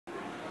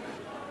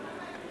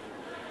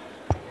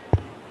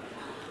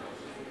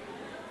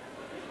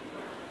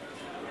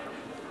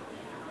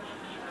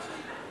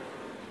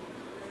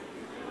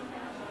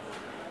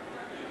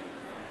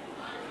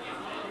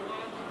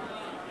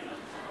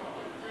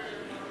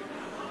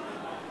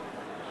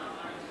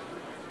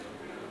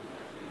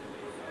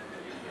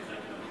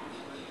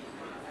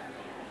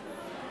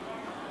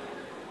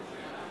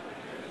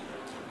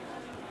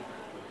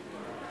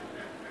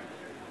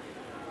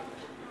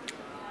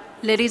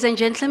Ladies and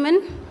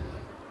gentlemen,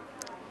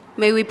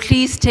 may we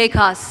please take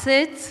our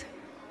seats.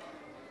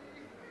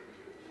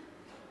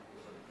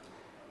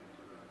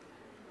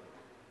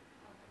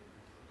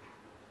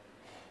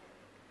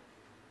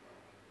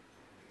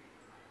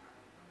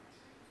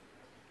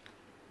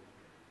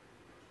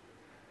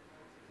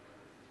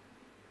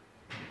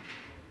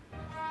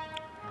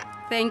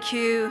 Thank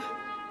you.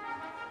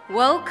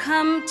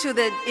 Welcome to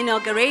the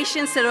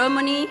inauguration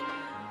ceremony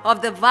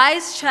of the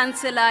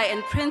Vice-Chancellor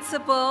and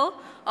Principal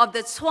of the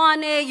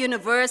Tshwane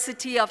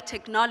University of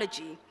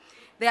Technology.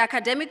 The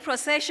academic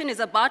procession is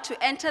about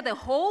to enter the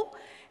hall,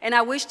 and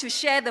I wish to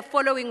share the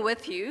following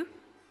with you.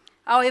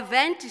 Our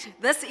event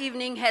this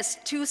evening has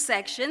two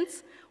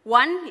sections.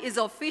 One is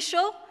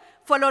official,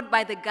 followed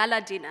by the gala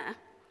dinner.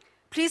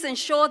 Please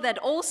ensure that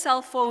all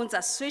cell phones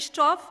are switched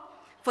off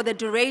for the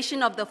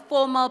duration of the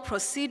formal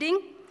proceeding.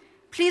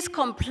 Please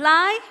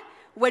comply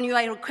when you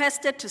are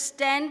requested to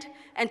stand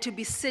and to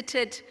be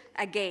seated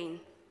again.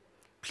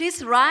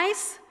 Please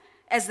rise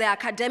as the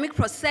academic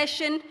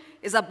procession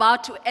is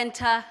about to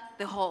enter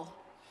the hall.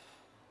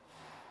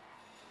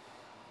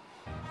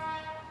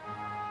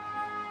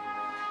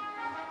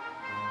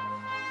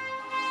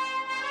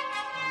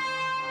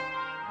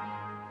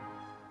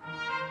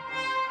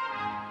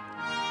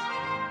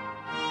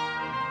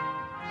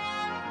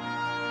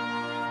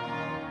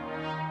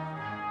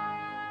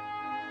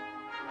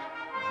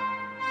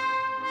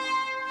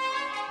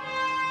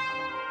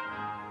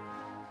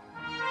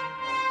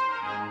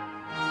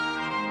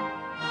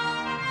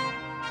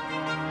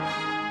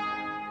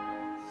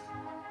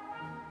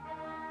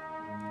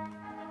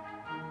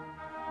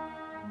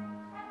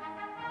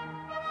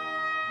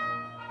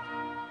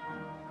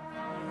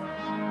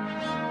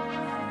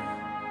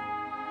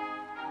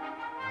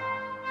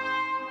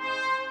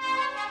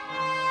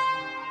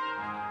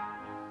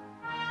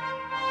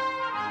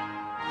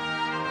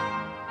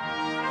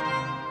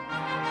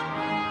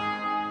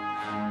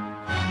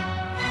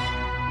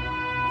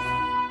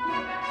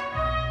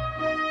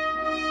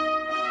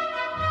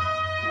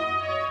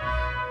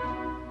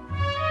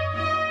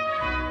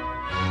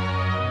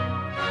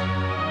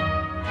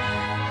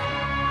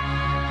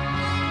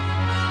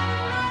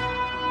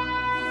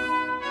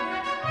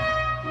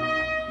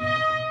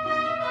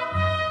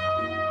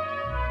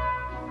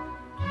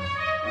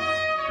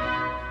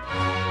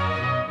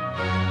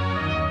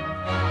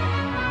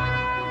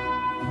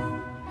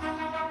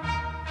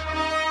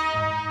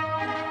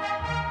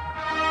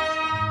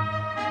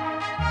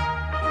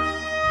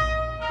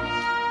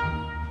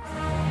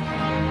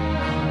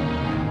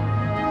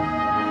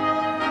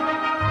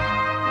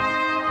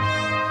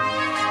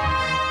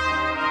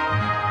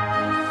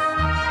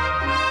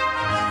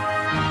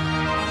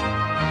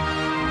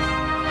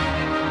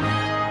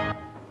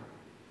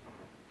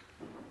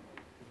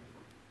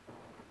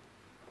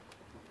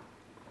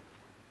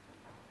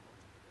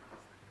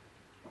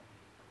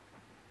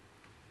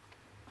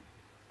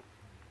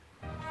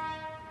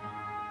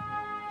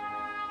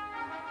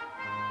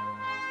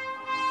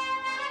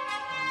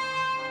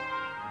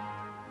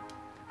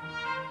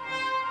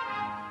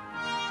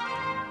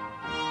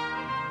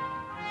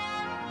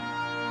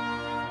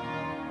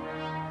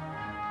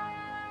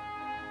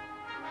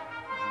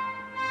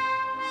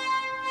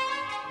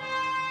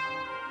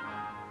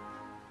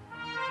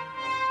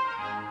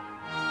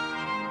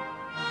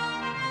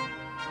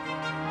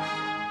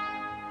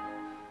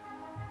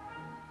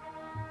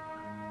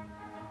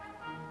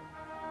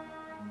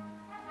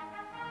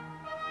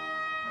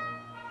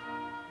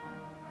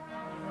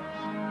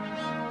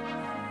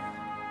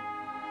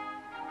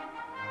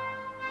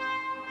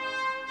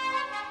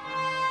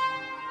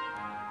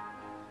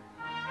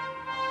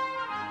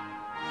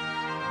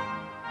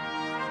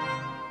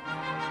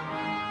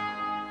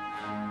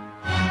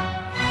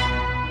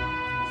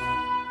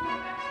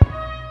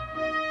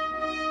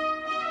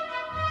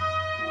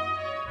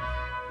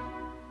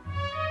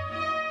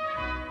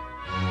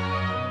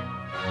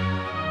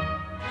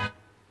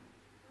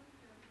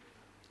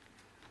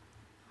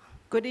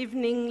 Good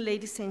evening,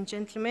 ladies and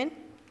gentlemen.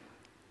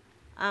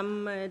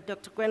 I'm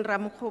Dr.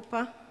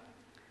 Nkowankowa,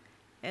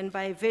 and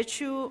by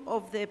virtue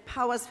of the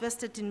powers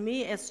vested in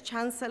me as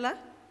Chancellor,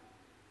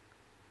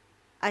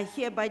 I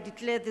hereby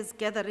declare this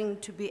gathering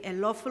to be a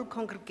lawful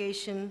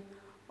congregation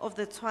of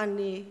the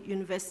Tshwane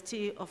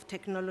University of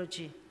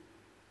Technology.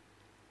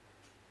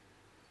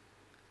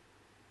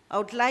 I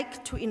would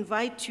like to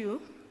invite you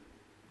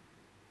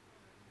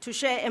to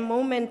share a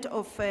moment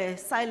of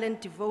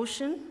silent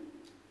devotion .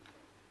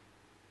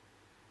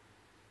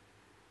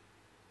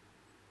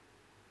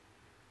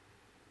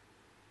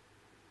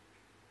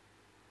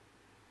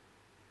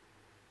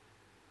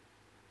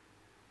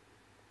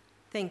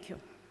 Thank you.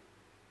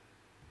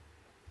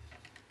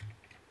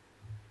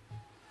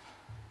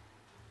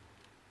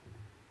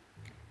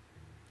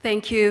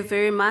 Thank you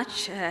very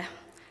much,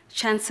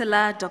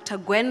 Chancellor Dr.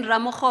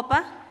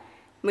 Nkowankowa.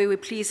 May we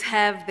please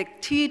have the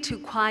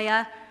T2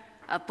 choir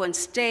up on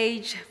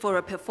stage for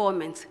a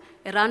performance.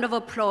 A round of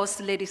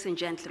applause, ladies and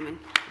gentlemen.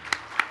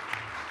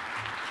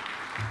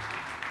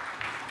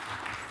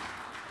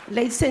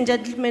 Ladies and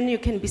gentlemen, you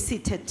can be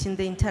seated in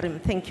the interim.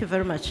 Thank you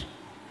very much.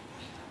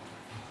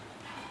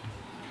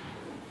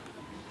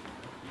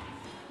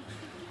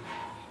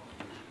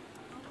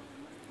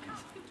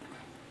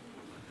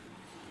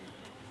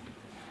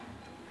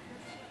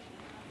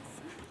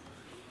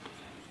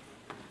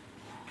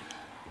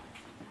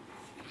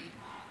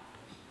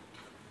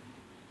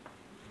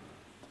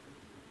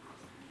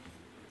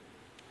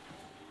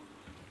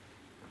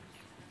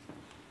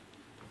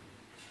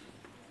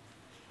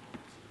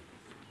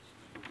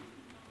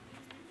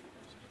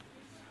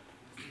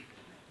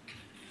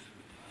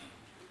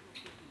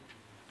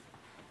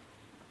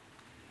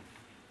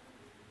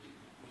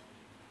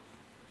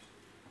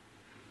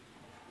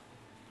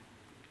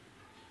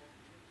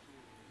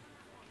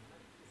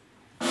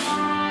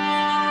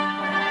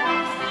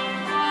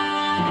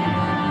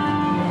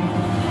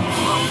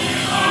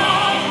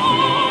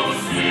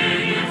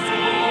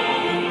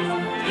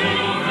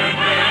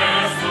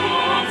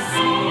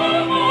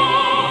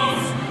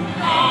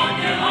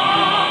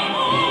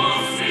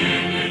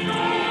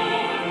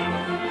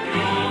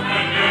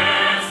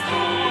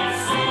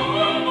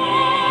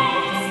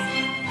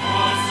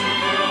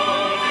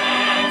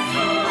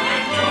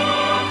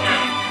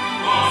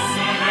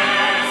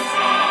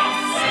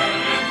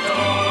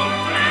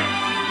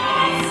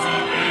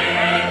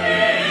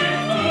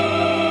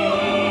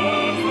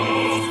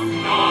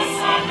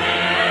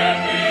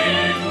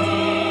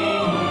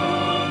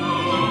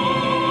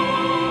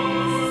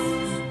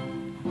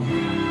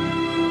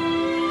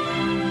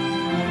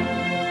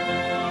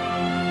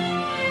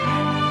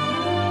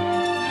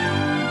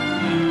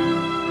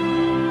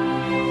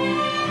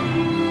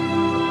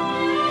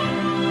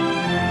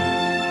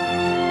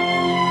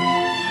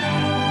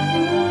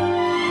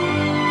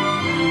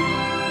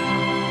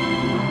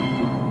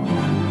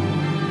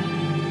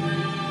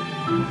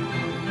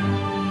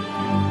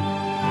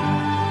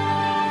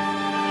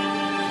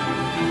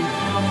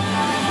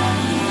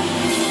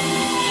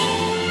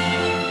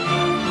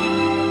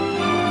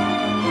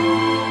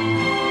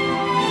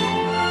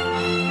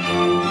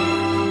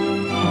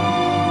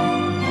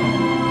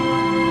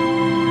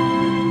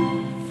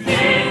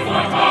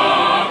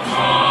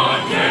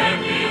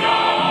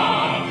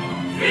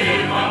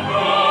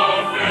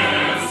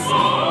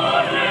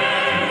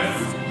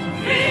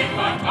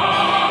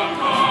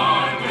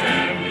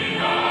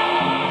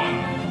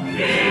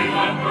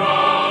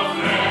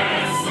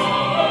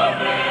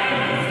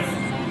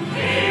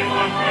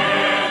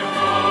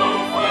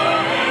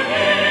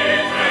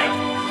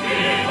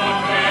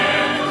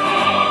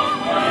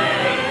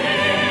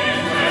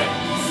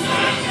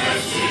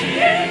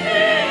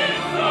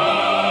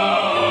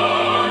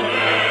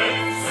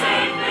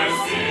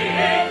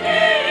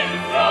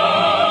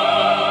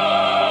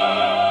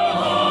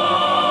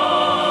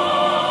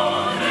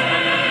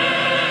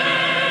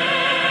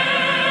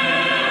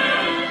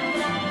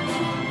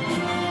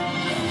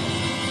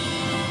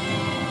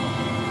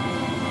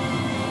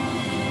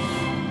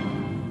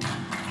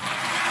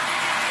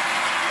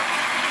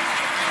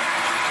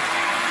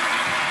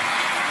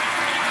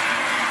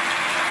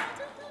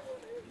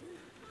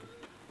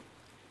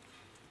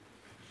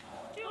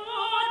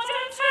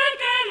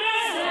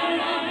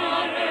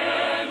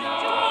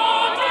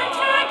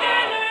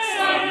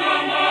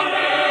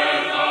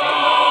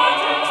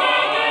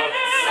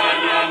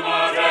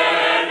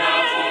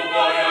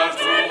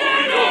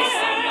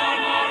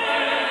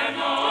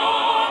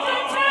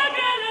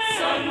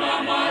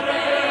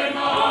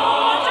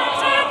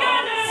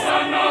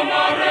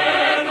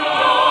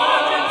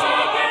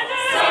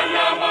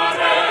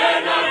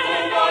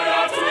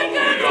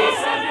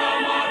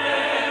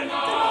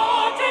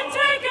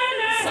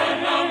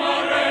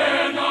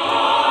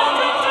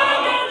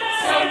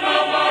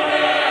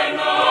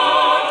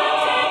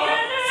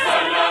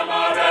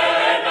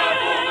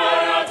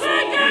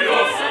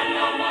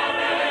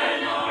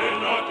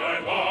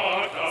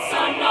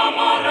 Sanna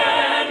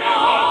Marena,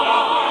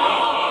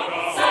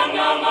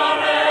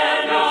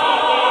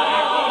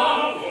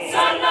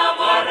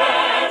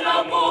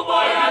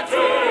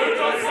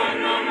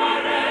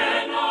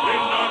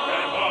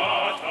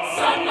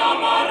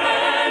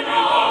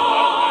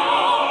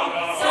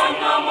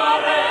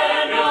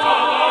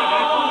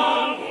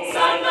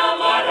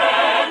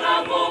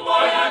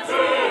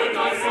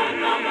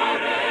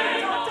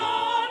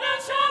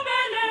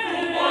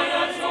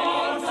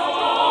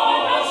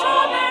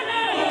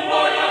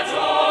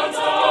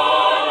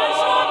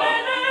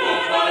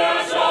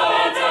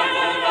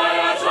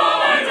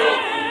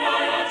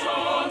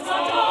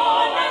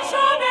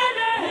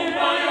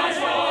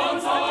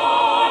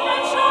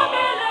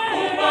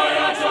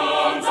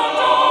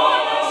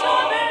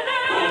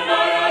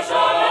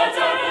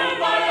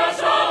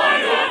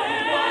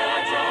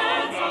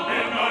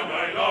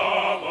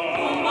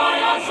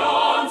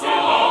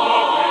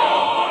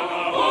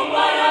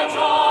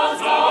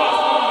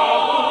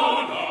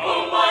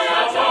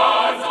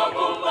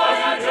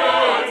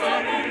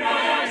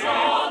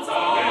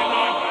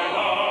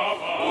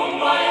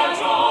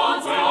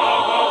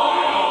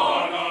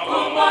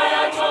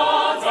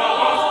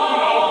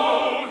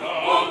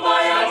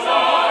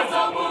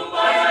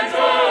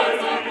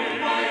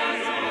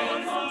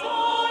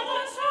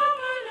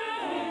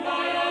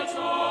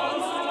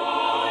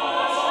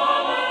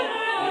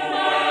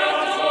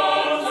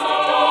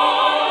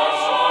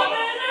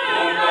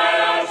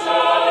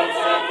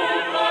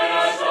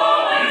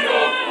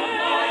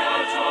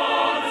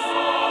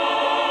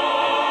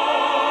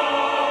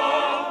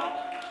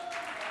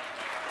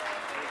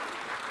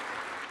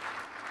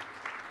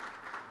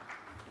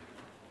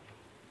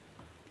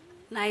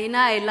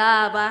 Aina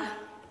ilaba.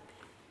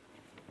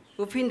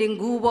 Uphinde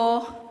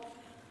ngubo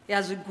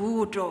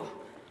yazigudo.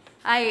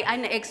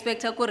 I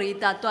expect a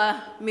kurita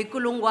twa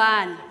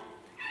mikulungwana.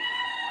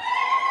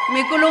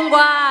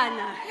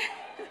 Mikulungwana.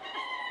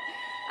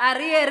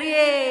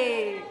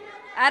 Aria.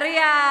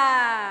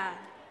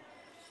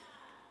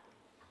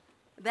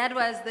 That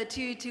was the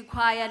TUT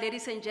choir.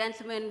 Ladies and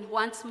gentlemen,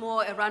 once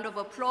more a round of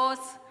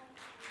applause.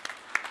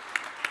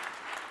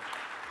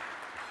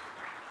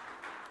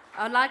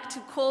 I'd like to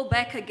call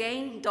back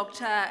again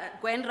Dr.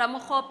 Gwen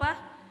Ramokgopa,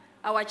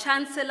 our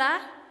Chancellor,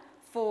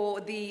 for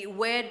the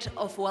word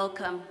of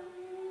welcome.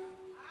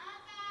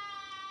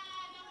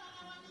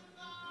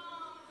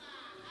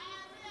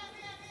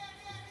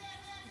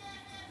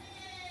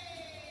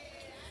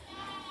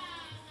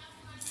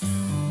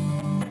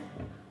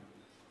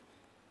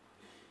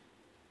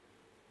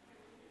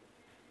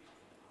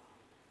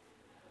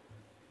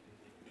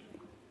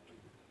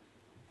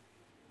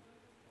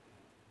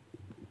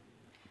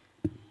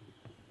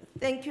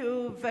 Thank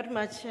you very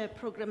much,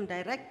 Program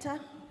Director,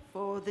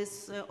 for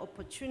this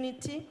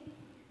opportunity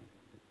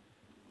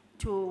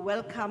to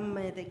welcome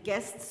the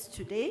guests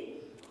today.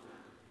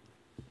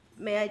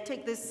 May I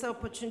take this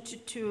opportunity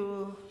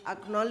to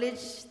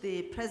acknowledge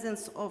the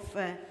presence of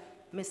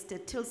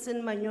Mr.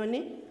 Tilson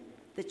Manyoni,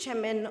 the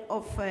Chairman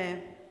of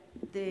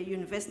the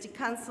University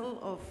Council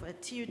of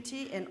TUT,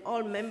 and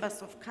all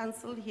members of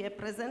Council here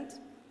present.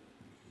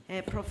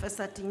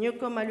 Professor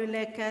Tinyiko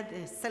Maluleke,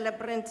 the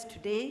celebrant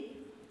today,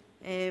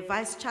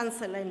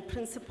 Vice-Chancellor and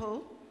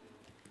Principal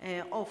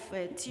of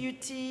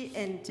TUT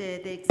and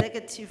the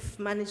Executive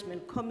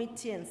Management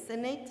Committee and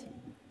Senate,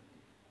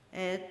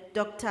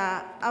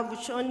 Dr.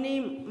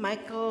 Avushoni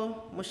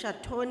Michael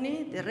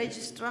Mushatoni, the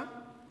Registrar,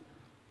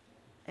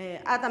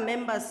 other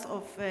members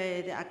of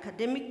the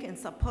academic and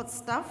support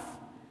staff,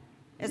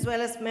 as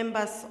well as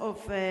members of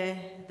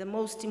the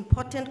most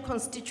important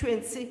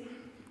constituency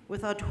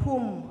without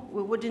whom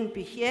we wouldn't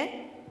be here,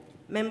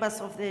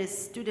 members of the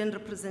Student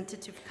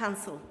Representative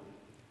Council.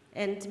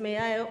 And may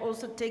I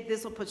also take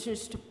this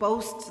opportunity to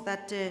boast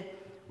that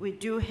we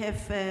do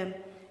have a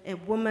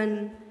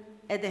woman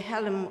at the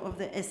helm of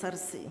the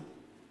SRC.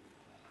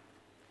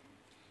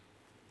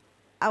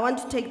 I want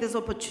to take this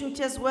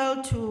opportunity as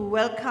well to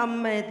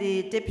welcome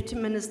the Deputy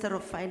Minister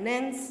of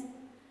Finance.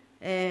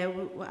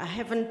 I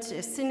haven't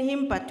seen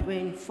him, but we're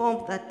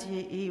informed that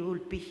he will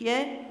be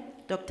here.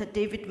 Dr.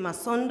 David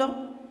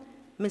Masondo,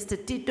 Mr.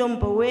 Tito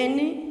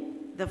Mboweni,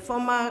 the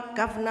former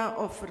Governor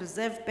of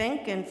Reserve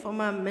Bank and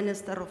former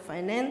Minister of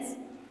Finance,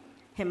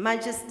 Her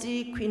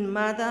Majesty Queen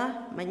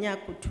Mother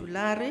Manyaku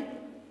Tulare,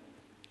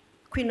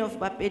 Queen of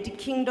Bapedi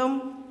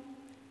Kingdom.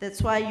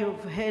 That's why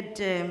you've heard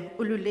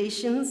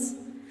ululations.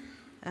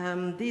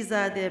 These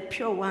are the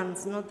pure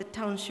ones, not the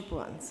township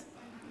ones.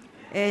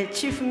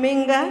 Chief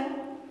Minga,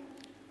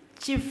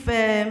 Chief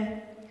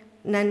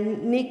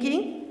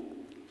Naniki,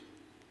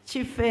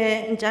 Chief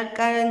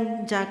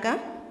Njaka,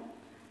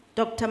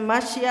 Dr.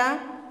 Marcia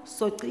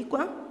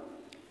Sotrikwa,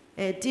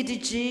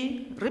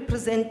 DDG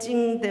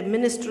representing the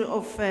Ministry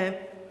of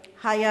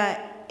Higher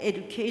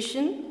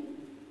Education,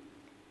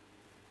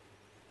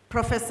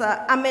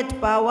 Professor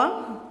Ahmed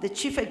Bauer, the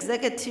Chief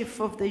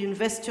Executive of the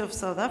University of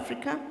South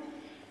Africa,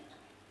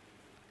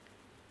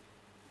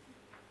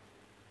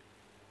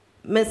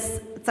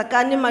 Ms.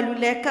 Tshwane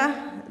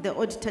Maluleke, the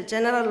Auditor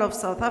General of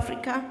South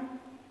Africa,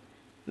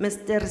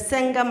 Mr.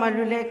 Risenga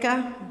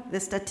Maluleke, the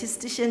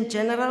Statistician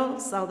General,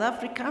 South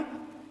Africa.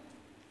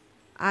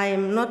 I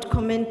am not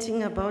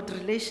commenting about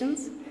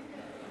relations.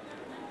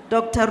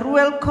 Dr.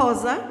 Ruel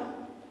Khoza,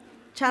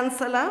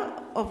 Chancellor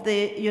of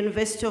the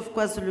University of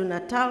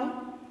KwaZulu-Natal,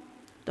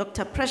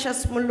 Dr.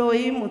 Precious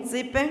Moloi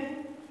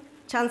Motsepe,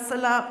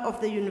 Chancellor of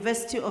the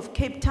University of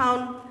Cape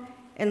Town,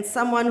 and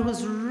someone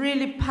who's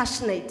really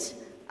passionate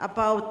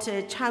about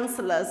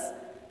chancellors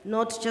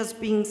not just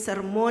being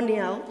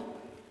ceremonial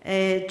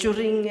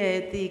during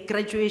the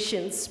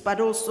graduations, but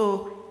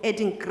also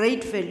adding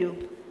great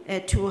value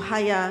to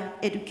higher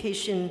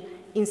education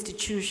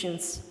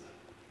institutions.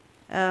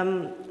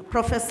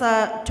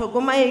 Professor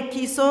Togomaye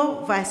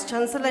Kiso,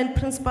 Vice-Chancellor and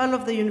Principal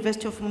of the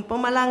University of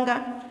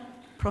Mpumalanga,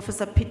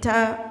 Professor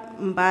Peter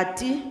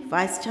Mbati,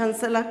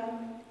 Vice-Chancellor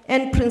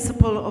and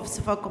Principal of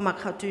Sefako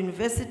Makhatu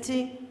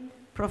University,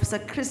 Professor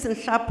Chris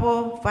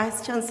Nhlapo,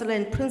 Vice-Chancellor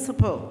and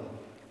Principal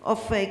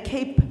of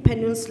Cape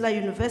Peninsula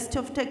University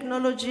of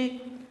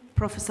Technology,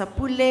 Professor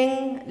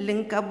Puleng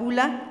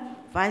Linkabula,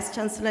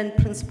 Vice-Chancellor and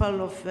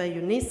Principal of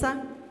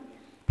UNISA,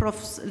 Prof.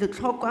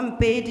 Letlhokwa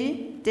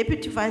Mpedi,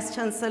 Deputy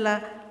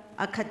Vice-Chancellor,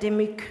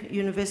 Academic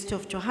University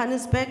of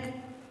Johannesburg,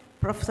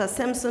 Professor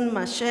Samson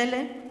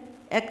Mashele,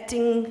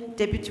 Acting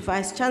Deputy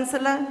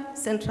Vice-Chancellor,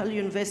 Central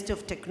University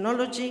of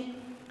Technology,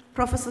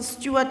 Professor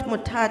Stuart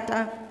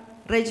Motata,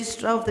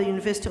 Registrar of the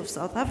University of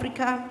South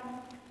Africa,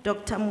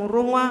 Dr.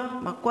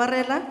 Murungwa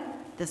Makwarela,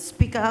 the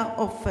Speaker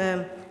of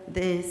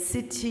the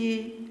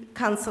City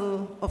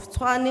Council of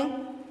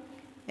Tshwane,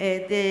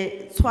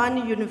 the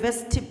Tshwane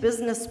University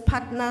business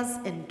partners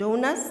and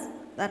donors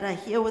that are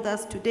here with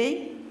us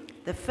today,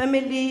 the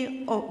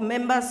family of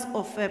members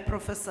of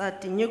Professor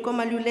Tinyiko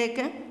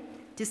Maluleke,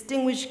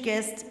 distinguished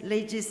guests,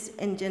 ladies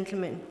and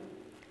gentlemen.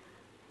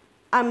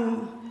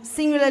 I'm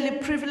singularly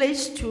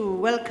privileged to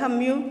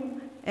welcome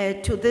you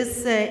to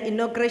this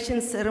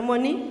inauguration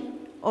ceremony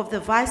of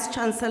the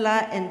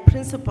Vice-Chancellor and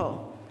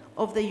Principal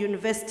of the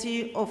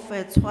University of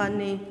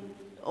Tshwane,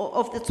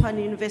 of the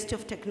Tshwane University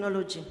of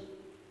Technology.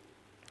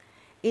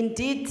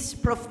 Indeed,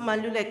 Prof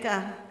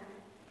Maluleke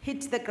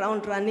hit the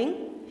ground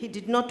running. He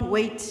did not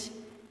wait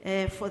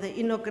for the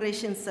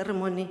inauguration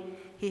ceremony.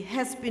 He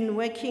has been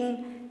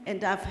working,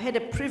 and I've had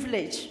a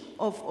privilege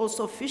of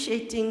also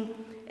officiating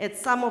at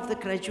some of the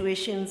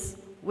graduations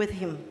with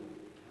him.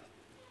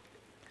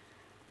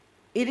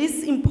 It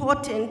is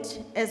important,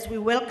 as we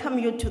welcome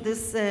you to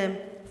this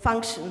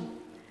function,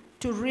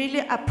 to really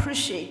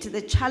appreciate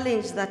the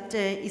challenge that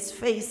is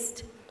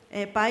faced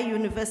by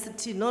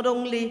university, not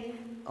only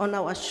on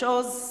our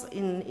shores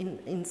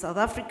in South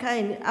Africa,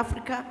 in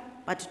Africa,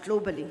 but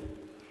globally.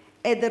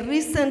 At the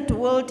recent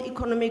World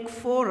Economic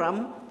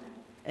Forum,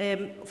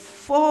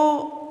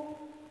 4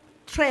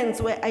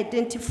 trends were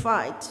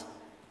identified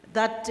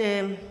that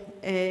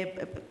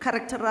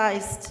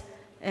characterized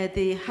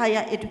the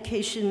higher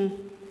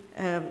education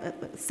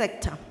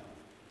sector.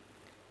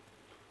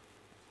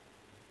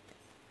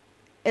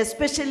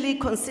 Especially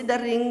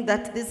considering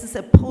that this is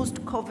a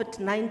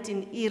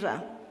post-COVID-19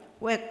 era,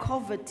 where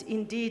COVID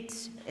indeed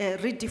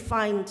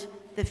redefined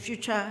the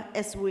future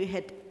as we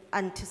had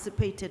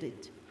anticipated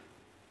it.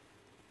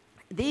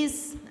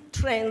 These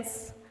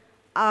trends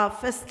are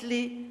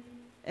firstly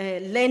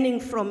learning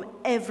from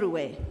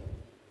everywhere.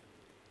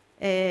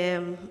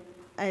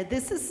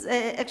 This is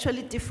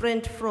actually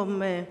different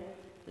from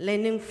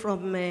learning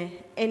from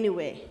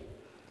anywhere.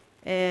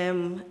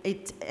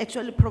 It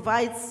actually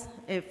provides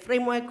a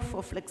framework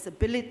for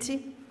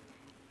flexibility.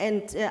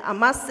 And I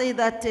must say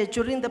that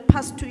during the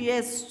past 2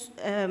 years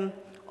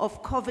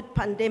of COVID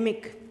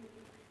pandemic,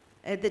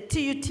 the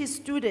TUT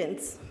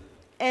students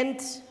and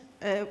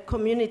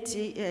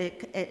community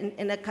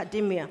and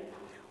academia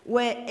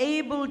were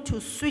able to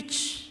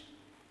switch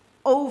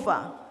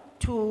over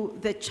to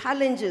the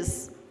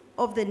challenges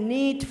of the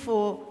need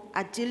for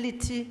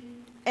agility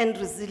and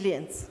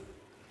resilience,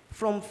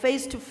 from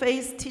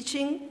face-to-face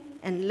teaching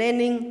and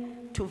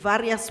learning to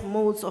various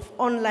modes of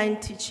online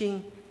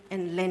teaching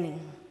and learning.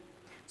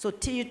 So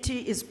TUT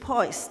is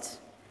poised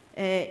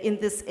in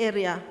this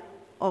area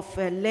of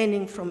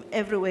learning from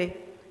everywhere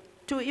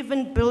to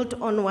even build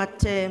on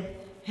what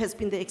has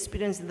been the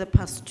experience in the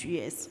past 2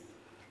 years.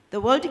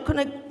 The World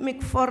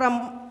Economic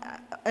Forum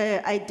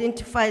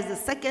identifies the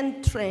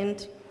second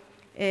trend,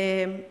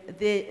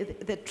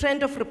 the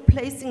trend of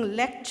replacing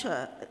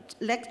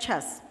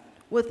lectures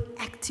with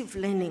active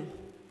learning.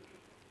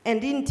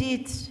 And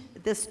indeed,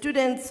 the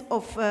students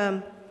of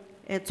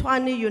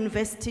Tshwane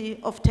University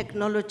of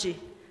Technology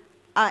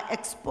are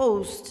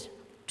exposed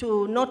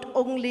to not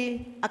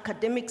only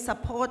academic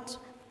support,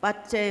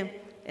 but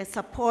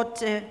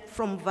support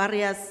from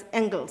various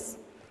angles,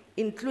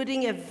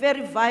 including a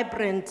very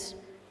vibrant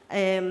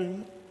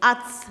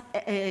arts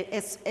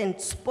and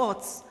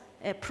sports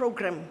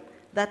program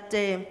that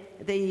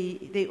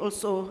they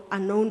also are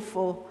known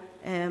for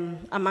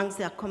amongst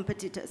their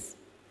competitors.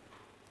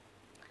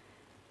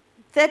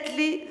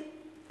 Thirdly,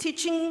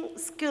 teaching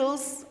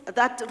skills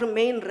that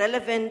remain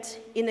relevant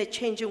in a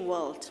changing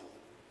world.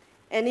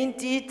 And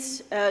indeed,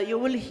 you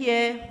will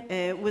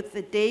hear with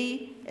the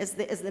day, as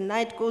the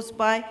night goes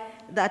by,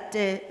 that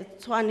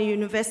Tshwane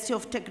University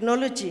of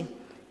Technology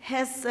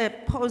has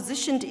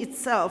positioned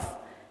itself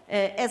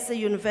as a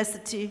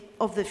university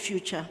of the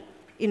future,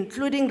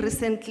 including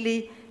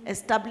recently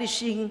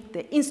establishing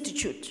the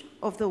Institute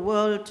of the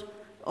World,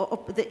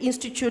 or the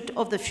Institute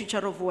of the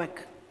Future of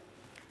Work.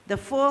 The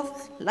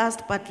fourth,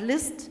 last but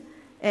least,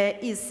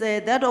 is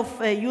that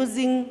of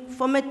using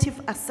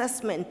formative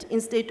assessment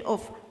instead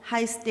of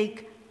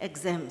high-stake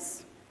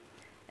exams.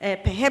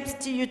 Perhaps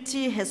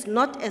TUT has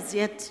not as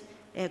yet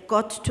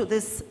got to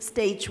this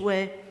stage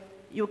where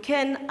you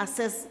can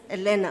assess a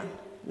learner,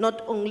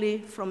 not only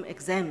from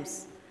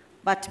exams,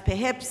 but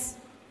perhaps,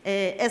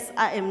 as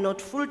I am not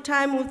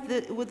full-time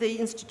with the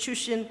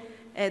institution,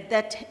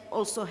 that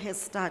also has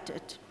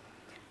started.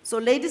 So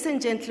ladies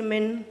and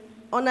gentlemen,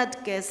 honored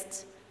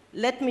guests,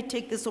 let me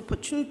take this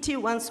opportunity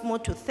once more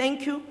to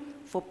thank you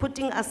for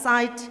putting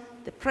aside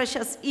the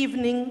precious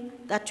evening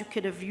that you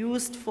could have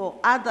used for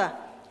other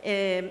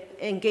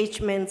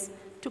engagements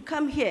to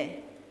come here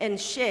and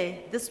share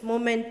this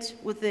moment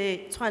with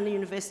the Tshwane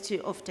University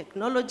of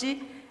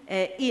Technology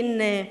in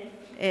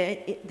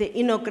the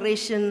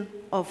inauguration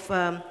of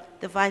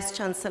the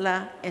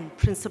Vice-Chancellor and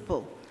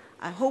Principal.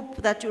 I hope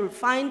that you'll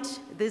find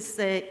this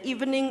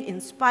evening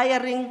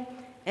inspiring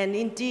and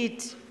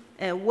indeed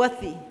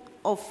worthy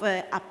of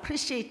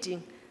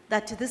appreciating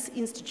that this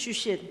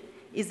institution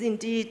is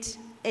indeed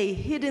a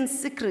hidden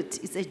secret,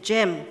 is a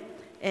gem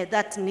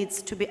that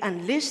needs to be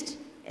unleashed,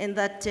 and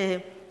that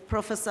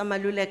Professor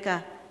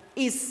Maluleke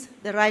is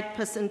the right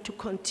person to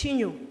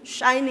continue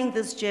shining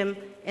this gem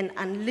and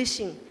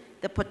unleashing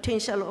the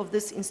potential of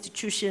this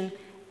institution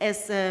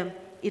as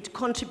it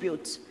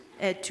contributes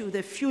to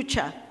the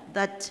future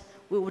that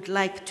we would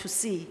like to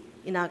see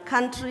in our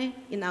country,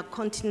 in our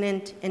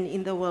continent, and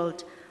in the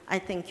world. I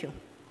thank you.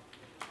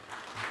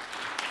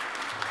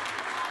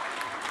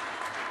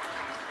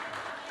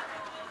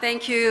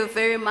 Thank you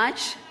very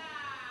much,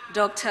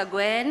 Dr.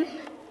 Gwen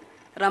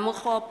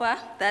Ramokgopa.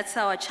 That's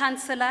our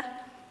Chancellor.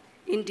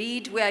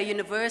 Indeed, we are a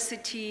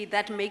university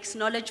that makes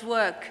knowledge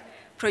work,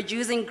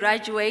 producing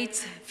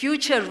graduates,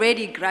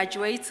 future-ready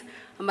graduates.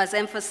 I must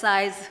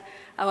emphasize,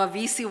 our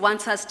VC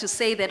wants us to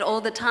say that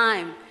all the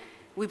time.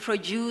 We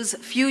produce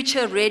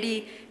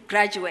future-ready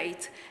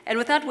graduates. And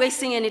without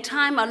wasting any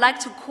time, I'd like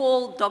to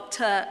call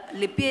Dr.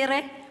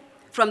 Lipere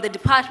from the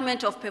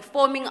Department of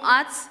Performing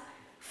Arts,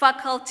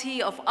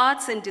 Faculty of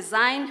Arts and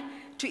Design,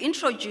 to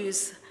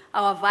introduce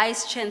our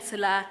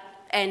Vice-Chancellor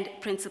and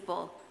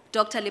Principal.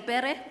 Dr.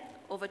 Lipere,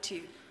 over to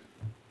you.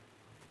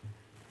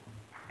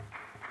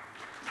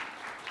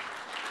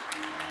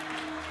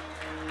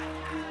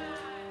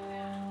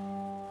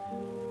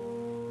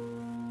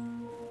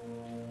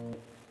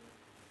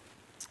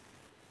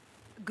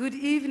 Good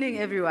evening,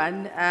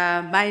 everyone.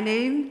 My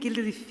name is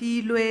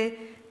Gilrifilwe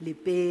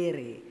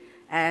Lipere,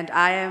 and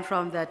I am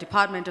from the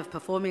Department of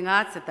Performing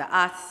Arts at the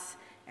Arts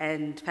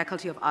and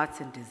Faculty of Arts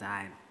and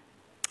Design.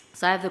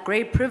 So I have the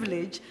great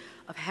privilege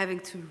of having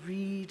to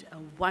read a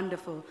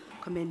wonderful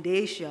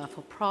commendation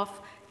for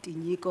Prof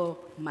Tinyiko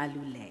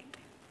Maluleke.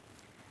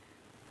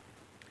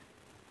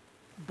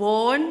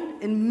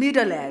 Born in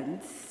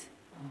Meadowlands,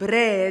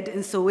 bred in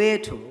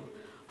Soweto,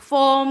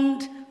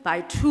 formed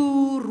by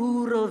two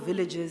rural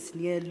villages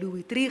near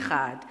Louis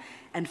Trichardt,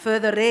 and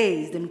further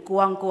raised in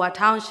Nkowankowa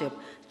township,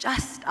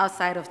 just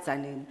outside of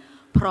Tzaneen,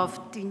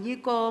 Prof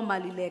Tinyiko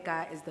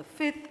Maluleke is the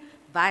 5th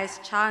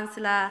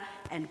Vice-Chancellor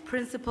and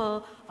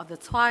Principal of the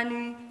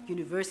Tshwane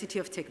University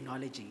of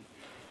Technology.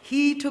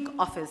 He took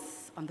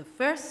office on the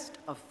 1st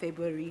of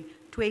February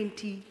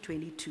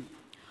 2022.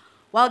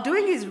 While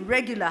doing his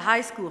regular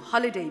high school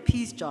holiday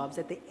peace jobs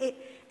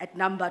at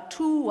number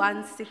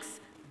 216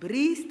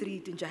 Bree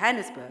Street in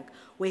Johannesburg,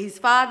 where his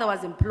father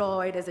was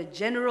employed as a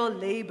general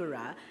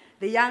laborer,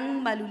 the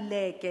young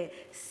Maluleke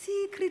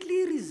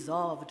secretly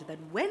resolved that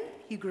when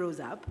he grows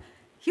up,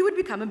 he would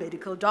become a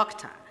medical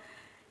doctor.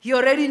 He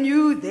already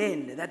knew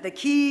then that the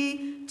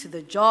key to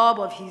the job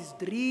of his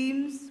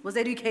dreams was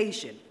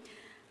education.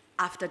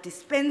 After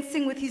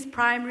dispensing with his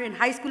primary and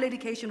high school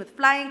education with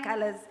flying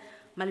colors,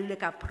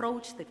 Maluleke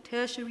approached the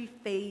tertiary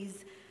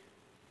phase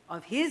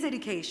of his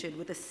education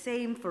with the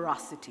same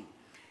ferocity.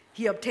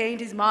 He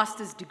obtained his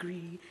master's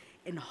degree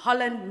in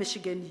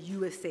Holland-Michigan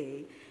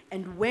USA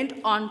and went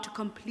on to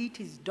complete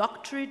his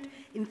doctorate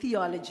in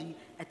theology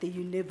at the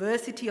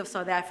University of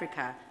South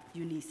Africa,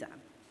 UNISA.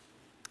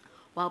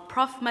 While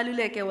Prof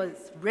Maluleke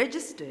was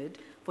registered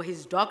for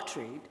his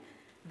doctorate,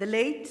 the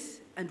late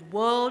and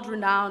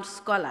world-renowned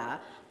scholar,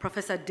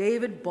 Professor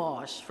David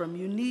Bosch from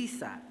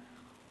UNISA,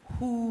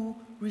 who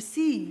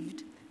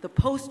received the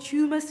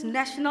posthumous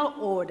National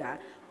Order,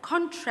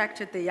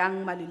 contracted the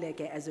young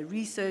Maluleke as a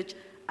research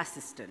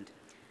assistant.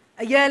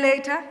 A year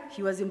later,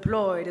 he was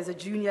employed as a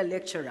junior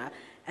lecturer,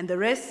 and the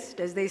rest,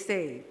 as they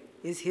say,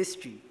 is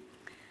history.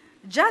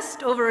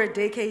 Just over a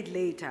decade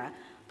later,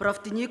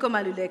 Prof Tinyiko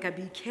Maluleke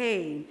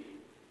became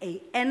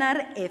a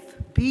NRF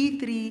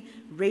B3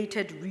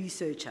 rated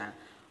researcher,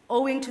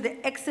 owing to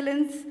the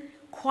excellence,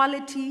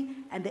 quality,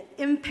 and the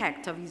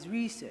impact of his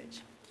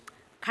research.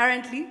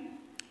 Currently,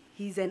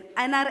 he's an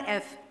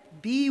NRF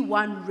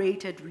B1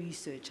 rated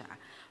researcher.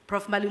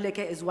 Prof Maluleke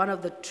is one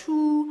of the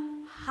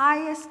 2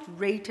 highest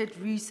rated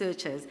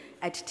researchers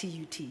at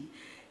TUT.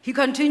 He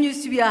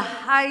continues to be a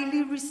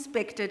highly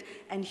respected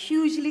and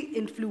hugely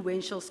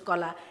influential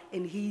scholar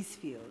in his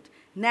field,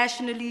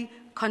 nationally,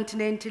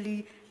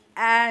 continentally,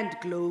 and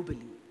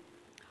globally.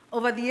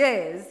 Over the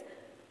years,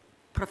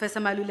 Professor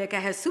Maluleke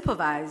has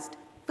supervised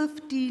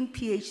 15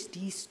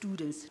 PhD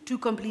students to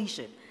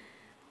completion.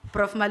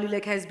 Prof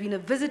Maluleke has been a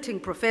visiting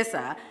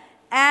professor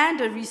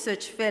and a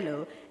research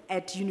fellow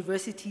at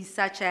universities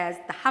such as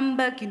the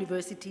Hamburg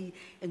University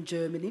in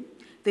Germany,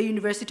 the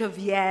University of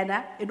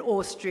Vienna in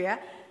Austria,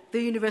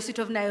 the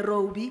University of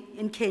Nairobi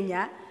in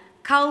Kenya,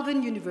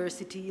 Calvin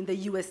University in the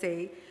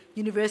USA,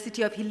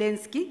 University of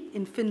Helsinki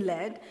in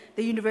Finland,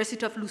 the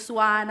University of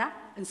Lausanne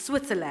in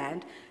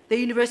Switzerland, the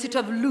University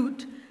of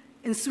Lund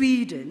in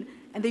Sweden,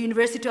 and the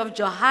University of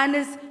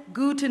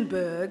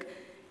Johannesburg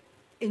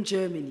in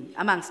Germany,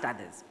 amongst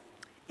others.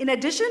 In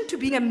addition to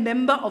being a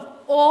member of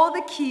all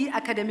the key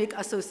academic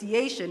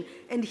associations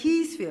in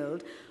his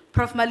field,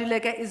 Prof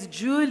Maluleke is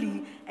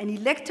duly an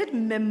elected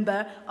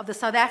member of the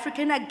South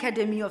African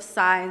Academy of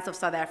Science of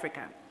South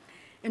Africa.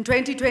 In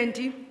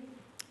 2020,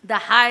 the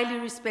highly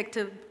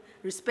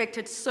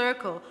respected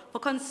Circle for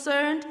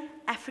Concerned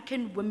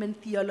African Women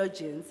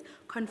Theologians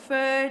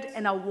conferred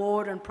an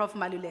award on Prof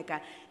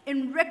Maluleke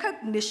in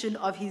recognition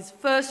of his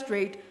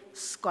first-rate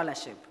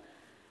scholarship.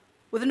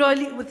 With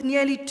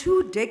nearly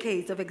 2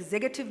 decades of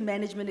executive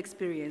management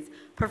experience,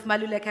 Prof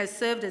Maluleke has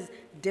served as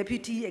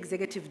Deputy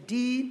Executive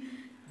Dean,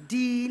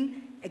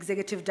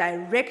 Executive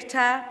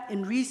Director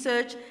in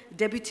Research,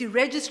 Deputy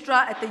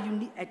Registrar at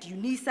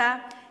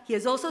UNISA. He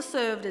has also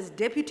served as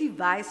Deputy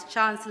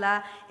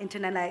Vice-Chancellor,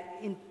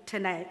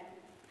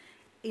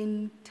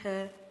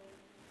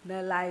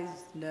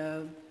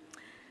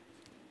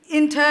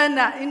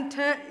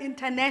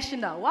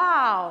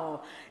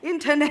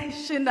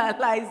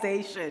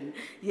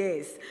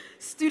 yes,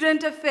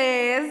 Student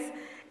Affairs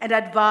and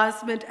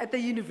Advancement at the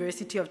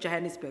University of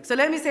Johannesburg. So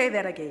let me say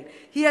that again.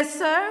 He has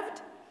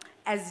served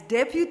as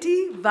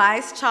Deputy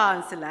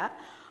Vice-Chancellor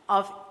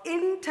of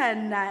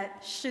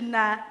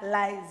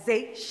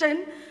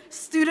Internationalization,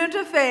 Student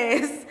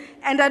Affairs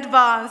and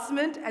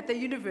Advancement at the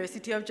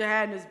University of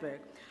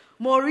Johannesburg.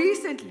 More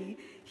recently,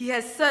 he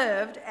has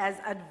served as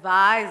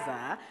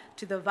advisor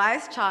to the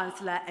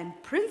Vice-Chancellor and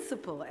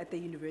Principal at the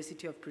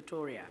University of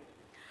Pretoria.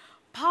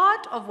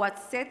 Part of what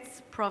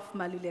sets Prof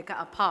Maluleke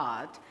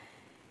apart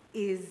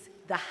is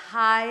the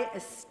high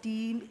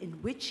esteem in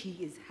which he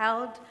is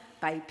held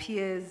by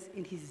peers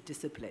in his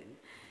discipline.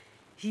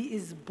 He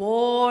is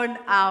borne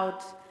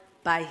out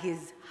by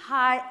his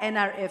high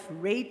NRF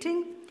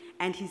rating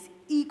and his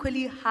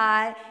equally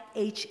high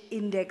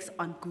H-index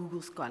on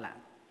Google Scholar.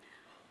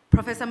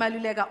 Professor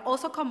Maluleke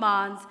also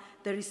commands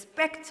the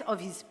respect of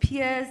his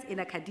peers in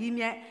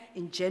academia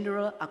in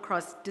general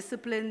across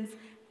disciplinary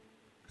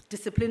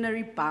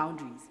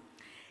boundaries.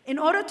 In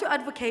order to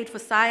advocate for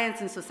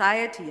science in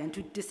society and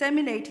to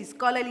disseminate his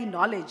scholarly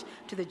knowledge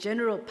to the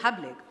general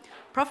public,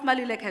 Prof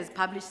Maluleke has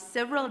published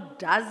several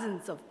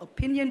dozens of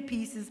opinion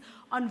pieces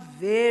on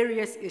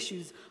various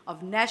issues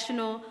of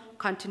national,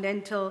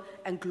 continental,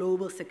 and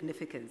global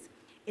significance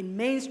in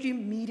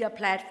mainstream media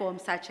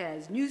platforms such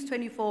as News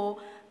 24,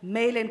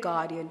 Mail and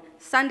Guardian,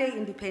 Sunday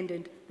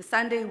Independent, The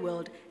Sunday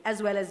World,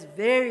 as well as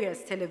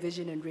various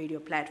television and radio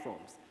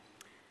platforms.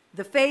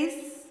 The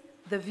face,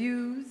 the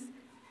views,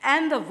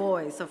 and the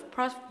voice of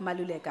Prof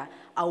Maluleke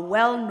are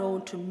well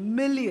known to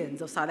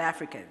millions of South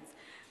Africans.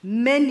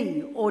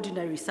 Many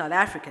ordinary South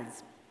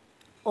Africans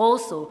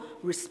also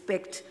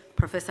respect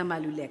Professor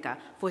Maluleke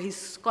for his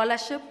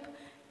scholarship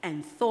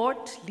and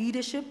thought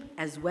leadership,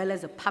 as well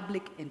as a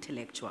public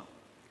intellectual.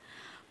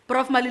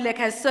 Prof Maluleke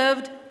has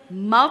served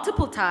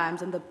multiple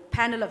times on the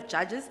panel of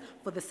judges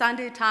for the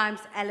Sunday Times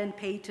Alan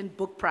Paton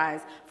Book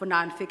Prize for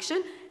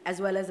Nonfiction, as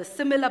well as a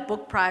similar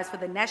book prize for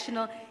the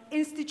National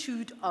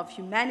Institute of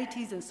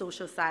Humanities and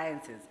Social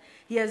Sciences.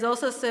 He has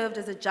also served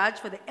as a judge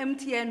for the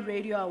MTN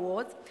Radio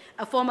Awards,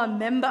 a former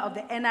member of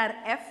the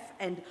NRF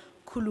and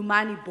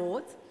Khulumani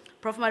boards.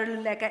 Prof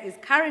Maluleke is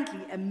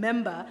currently a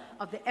member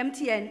of the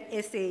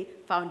MTN SA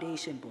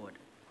Foundation Board.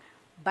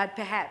 But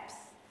perhaps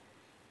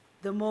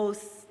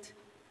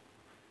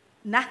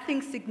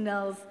nothing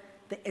signals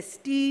the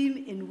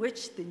esteem in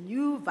which the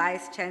new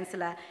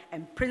Vice-Chancellor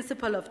and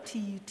Principal of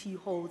TUT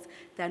holds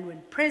than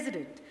when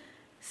President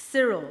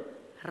Cyril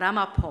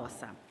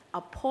Ramaphosa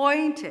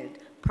appointed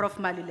Prof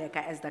Maluleke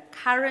as the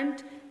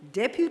current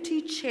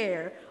Deputy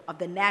Chair of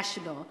the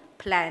National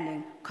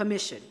Planning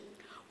Commission.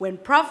 When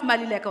Prof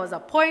Maluleke was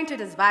appointed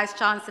as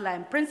Vice-Chancellor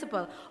and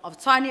Principal of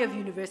Tshwane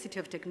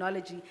University of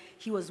Technology,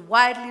 he was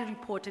widely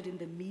reported in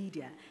the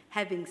media,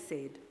 having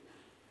said,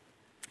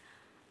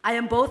 "I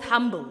am both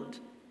humbled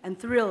and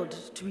thrilled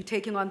to be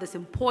taking on this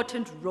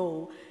important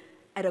role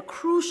at a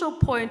crucial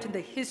point in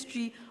the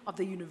history of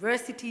the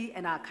university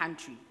and our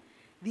country.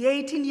 The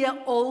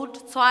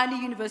 18-year-old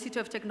Tshwane University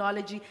of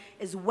Technology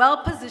is well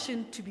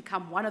positioned to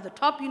become one of the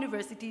top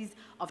universities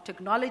of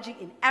technology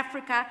in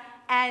Africa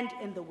and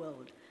in the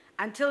world.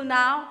 Until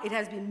now, it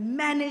has been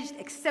managed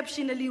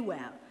exceptionally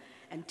well,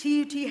 and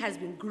TUT has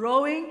been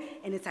growing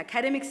in its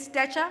academic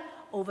stature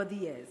over the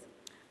years.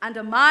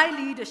 Under my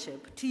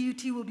leadership,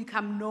 TUT will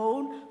become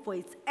known for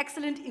its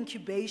excellent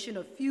incubation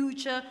of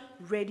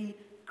future-ready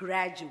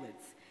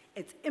graduates,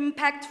 its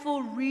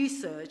impactful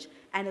research,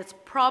 and its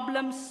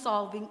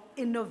problem-solving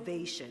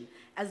innovation,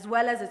 as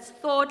well as its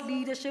thought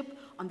leadership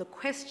on the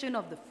question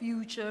of the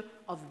future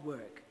of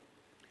work."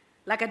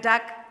 Like a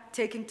duck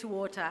taking to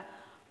water,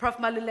 Prof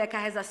Maluleke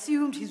has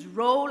assumed his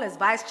role as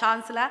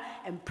Vice-Chancellor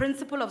and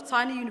Principal of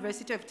Tshwane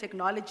University of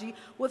Technology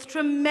with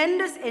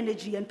tremendous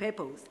energy and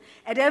purpose.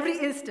 At every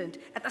instant,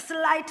 at the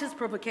slightest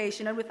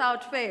provocation and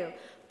without fail,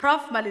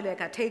 Prof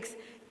Maluleke takes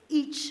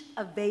each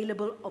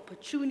available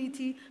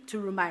opportunity to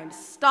remind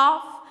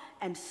staff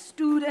and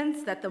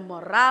students that the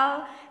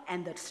morale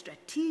and the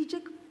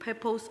strategic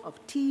purpose of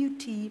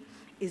TUT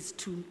is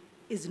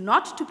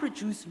not to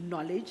produce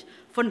knowledge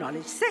for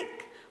knowledge's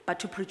sake, but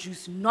to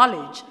produce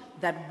knowledge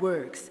that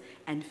works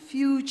and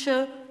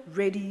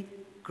future-ready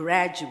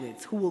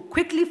graduates who will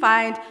quickly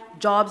find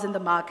jobs in the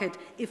market,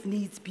 if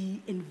needs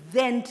be,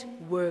 invent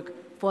work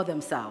for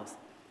themselves.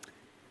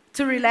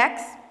 To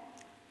relax,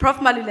 Prof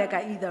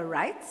Maluleke either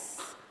writes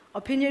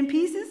opinion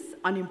pieces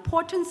on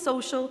important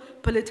social,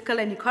 political,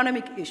 and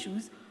economic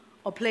issues,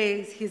 or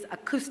plays his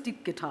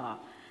acoustic guitar.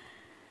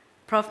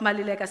 Prof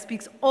Maluleke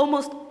speaks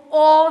almost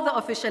all the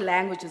official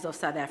languages of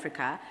South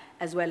Africa,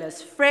 as well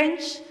as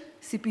French,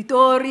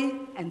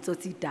 Sipitori, and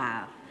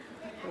Tsotsitaal.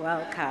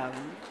 Welcome.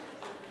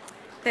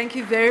 Thank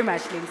you very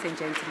much, ladies and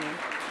gentlemen.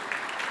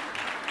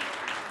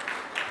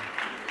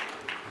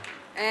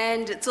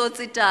 and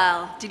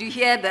Tsotsital. Did you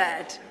hear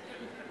that?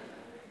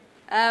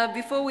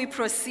 Before we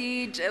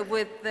proceed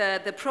with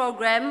the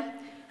program,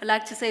 I'd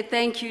like to say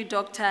thank you,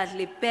 Dr.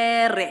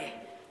 Lepere.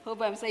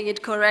 Hope I'm saying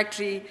it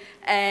correctly,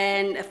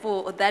 and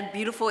for that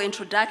beautiful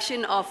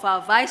introduction of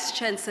our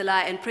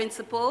Vice-Chancellor and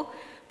Principal,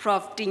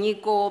 Prof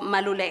Tinyiko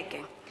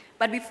Maluleke.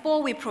 But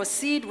before we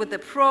proceed with the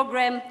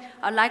program,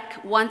 I'd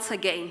like once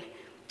again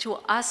to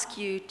ask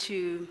you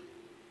to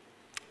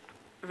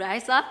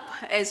rise up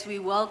as we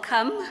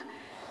welcome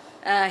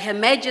Her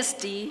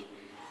Majesty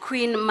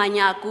Queen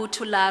Manyaku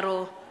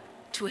Tularo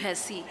to her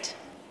seat.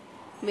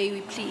 May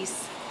we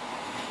please.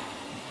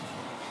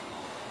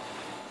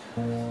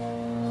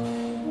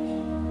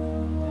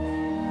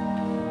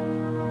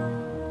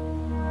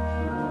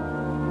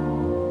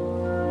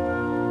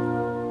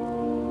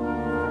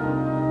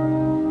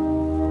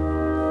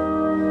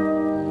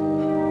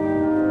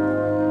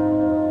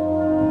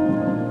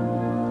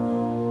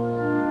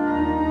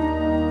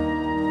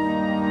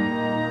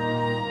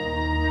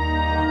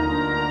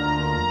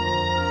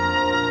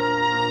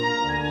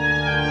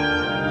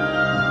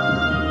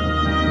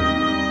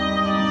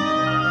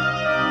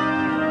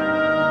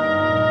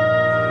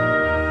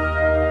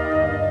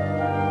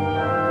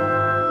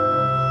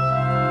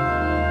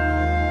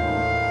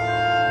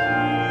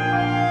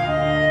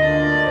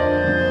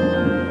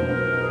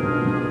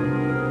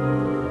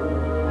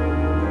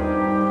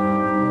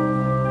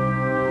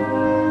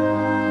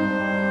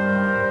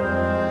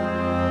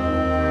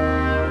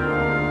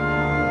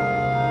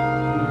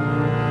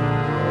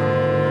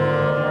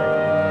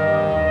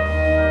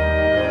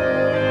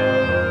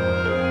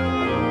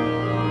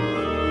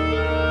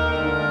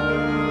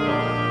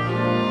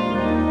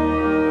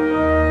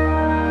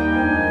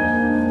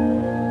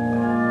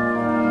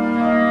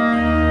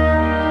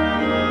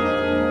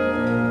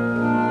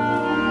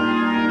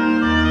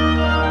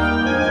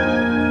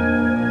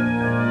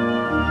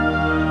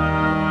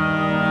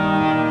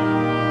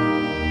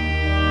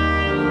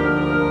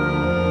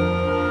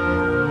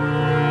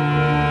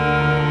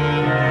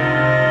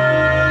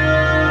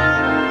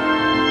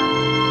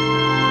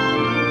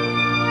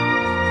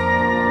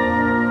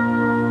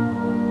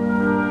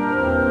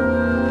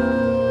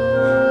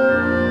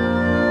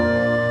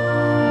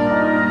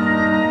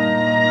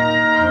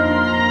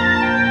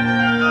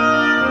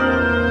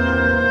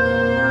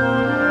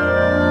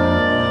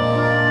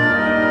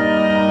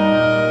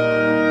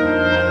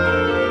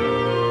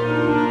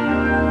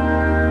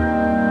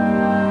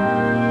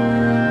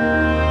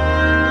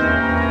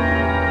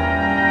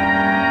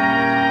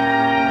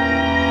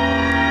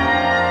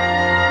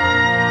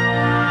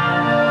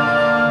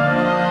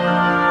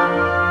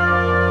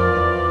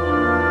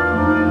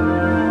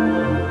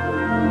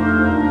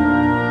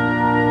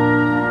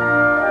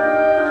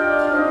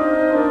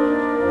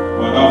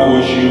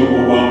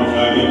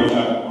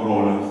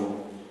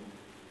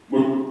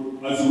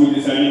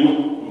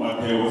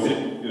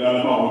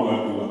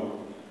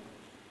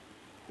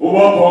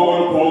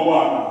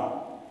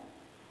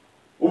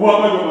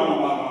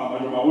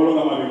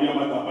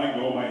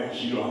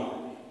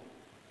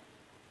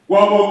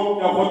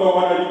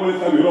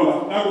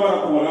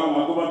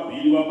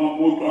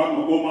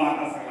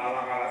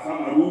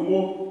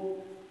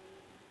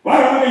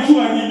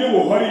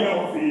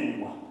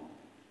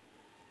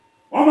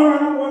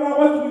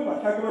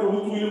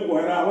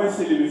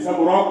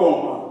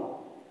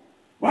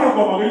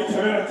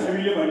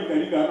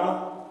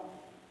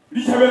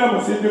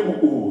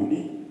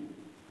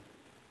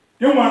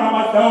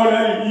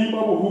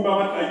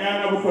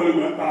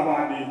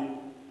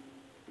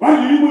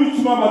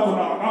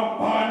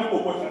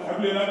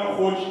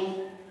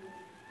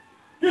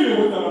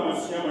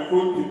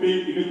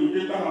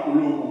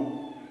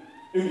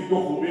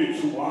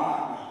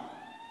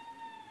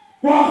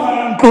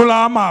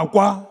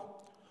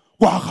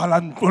 Kwa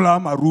galantlola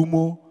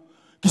marumo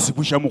ke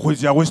sebusha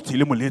mogwetsi ya go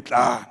stile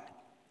moletlane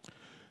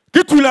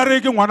ke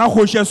tulare ke ngwana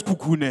kgoshi ya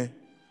sekhukhune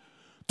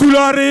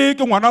tulare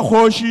ke ngwana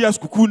kgoshi ya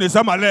sekhukhune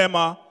sa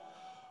malema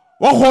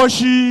wa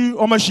kgoshi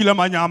o mashila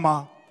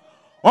manyama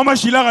wa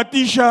mashila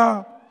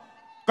gatisha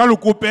ka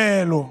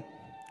lokopelo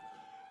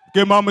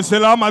ke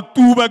mamosela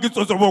matuba ke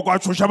tsotsobo kwa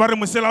tshosha ba re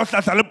mosela o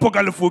hlatla le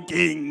phoka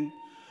lefokeng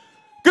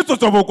ke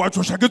tsotsobo kwa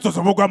tshosha ke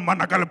tsotsobo kwa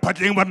mmana ka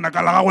lephatleng ba nna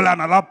ka la gago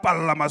lana la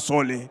palla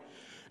masole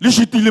le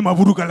shitile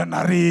maburu ka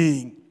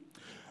lenareng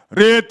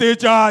re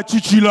etetša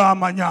tšhitšhila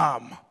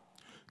manyama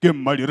ke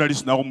mmadira di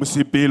sena go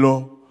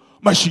mosepelo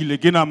mashile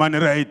ke namane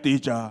re a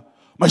etetša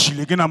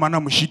mashile ke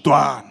namana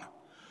mošitwana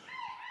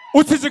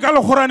o tshetse ka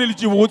legorane le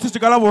tšebo o tshetse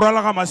ka la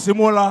borwala ga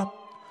masemola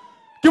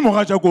ke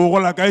mogatša ko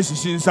gola ka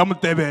eseseng sa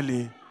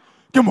motebele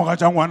ke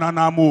mogatša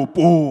ngwanana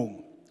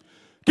moopong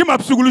ke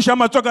mapsukuluša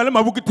matswaka le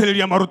mabuke theledi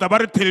ya maruta ba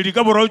re theledi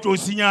ka borao tšo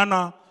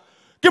senyana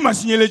ke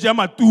masenyeletše ya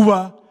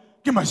matuba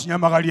ke masenya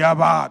magadi ya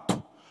batho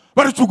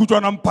ba re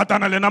tšhukutswana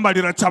mphatana lena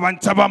madira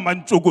tšhabantšhaba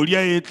mantsokodi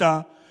ya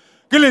etla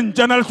ke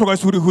lentšana le hloka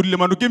sehurihuri le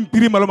mano ke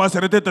mpirima le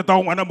maserete tata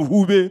go ngwana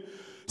mohube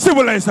se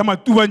bolae sa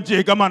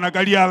matubantše ka mana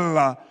ka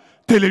dialla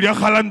theledi ya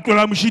galantlo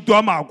la mošito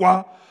wa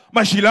makwa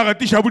mašila a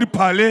gatiša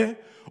bodiphale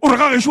o re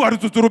ga gešo wa re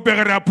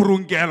tsotsoropege re a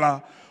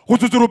phoronkela go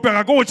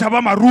tsotsoropega go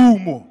tšhaba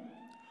marumo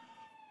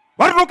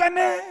ba re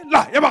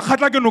nokanela ya ba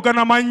kgatla ke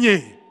nokana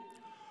manye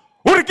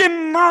o re ke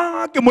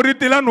nna ke mo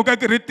retela noka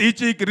ke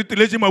retetše ke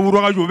reteletše maburu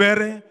ga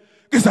jobere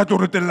ke sa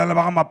tlo retelela le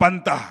ba ga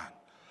mapantana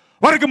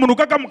ba re ke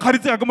monoka ka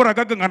mokgaditse ka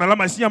moraka ke ngana la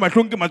masenya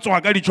mahlong ke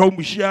matsoga ka ditšhao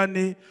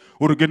mošiane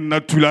o re ke nna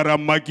thulara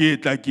mma ke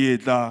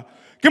etla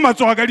ke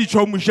matsoga ka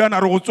ditšhao mošiane a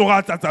re go tsoga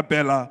a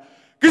tsatsapela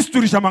ke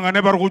seturiša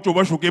mangane ba re go tšo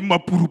ba šokeng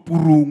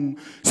mapurupurung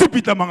se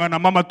pitla mangana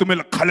ma matome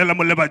lekgalela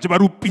molebatše ba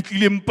re o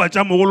pitlile mpa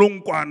tša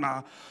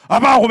mogolonkwana a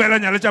ba go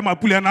belanya le tša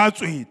mapuleana a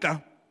tsweta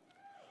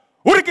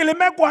o re ke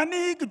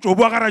lemekwane ke tšo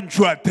boa ga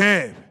rantšho a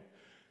thebe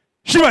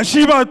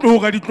šibašiba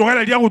tloga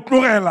ditlogela di ya go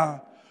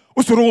tlogela o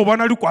se re go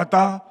bona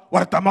dikwata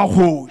wa re tama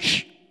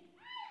kgoši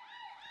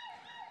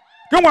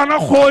ke ngwana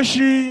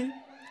kgoši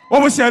wa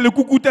bo seale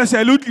kukuta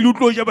seale o tlile o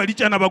tlo ja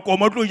baditšana ba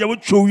koma o tlo ja bo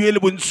tšhouye le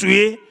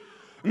bontswe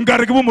nka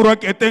re ke bo morwa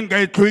kete nka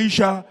e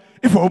tloiša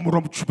e fa bo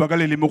morwa motšhupa ka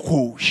leleme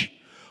kgoši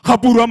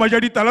gapuru a maja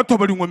ditala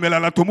thoba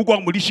dingwemelala thomo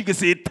kwa modiši ke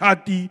se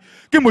thati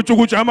ke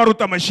motsokotša a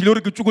marota mašile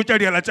gore ke tsokotša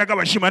diala tša ka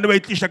bašimane ba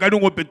itliša ka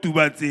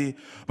dingopetubatse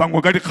bangwe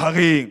ka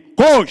dikgageng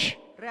kgoši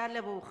Re a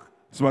leboga.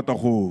 sebata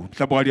go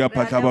hlaboga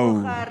diaphatla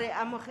bao Re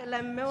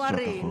amogela mme wa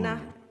rena.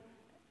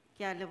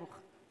 Ke a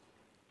leboga.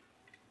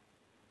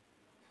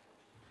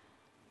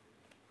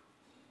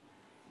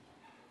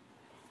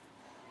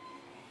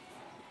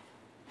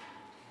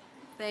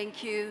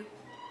 Thank you.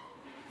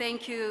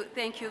 Thank you.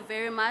 Thank you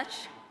very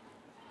much.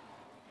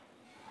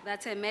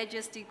 That's Her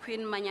Majesty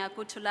Queen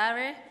Manyaku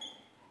Tulare.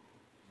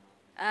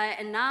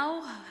 And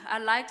now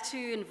I'd like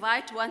to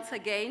invite once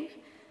again,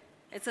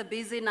 it's a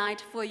busy night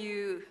for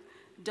you,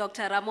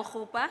 Dr.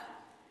 Ramokgopa,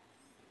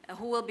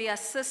 who will be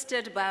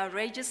assisted by our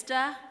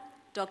registrar,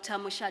 Dr.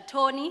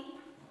 Mushatoni,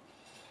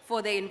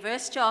 for the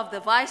investiture of the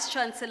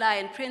Vice-Chancellor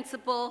and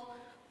Principal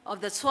of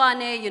the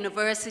Tshwane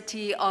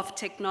University of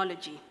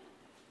Technology.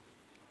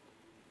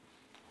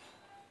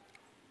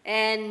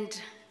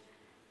 And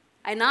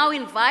I now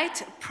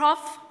invite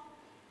Prof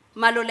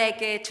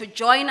Maluleke to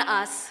join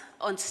us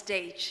on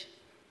stage.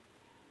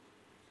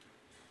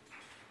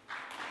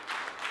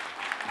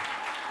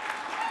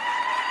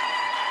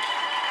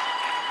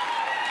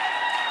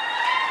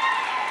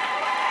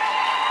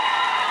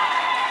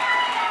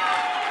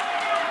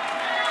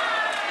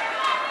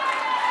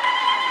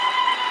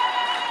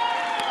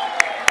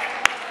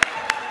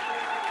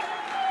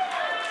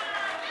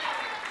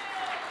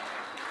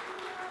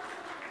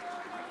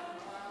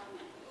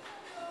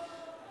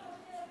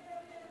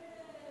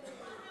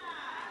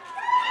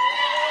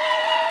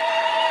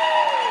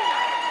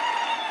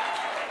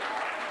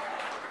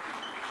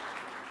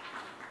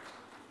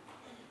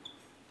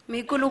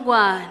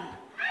 Mikulungwana.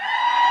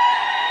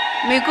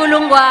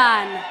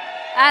 Mikulungwana.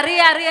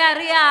 Aria.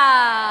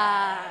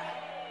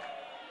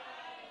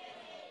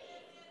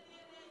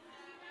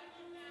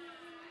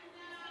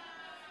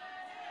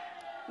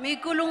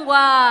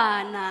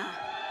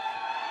 Mikulungwana.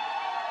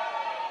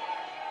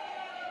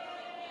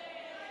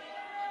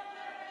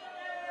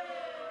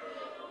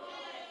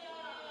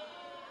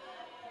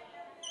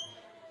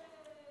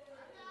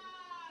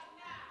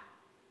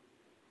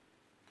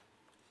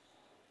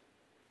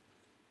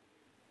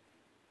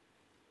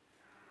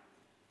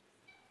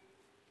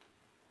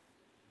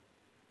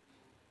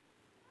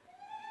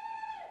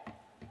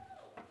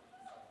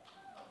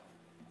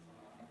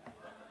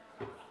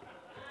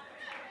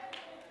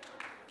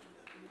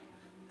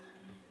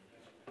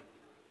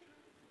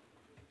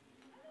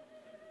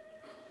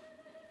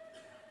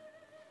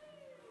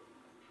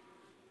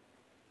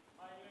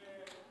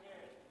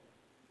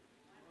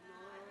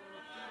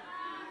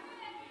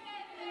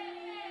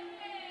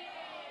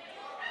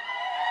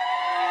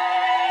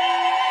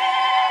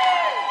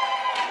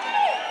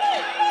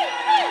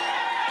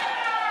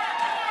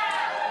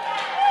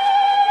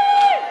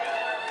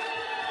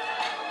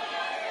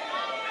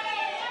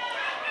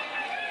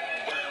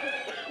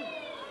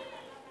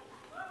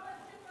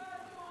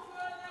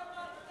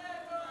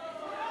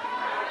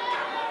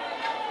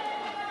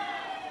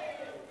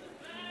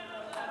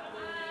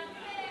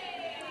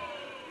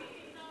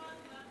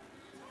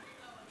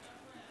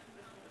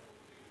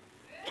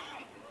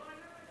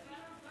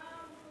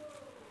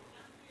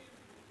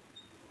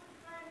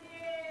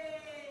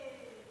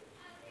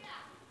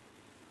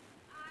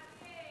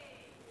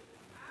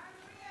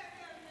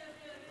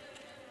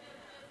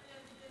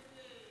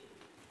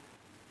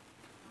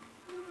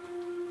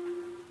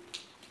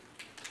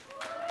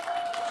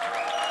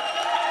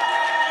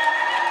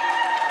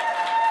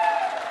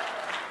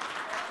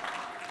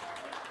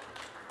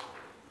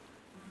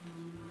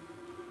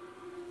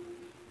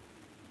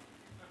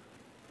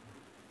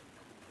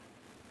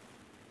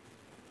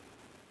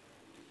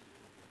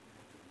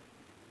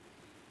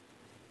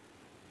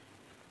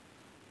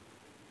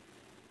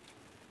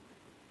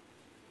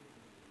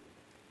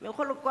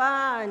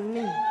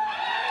 Mekgolokwane.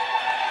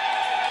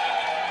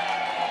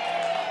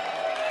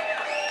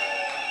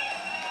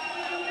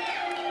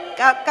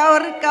 Ka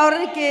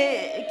hore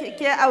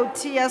ke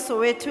out ya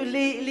Soweto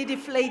le di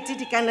flight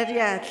di kana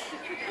diatla.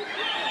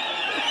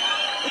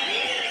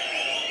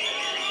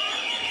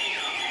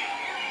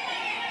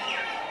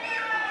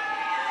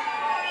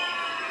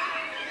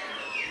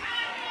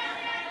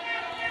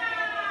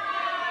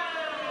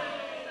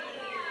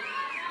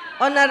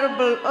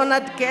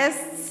 honored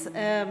guests,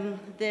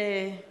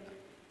 the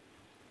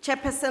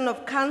Chairperson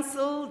of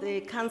Council,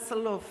 the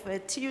Council of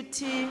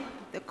TUT,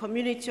 the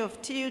community of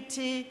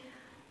TUT,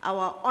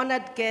 our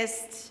honored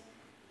guests,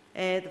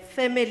 the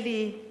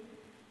family.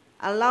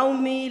 Allow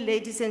me,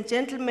 ladies and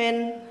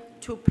gentlemen,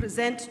 to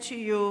present to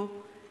you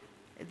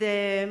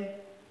the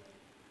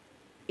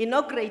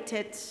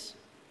inaugurated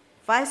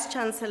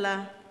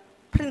Vice-Chancellor,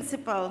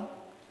 Principal,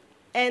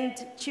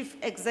 and Chief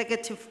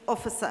Executive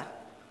Officer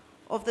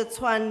of the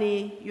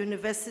Tshwane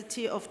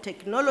University of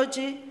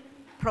Technology,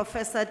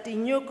 Professor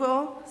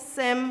Tinyiko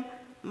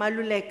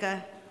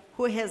Maluleke,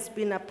 who has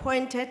been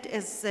appointed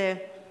as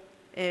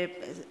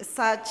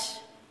such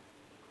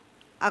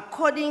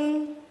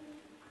according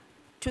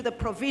to the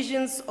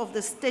provisions of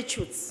the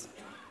statutes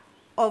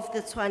of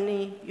the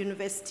Tshwane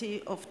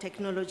University of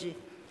Technology.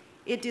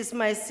 It is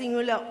my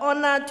singular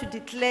honor to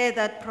declare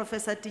that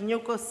Professor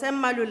Tinyiko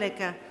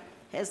Maluleke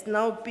has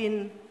now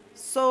been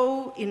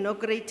so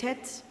inaugurated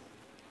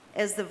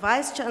as the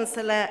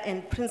Vice-Chancellor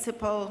and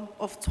Principal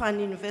of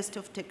Tshwane University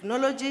of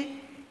Technology,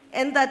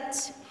 and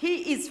that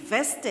he is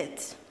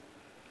vested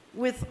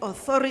with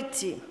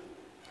authority,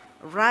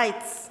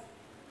 rights,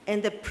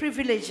 and the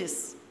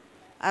privileges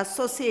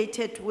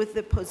associated with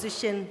the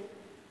position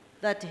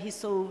that he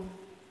so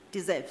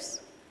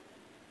deserves.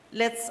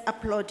 Let's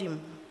applaud him.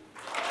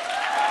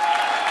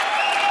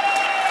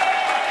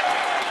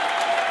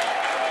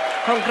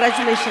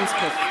 Congratulations,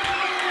 Prof.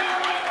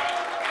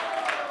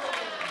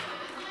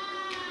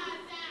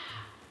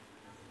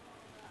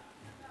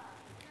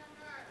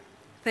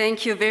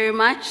 Thank you very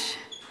much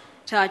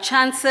to our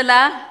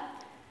Chancellor.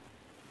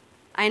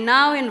 I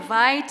now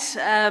invite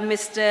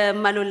Mr.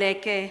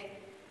 Maluleke,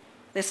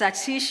 the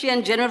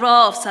Statistician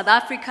General of South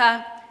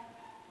Africa,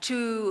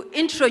 to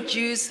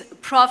introduce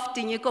Prof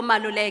Tinyiko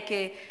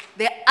Maluleke,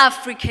 the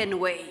African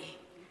way.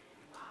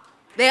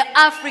 The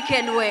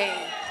African way.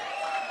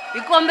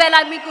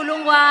 Ikombela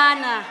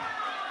mikulungwana.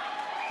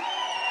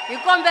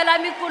 Ikombela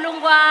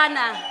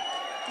mikulungwana.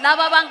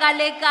 Laba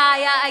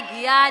bangalekaya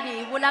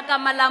agiyani ibulaka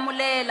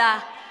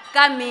malamulela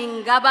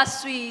kaminga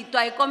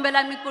baswitwa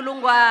ikombela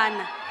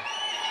mikulungwana.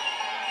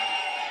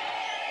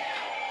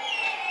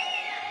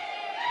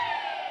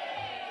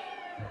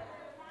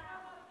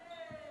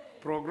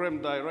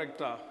 Program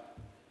Director,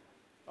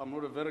 I'm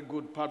not a very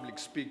good public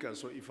speaker,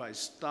 so if I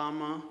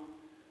stammer,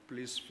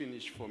 please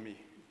finish for me.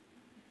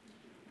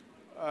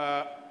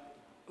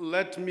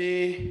 Let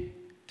me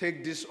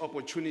take this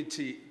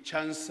opportunity,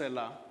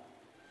 Chancellor,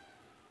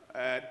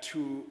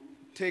 to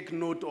take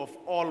note of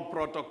all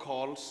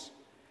protocols.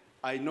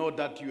 I know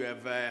that you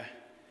have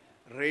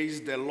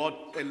raised a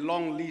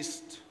long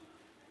list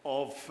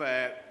of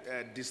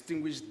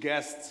distinguished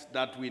guests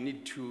that we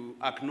need to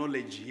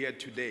acknowledge here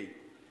today.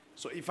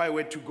 So if I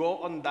were to go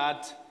on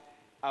that,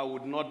 I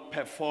would not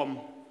perform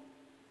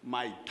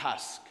my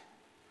task.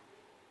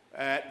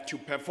 To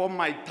perform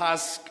my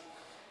task,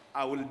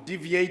 I will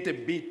deviate a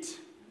bit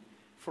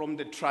from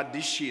the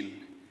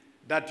tradition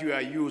that you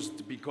are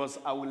used, because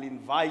I will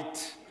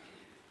invite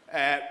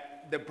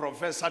the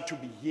professor to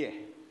be here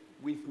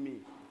with me,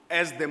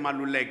 as the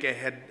Maluleke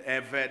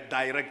have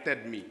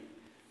directed me.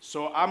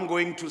 So I'm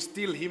going to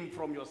steal him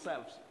from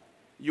yourselves.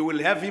 You will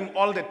have him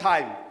all the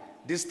time.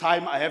 This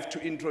time I have to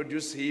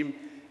introduce him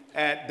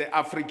the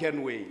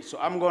African way. So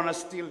I'm going to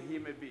steal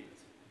him a bit.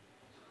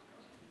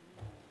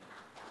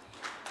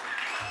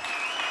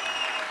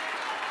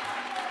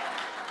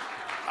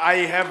 I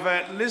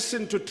have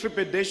listened to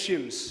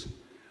trepidations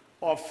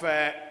of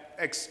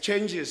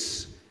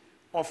exchanges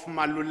of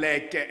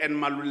Maluleke and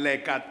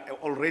Maluleka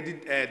already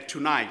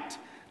tonight.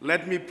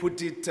 Let me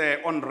put it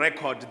on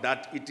record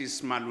that it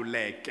is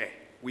Maluleke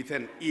with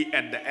an E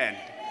at the end.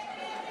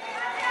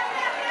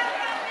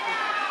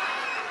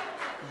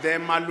 The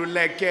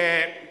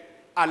Maluleke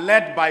are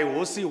led by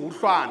Hosi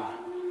Hutlwana,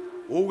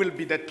 who will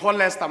be the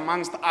tallest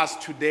amongst us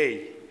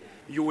today.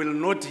 You will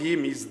note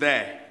him, he's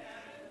there.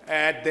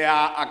 They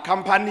are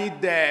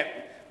accompanied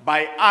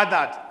by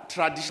other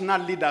traditional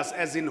leaders,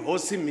 as in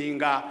Hosi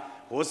Minga,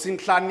 Hosi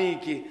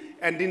Nhlaniki,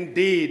 and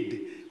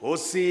indeed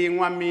Hosi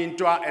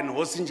Nwamintwa and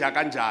Hosi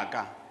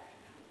Njakanjaka.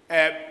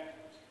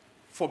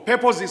 For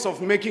purposes of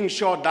making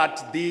sure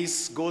that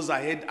this goes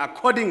ahead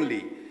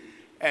accordingly,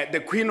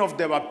 the Queen of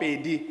the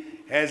Bapedi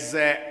has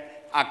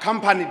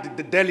accompanied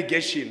the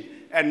delegation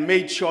and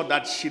made sure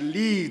that she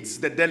leads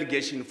the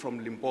delegation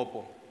from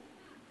Limpopo.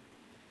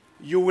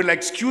 You will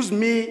excuse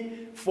me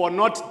for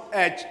not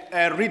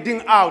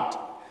reading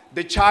out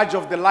the charge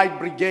of the Light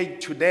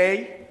Brigade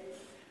today,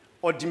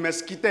 or the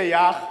Meskite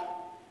Yah,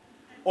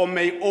 or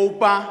May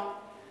Opa,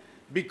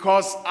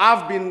 because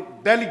I've been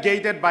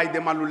delegated by the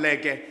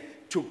Maluleke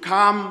to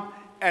come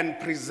and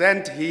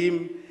present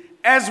him,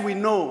 as we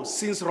know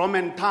since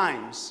Roman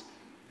times,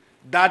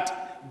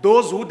 that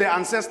those who the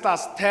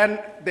ancestors turn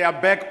their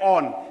back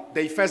on,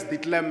 they first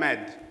declare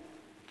mad.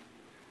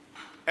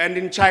 And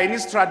in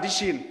Chinese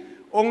tradition,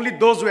 only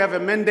those who have a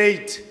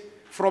mandate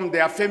from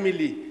their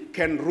family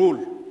can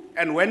rule.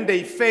 And when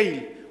they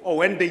fail or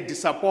when they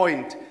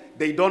disappoint,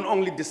 they don't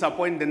only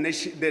disappoint the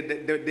nation,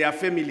 their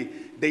family,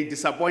 they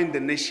disappoint the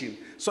nation.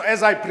 So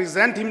as I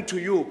present him to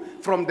you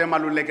from the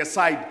Maluleke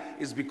side,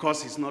 is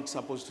because he's not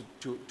supposed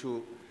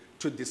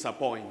to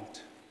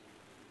disappoint.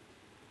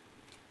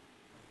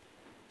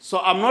 So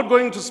I'm not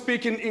going to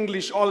speak in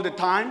English all the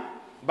time,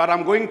 but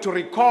I'm going to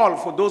recall,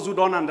 for those who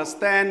don't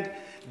understand,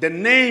 the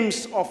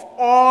names of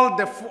all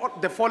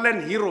the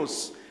fallen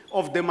heroes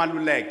of the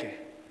Maluleke,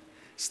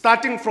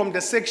 starting from the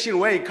section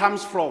where he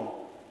comes from,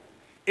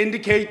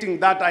 indicating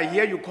that I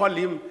hear you call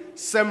him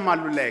Sam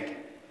Maluleke.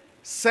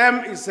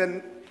 Sam is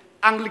an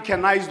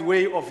Anglicanized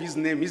way of his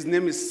name. His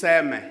name is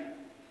Sam,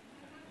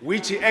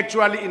 which he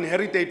actually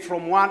inherited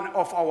from one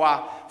of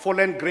our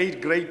fallen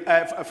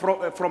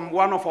from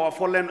one of our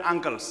fallen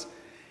uncles.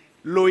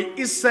 Louis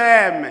is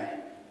Sam,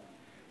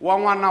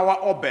 wangwana wa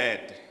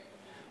Obed.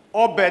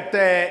 Obed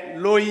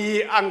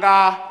Louis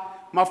anga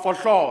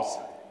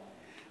mafohloza.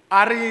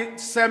 Ari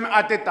Sam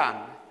atetan.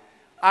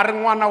 Ari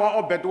ngwana wa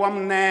Obed wa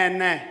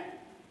mnene.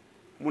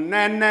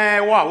 Munene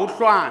wa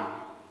Huhlwane.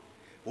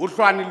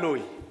 Huhlwane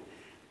Louis.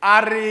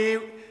 Ari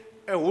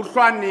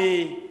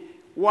Huhlwane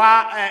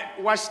wa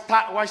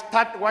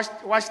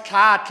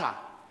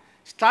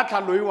Shthatha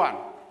Louis wan.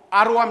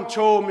 Ari wa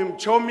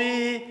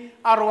Mchomi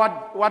ari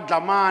wa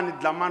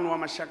Dlamani wa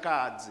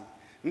Mashakadzi.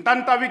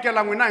 Ntanta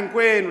vikela n'wina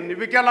hinkwenu, ni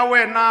vikela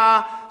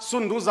wena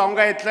Sunduza u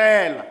nga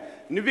etlela,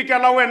 ni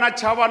vikela wena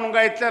Chavani u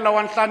nga etlela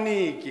wa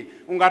Nhlaniki,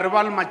 u nga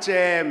rivali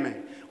Macheme,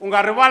 u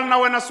nga rivali na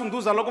wena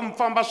Sunduza loko mi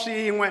famba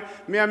swin'we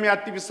mi ya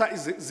tivisa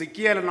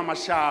Ezekiel na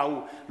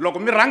Mashawu. Loko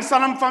mi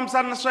rhangisana mi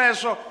fambisana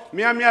sweswo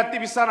mi ya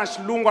tivisana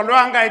Xilungwa loyi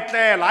a nga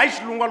etlela, hayi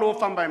Xilungwa lowo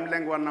famba hi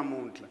milenge wa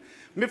namuntlha.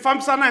 Mi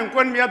fambisana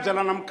hinkwenu mi ya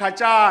byelana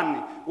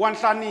Mkhacani wa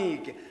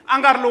Nhlaniki, a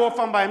nga ri lowo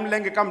famba hi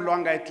milenge kambe loyi a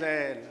nga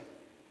etlela.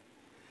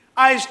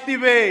 A hi swi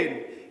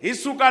tiveni, hi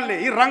suka le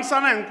hi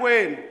rhangisana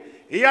hinkwenu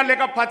hi ya le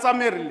ka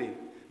Phatsameri leyi.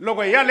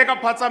 Loko hi ya le ka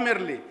Phatsameri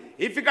leyi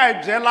hi fika hi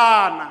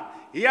byelana,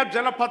 hi ya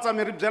byela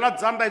Phatsameri, hi byela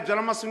Dzanda, hi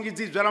byela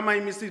Masungidzi, hi byela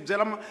Mayimisi, hi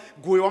byela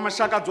Guyi wa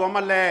Mashakadzi wa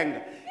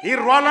Malenga. Hi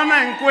rhwalana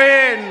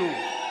hinkwenu,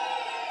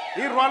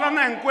 hi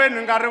rhwalana hinkwenu,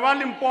 hi nga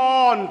rivali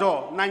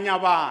Mpondo na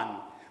Nyavani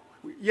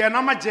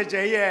yena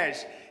Majeje hi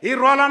yexe. Hi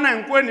rhwalana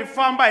hinkwenu hi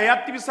famba hi ya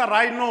tivisa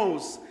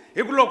rhinos,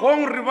 hi ku loko ho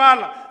n'wi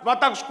rivala va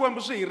ta ku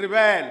Xikwembu swi hi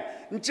rivele.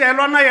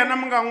 Ncelwa na yena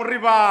mi nga n'wi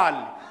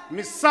rivali.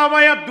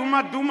 Misava ya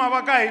dumaduma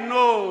va ka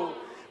hino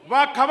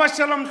va kha va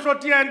xela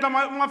mihloti ya endla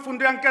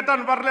mafundo ya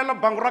nketani va rilela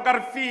bangu ra ka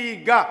ri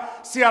figa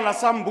siyala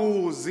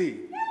sambuzi.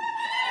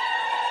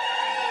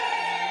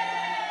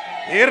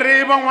 Hi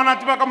ri van'wana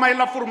tiva ka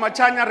Mayila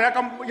Furumachanya ri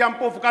ya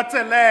Mpofu ka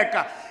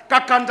Tseleka ka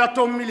Kandla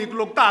Tomili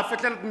loko ta ha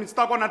fehlela timitsi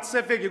ta kona ti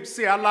sefeki hi ku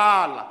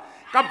siyalala.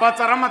 Ka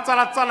Batsa ra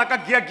Matsalatsala ka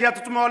Giyagiya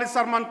tsutsuma wa le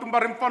Sarimani Ntumba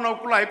ri mfana wa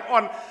kula hi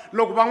kona.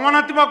 Loko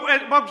van'wana ti va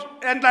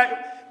endla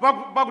va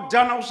ku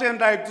dyana u swi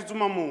endla hi ku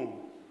tsutsuma munhu.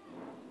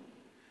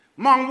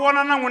 Ma n'wi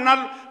vona na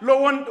n'wina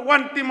lowu wa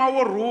ntima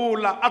wo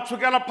rhula a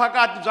tshukela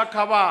phakati bya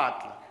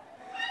Khavatla.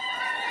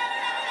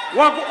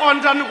 Wa ku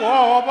ondla ni ku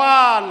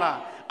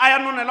hohovala a ya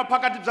nonela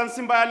phakati bya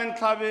nsimba ya le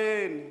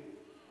ntlhaveni.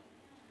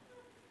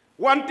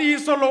 Wa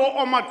ntiyiso lowo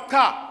oma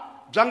qha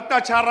bya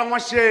Nkachara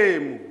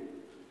N'waxemu.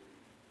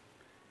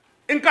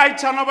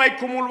 Inkayichana va yi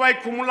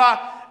khumula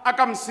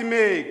aka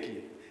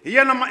Msimeki. Hi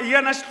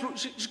yena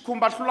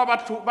xikhumba hlula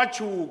va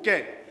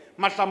chuke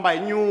mahlamba hi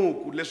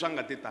nyuku leswi a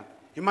nga te tani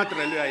hi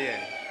matirhelo ya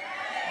yena.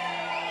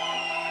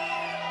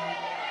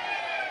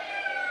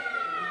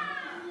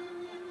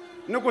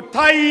 Ni ku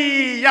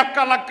thayi ya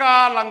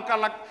kalakala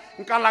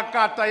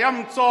nkalakata ya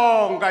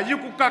Mutsonga yi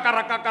ku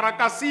kakarakakara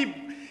kasi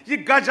yi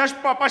gaja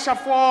xipapa xa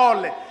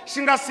fole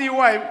xi nga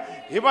siyiwa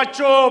hi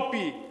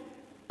vacopi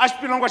a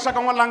xipilongo xa ka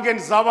N'walangeni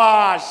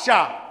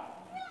Zavaxa.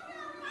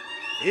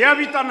 Hi ya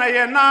vitana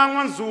yena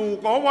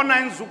N'wanzuka, wo vona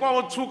hi Nzuka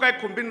wo tshuka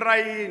ekhumbini ra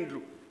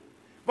yindlu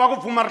va ku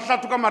pfuma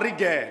rihlatu ka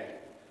Marigele.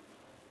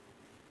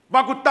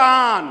 Va ku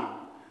tano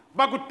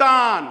va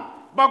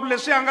ku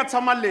leswi a nga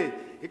tshama leyi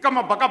hi ka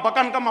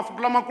mabakabakani ka mafuku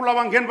lamakulu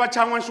va ngheni va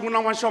chaya N'wanxungu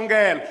na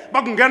N'wanxongela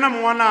va ku nghena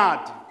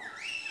Min'wanati.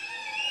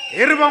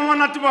 Hi ri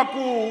Van'wanati va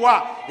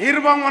kuwa, hi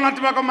ri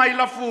Van'wanati va ka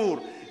Mayila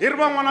Furu, hi ri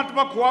Van'wanati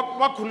va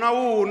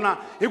Khunawuna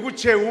hi ku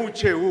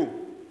chehu.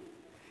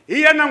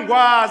 Hi yena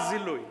Ngwazi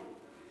loyi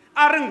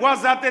a ri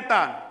Ngwazi a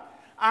tetani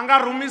a nga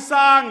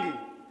rhumisangi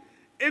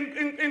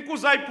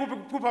inkuzi a yi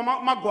phupha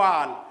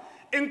magwala.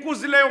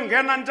 Inkuzi leyo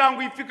nghena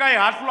ndyangu yi fika yi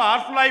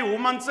hahlula yi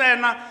huma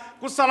ntsena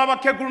ku sala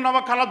vakhegulu na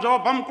vakhalabye va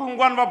ba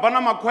Mkulungwana va ba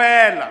na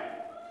makhwela.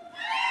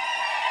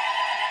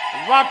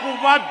 Va ku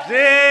va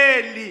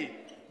byeli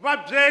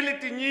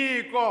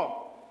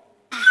Tinyiko.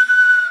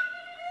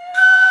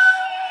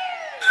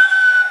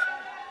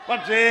 Va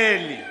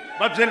byeli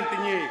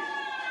Tinyiko.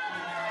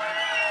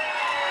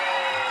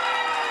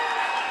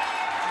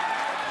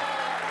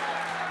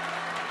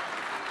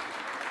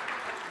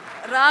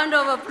 Round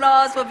of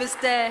applause for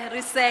Mr.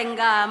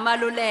 Risenga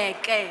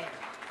Maluleke.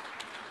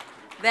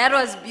 That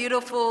was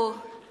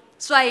beautiful.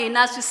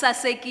 Tshwane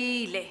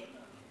swisasekile.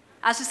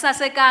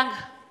 Aswisasekanga?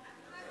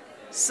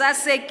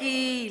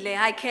 Sasekile.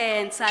 I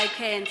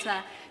can't.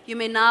 You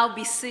may now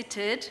be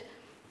seated.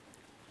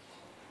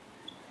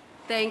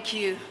 Thank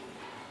you.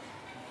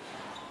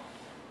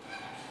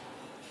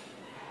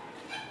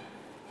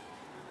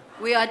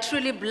 We are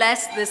truly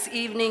blessed this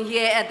evening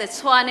here at the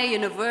Tshwane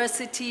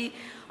University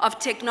of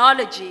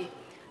Technology.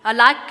 I'd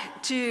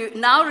like to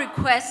now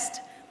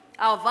request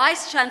our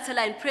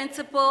Vice-Chancellor and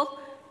Principal,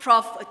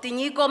 Prof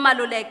Tinyiko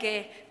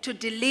Maluleke, to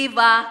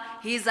deliver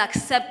his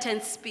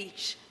acceptance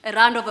speech. A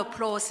round of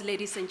applause,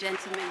 ladies and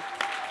gentlemen.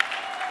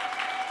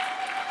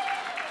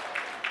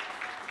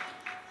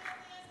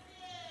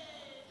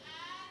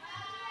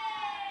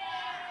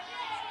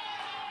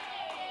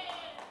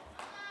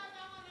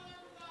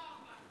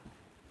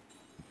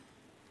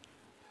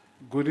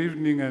 Good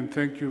evening and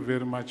thank you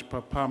very much,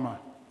 Papama.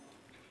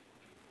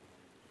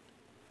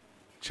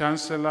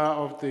 Chancellor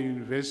of the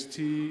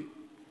University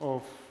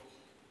of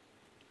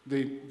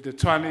the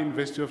Tshwane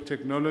University of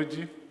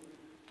Technology,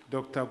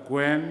 Dr.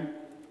 Gwen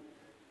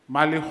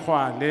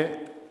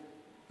Maluleke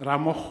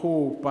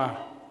Ramokgopa,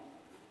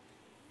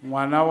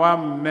 ngwana wa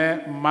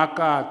mme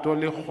Makato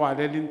le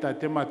Kgwale le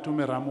ntate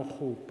Matume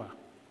Ramokgopa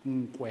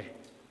Nkwe.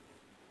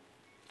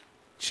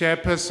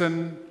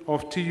 Chairperson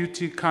of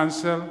TUT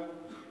Council,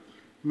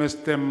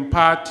 Mr.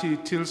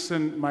 Mpati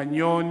Tilson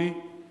Manyoni,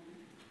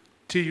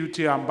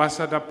 TUT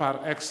Ambassador par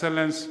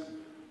excellence,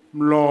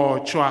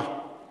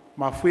 Mlochwa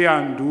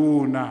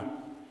Mafuyanduna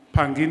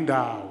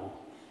Pangindao.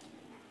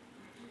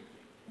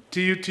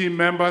 TUT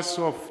members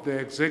of the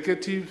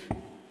executive,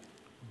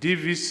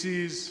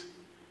 DVCs,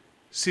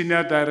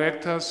 senior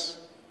directors,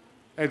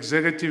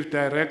 executive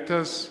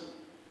directors,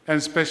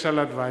 and special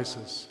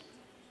advisors.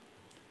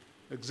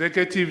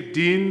 Executive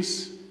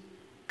deans,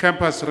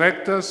 campus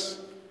rectors,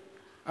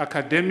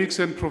 academics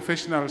and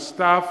professional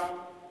staff,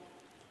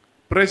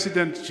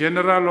 President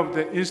General of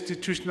the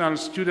Institutional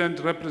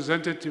Student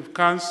Representative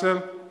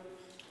Council,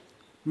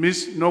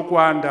 Ms.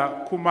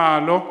 Nkowankowa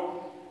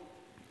Kumalo,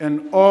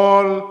 and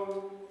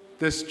all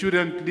the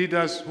student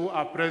leaders who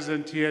are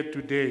present here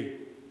today.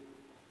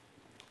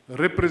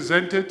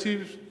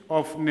 Representatives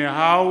of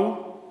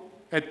NEHAU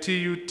at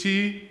TUT,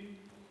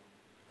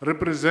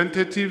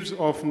 representatives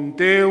of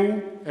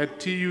NDEU at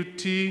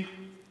TUT,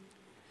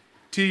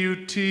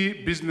 TUT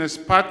business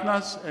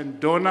partners and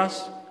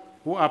donors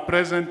who are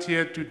present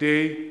here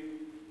today,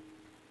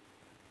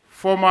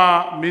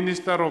 former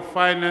Minister of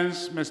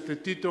Finance, Mr.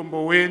 Tito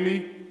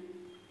Mboweni,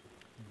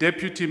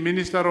 Deputy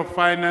Minister of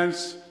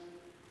Finance,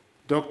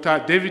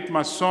 Dr. David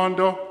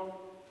Masondo,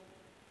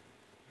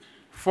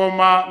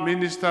 former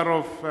Minister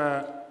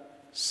of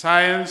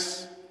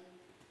Science,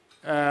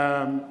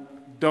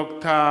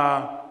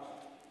 Dr.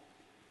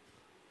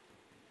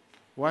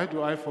 Why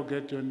do I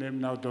forget your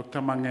name now, Dr.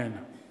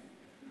 Mangena,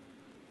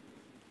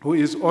 who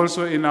is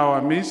also in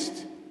our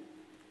midst.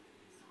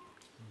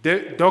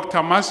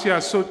 Dr.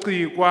 Masia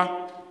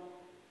Sotrikwa,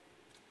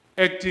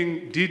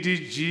 acting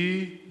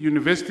DDG,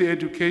 University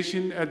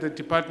Education at the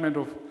Department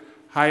of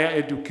Higher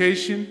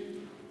Education.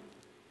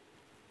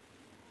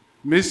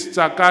 Ms.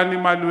 Tshwane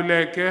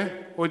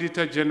Maluleke,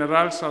 Auditor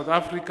General, South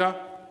Africa.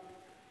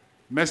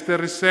 Mr.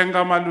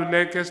 Risenga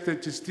Maluleke,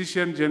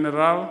 Statistician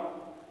General,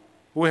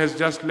 who has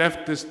just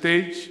left the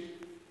stage.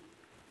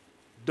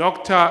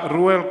 Dr.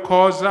 Ruel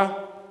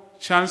Khoza,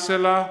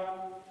 Chancellor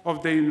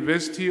of the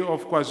University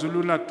of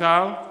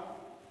KwaZulu-Natal,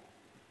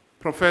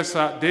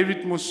 Professor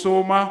David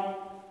Musoma,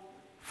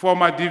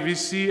 former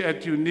DVC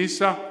at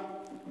UNISA,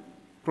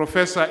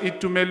 Professor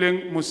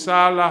Itumeleng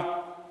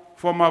Musala,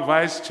 former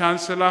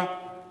Vice-Chancellor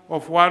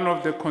of one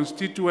of the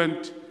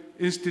constituent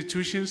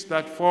institutions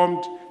that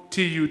formed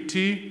TUT,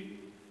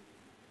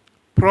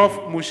 Prof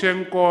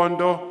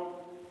Mushenkondo,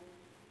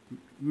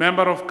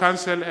 Member of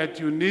Council at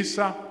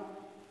UNISA,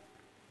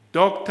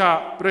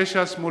 Dr.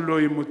 Precious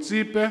Moloi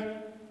Mutsipe,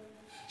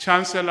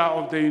 Chancellor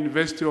of the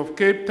University of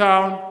Cape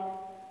Town,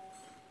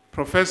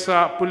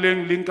 Professor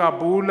Puleng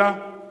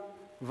Linkabula,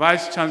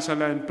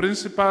 Vice-Chancellor and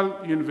Principal,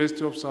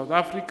 University of South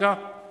Africa,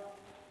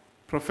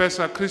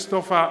 Professor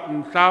Christopher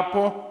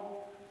Ntlapo,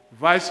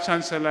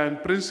 Vice-Chancellor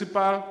and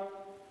Principal,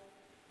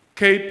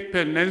 Cape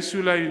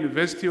Peninsula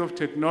University of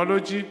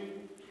Technology,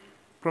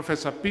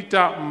 Professor Peter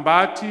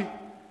Mbati,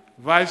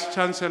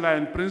 Vice-Chancellor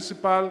and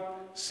Principal,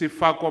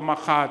 Sifako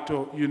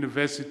Makgato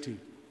University.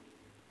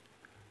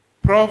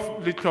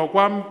 Prof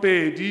Litlokwa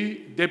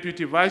Mpedi,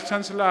 Deputy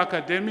Vice-Chancellor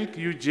Academic,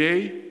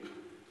 UJ,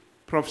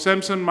 Prof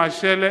Samson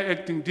Mashele,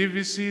 Acting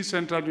DVC,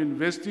 Central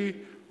University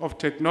of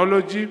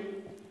Technology,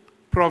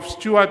 Prof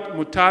Stuart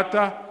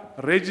Mutata,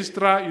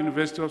 Registrar,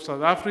 University of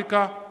South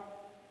Africa,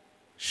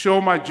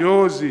 Shoma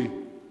Josie,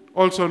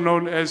 also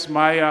known as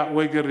Maya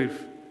Wegerif.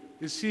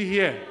 Is she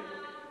here?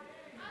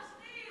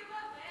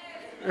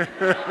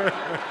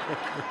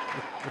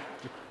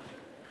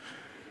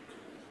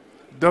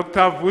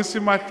 Dr.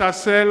 Vusima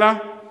Tasela,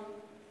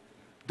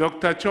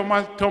 Dr.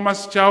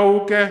 Thomas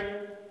Chauke,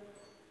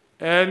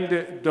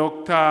 and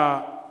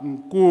Dr.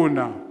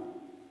 Nkuna.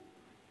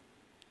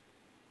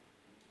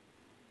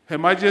 Her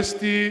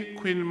Majesty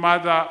Queen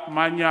Mother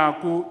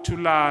Manyaku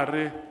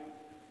Tulare,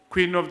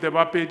 Queen of the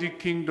Bapedi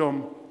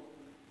Kingdom,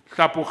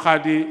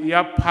 Tlapogadi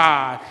ya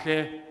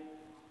Phahle,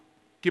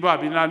 ke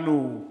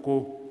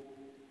Babinanuko.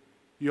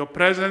 Your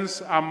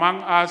presence among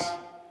us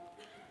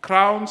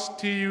crowns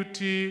TUT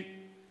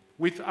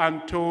with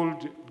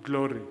untold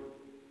glory.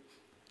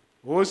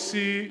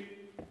 Hosi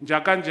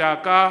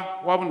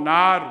Njakanjaka wa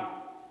vunharhu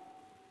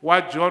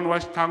wa John wa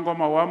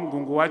Xithangoma wa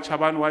Mgungu wa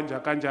Chavani wa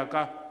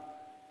Njakanjaka,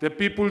 the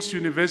People's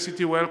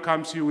University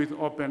welcomes you with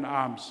open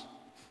arms.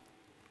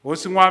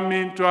 Hosi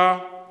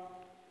N'wamintwa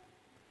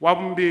wa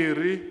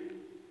vumbirhi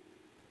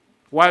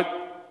wa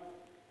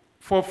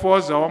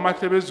Fofoza wa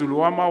Mahlebezulu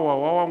wa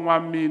Mawawa wa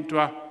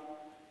N'wamintwa,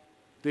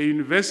 the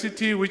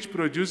university which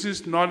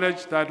produces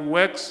knowledge that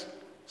works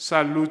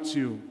salutes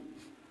you.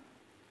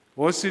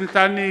 Hosi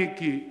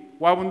Nhlaniki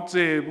wa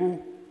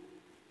Vuntsevu,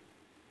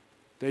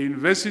 the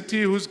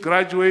university whose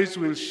graduates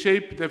will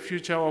shape the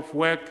future of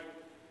work,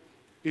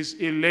 is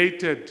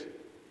elated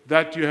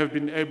that you have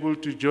been able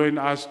to join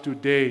us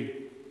today.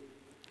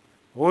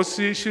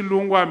 Hosi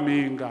Shilungwa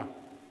Minga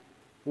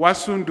wa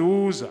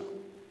Sunduza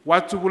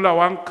wa Tsubula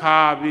wa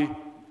Nkhavi,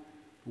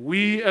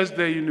 we as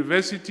the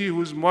university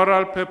whose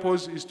moral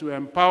purpose is to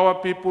empower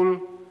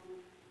people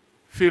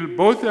feel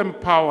both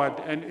empowered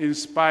and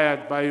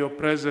inspired by your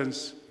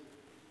presence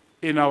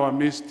in our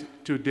midst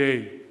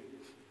today.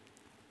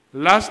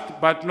 Last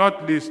but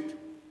not least,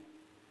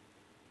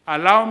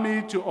 allow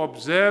me to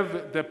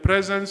observe the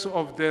presence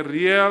of the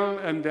real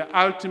and the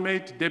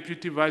ultimate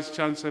Deputy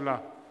Vice-Chancellor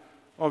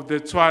of the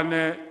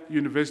Tshwane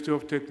University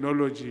of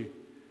Technology,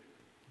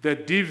 the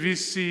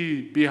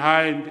DVC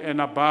behind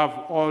and above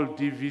all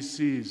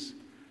DVCs,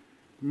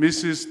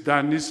 Mrs.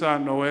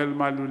 Danisa Noel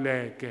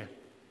Maluleke,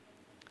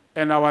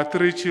 and our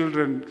three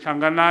children,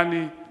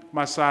 Hlanganani,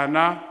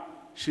 Masana,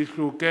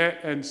 Shihluke,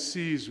 and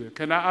Sizwe.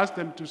 Can I ask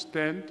them to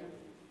stand?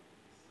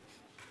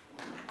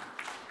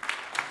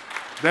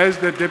 There's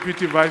the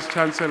Deputy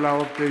Vice-Chancellor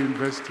of the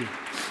university.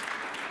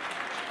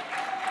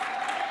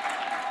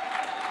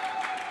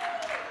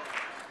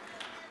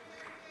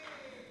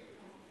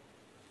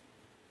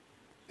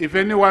 If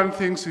anyone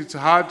thinks it's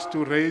hard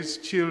to raise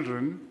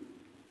children,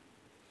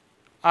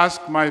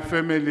 ask my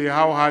family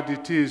how hard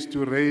it is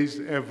to raise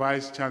a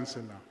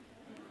Vice-Chancellor.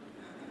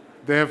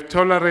 They have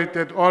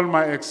tolerated all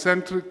my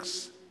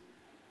eccentrics,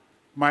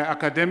 my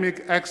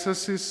academic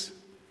excesses,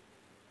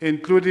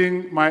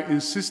 including my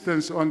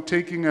insistence on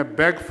taking a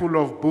bag full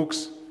of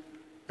books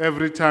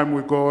every time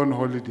we go on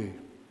holiday.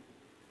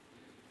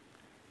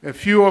 A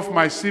few of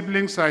my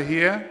siblings are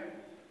here,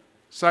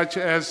 such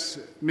as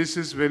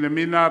Mrs.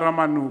 Velemina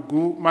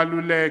Ramanugu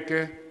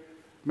Maluleke,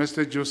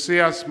 Mr.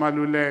 Josias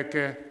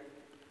Maluleke,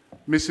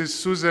 Mrs.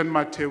 Susan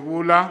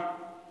Matebula,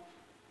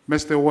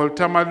 Mr.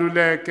 Walter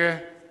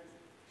Maluleke,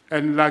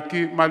 and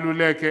Lucky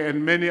Maluleke,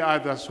 and many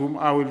others whom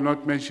I will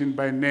not mention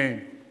by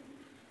name.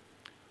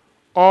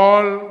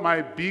 All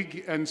my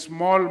big and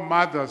small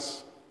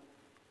mothers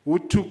who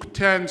took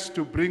turns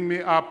to bring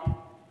me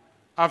up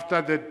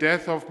after the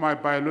death of my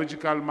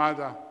biological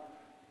mother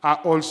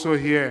are also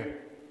here.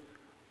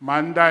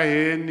 Manda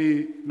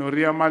Heni,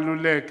 Noria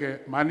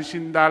Maluleke,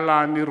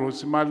 Manishindalani,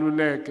 Rosi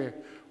Maluleke,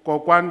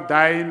 Kokwan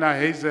Daina,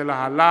 Hazel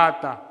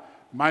Halata,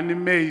 Mani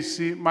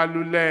Meisi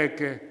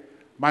Maluleke,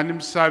 Manim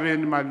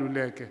Saveni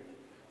Maluleke.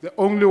 The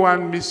only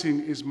one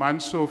missing is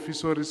Manso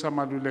Fisorisa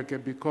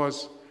Maluleke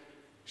because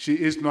she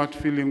is not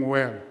feeling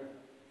well.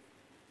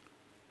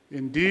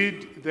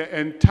 Indeed, the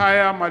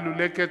entire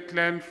Maluleke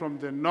clan from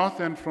the north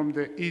and from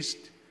the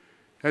east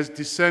has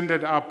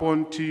descended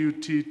upon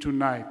TUT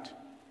tonight.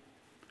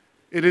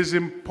 It is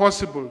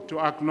impossible to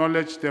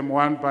acknowledge them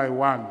one by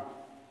one.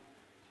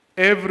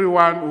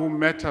 Everyone who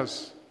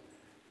matters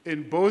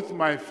in both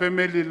my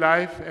family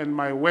life and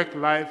my work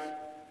life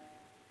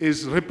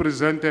is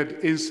represented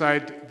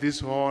inside this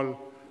hall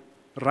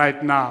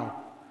right now.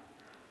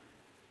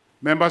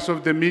 Members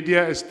of the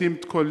media,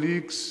 esteemed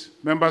colleagues,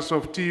 members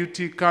of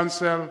TUT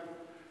Council,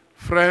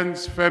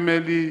 friends,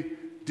 family,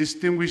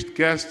 distinguished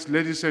guests,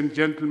 ladies and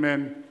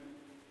gentlemen,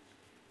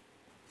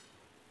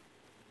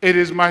 it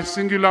is my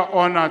singular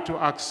honor to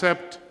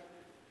accept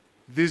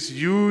this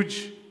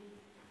huge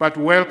but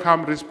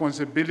welcome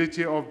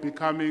responsibility of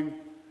becoming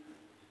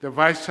the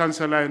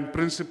Vice-Chancellor and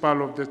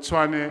Principal of the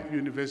Tshwane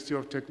University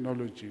of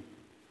Technology.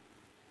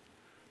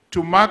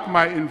 To mark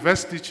my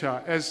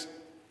investiture as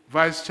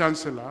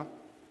Vice-Chancellor,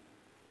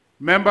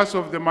 members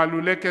of the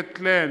Maluleke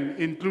clan,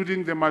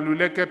 including the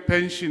Maluleke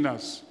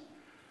pensioners,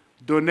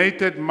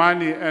 donated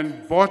money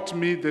and bought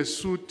me the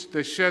suit,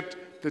 the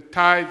shirt, the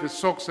tie, the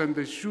socks, and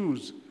the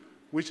shoes,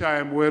 which I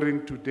am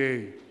wearing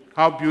today.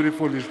 How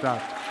beautiful is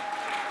that?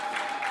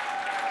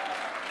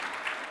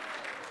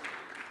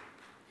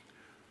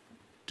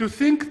 To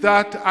think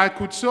that I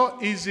could so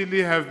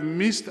easily have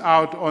missed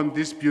out on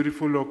this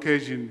beautiful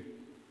occasion,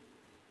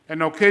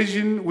 an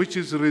occasion which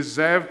is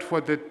reserved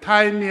for the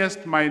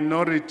tiniest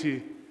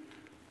minority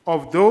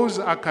of those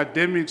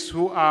academics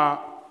who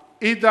are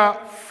either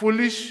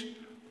foolish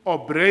or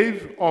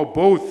brave or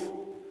both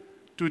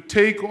to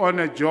take on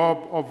a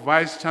job of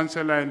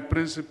Vice-Chancellor and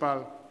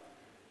Principal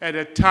at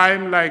a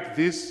time like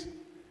this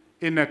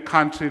in a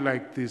country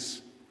like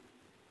this.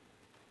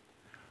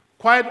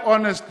 Quite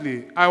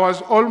honestly, I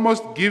was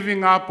almost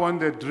giving up on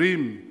the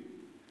dream,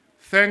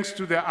 thanks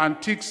to the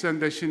antics and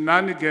the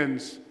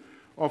shenanigans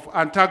of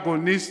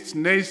antagonists,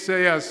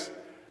 naysayers,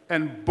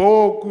 and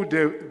beaucoup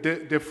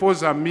de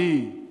faux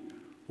amis,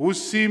 who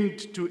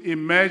seemed to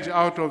emerge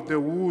out of the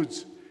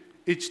woods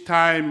each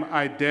time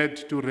I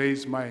dared to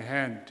raise my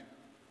hand.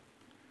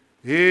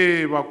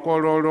 Hey,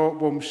 bakololo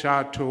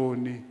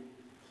bomshatoni.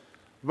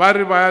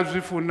 Vari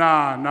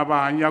bayazifunana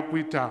bahanya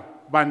kuita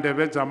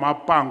bandebeza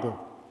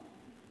mapango.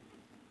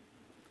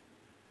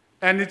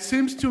 And it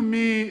seems to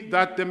me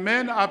that the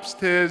men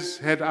upstairs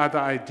had other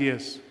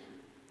ideas.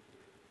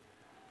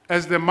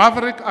 As the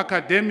maverick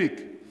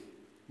academic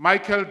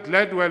Michael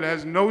Gladwell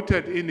has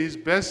noted in his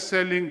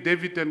best-selling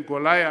David and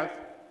Goliath,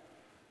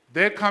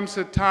 there comes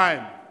a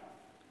time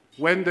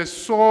when the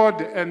sword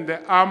and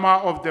the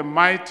armor of the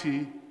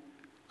mighty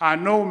are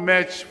no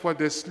match for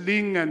the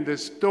sling and the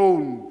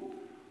stone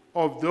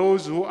of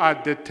those who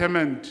are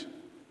determined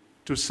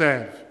to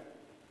serve.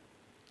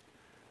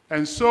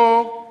 And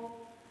so,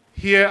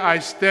 here I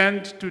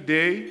stand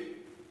today,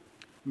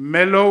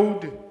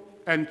 mellowed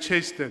and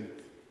chastened,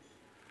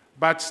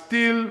 but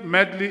still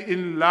madly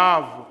in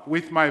love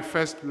with my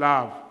first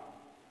love,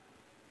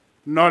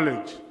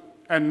 knowledge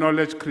and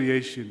knowledge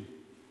creation.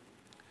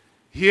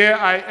 Here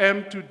I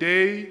am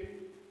today,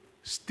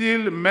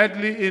 still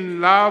madly in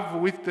love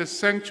with the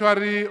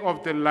sanctuary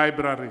of the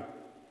library.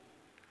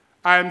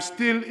 I am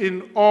still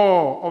in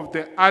awe of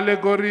the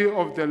allegory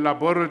of the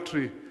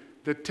laboratory,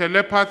 the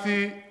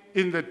telepathy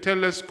in the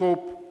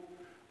telescope.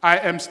 I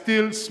am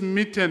still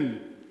smitten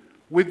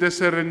with the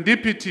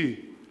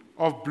serendipity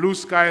of blue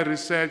sky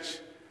research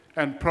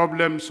and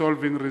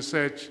problem-solving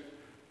research.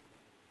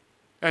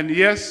 And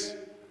yes,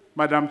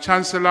 Madam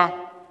Chancellor,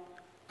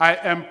 I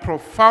am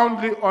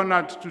profoundly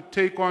honored to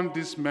take on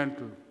this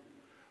mantle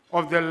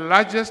of the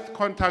largest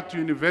contact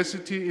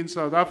university in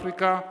South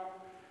Africa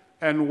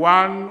and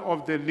one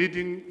of the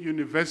leading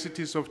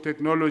universities of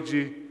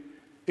technology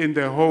in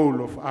the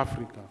whole of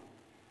Africa.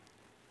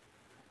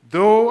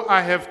 Though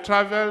I have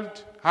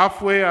traveled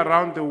halfway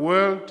around the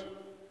world,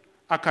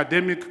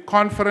 academic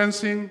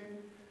conferencing,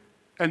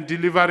 and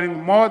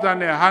delivering more than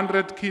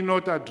 100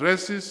 keynote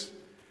addresses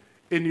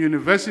in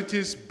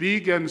universities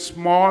big and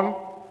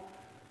small,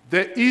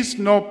 there is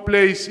no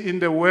place in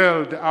the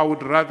world I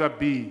would rather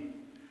be,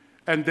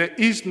 and there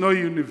is no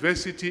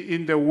university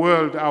in the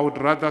world I would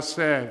rather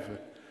serve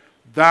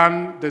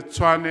than the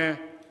Tshwane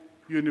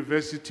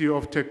University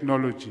of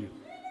Technology.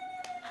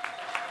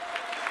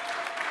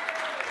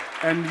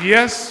 And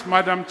yes,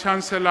 Madam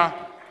Chancellor,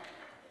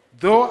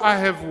 though I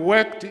have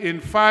worked in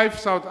 5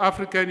 South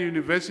African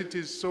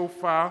universities so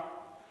far,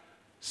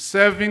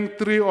 serving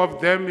 3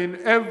 of them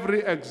in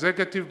every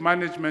executive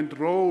management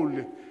role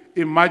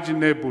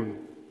imaginable,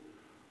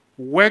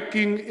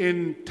 working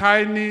in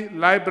tiny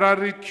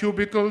library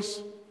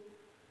cubicles,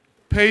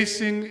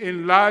 pacing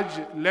in large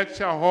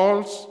lecture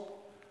halls,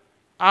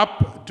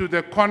 up to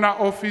the corner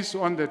office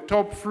on the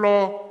top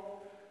floor,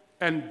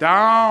 and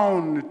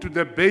down to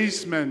the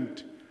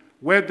basement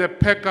where the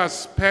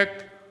packers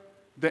pack,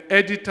 the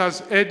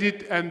editors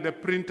edit, and the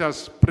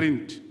printers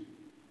print.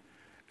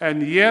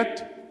 And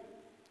yet,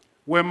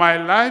 were my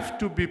life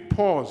to be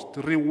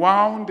paused,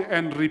 rewound,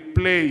 and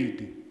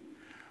replayed,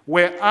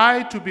 were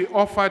I to be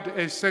offered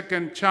a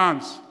second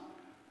chance,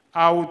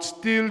 I would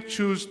still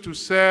choose to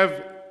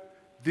serve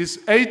this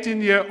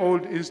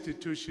 18-year-old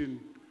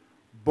institution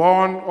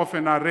born of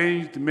an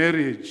arranged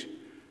marriage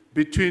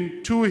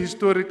between 2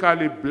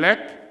 historically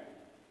black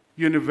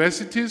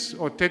universities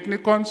or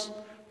technicons,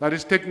 that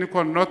is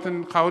Technikon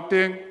Northern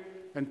Gauteng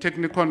and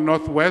Technikon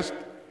Northwest,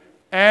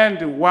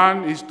 and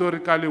 1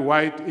 historically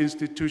white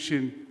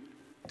institution,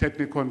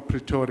 Technikon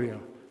Pretoria.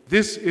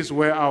 This is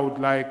where I would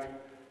like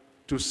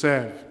to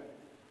serve.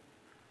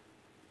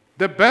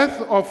 The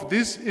birth of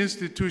this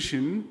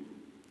institution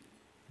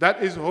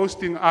that is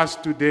hosting us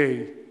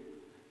today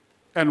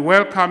and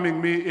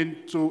welcoming me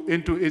into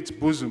its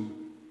bosom.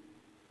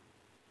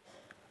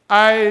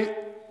 The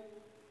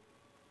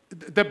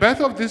birth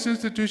of this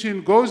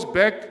institution goes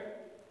back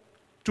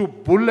to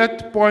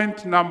bullet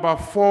point number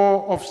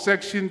 4 of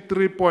section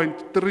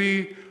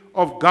 3.3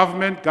 of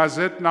Government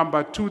Gazette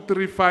number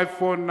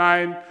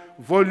 23549,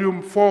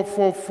 volume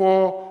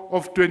 444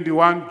 of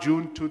 21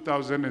 June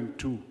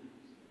 2002.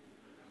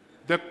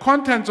 The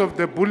contents of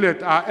the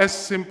bullet are as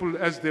simple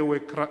as they were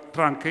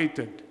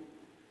truncated.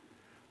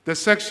 The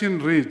section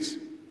reads,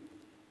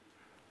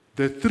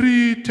 "The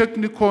 3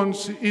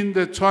 technicons in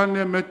the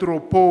Tshwane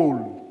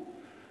metropole,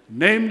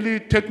 namely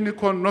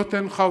Technikon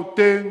Northern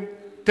Gauteng,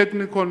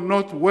 Technikon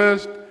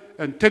Northwest,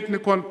 and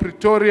Technikon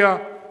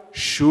Pretoria,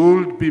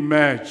 should be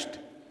merged."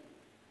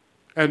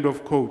 End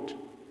of quote.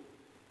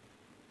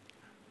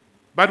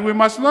 But we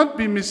must not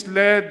be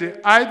misled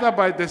either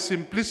by the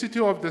simplicity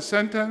of the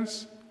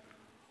sentence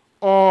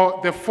or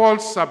the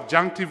false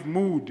subjunctive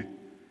mood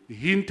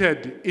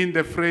hinted in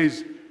the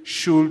phrase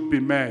 "should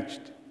be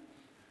merged."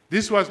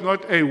 This was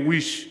not a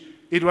wish,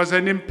 it was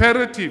an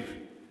imperative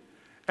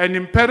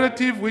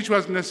which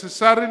was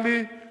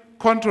necessarily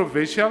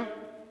controversial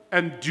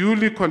and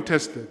duly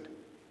contested.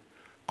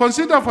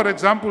 Consider, for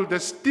example, the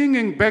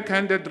stinging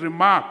backhanded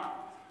remark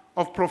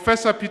of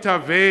Professor Peter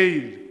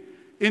Vale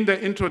in the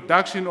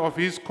introduction of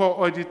his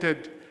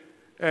co-audited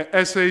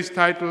essays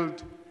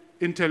titled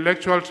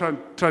Intellectual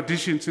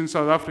Traditions in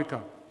South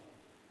Africa.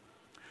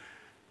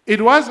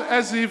 It was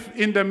as if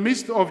in the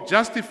midst of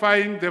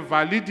justifying the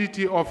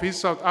validity of his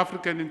South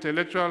African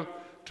intellectual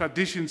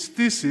traditions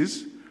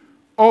thesis,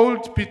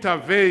 old Peter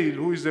Vale,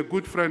 who is a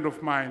good friend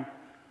of mine,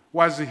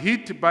 was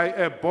hit by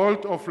a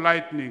bolt of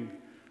lightning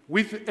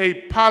with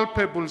a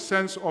palpable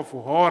sense of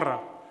horror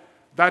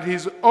that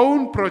his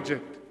own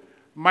project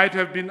might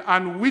have been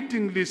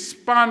unwittingly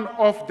spun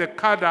off the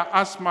Kada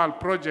Asmal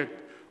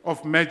project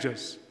of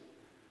measures.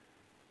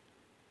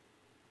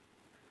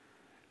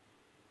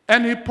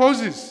 And he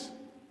poses,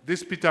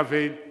 this Peter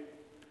Vale,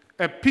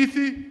 a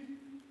pithy,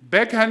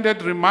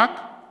 backhanded remark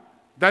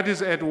that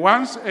is at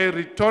once a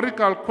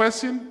rhetorical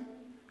question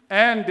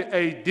and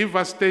a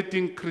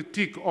devastating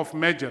critique of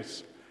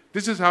measures.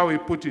 This is how he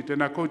put it,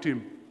 and I quote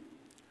him.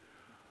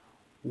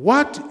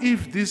 What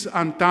if this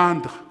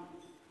entendre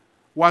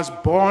was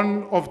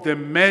born of the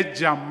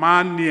measure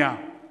mania,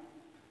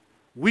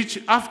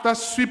 which after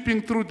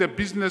sweeping through the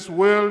business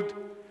world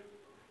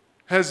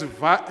had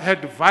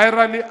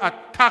virally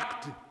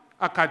attacked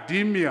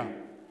academia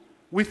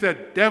with a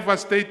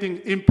devastating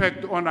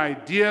impact on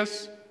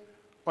ideas,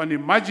 on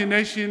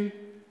imagination,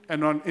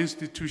 and on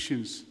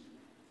institutions.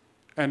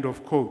 End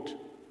of quote.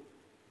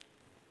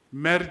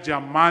 Merger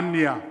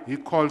mania, he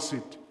calls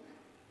it.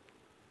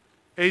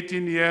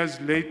 18 years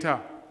later,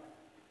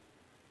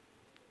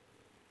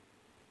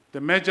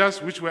 the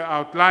measures which were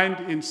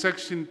outlined in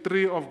Section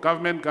 3 of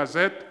Government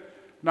Gazette,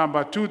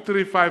 number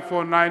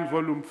 23549,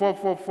 volume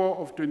 444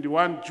 of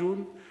 21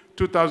 June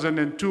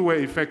 2002 were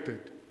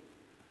effected.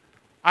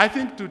 I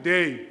think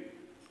today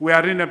we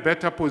are in a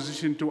better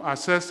position to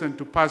assess and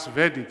to pass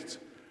verdicts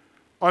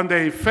on the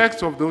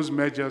effects of those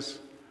measures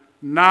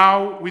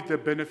now with the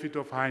benefit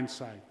of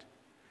hindsight.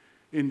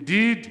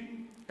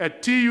 Indeed,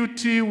 at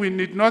TUT we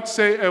need not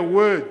say a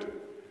word.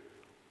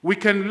 We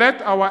can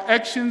let our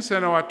actions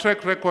and our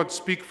track record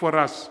speak for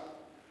us.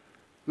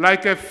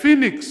 Like a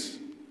phoenix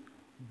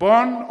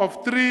born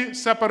of 3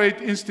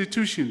 separate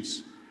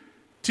institutions,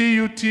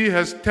 TUT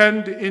has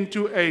turned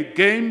into a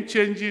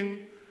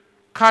game-changing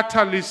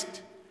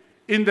catalyst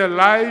in the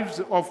lives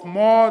of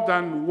more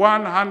than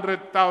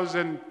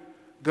 100,000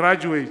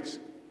 graduates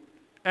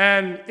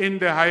and in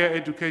the higher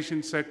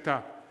education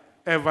sector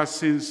ever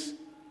since.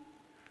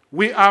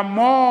 We are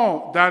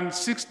more than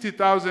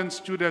 60,000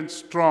 students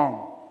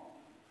strong.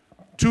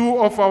 2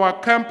 of our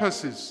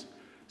campuses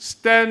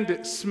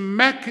stand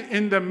smack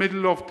in the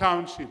middle of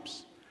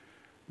townships,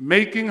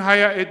 making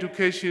higher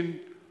education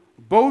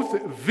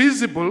both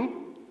visible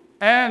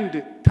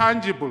and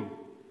tangible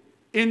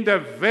in the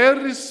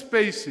very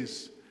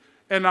spaces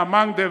and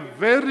among the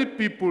very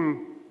people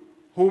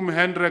whom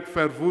Hendrik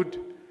Verwoerd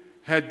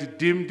had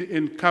deemed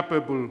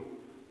incapable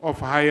of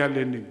higher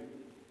learning.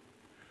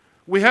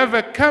 We have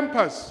a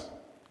campus,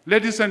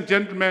 ladies and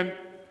gentlemen,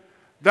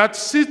 that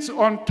sits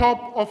on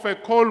top of a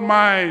coal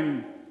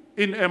mine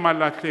in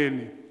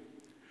Emalahleni.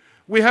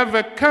 We have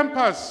a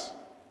campus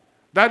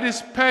that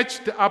is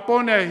perched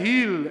upon a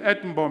hill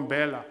at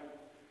Mbombela.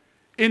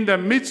 In the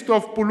midst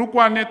of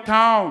Polokwane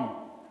town,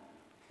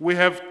 we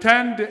have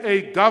turned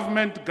a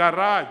government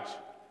garage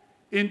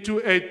into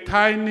a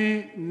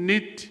tiny,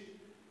 neat,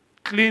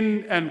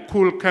 clean and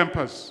cool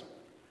campus.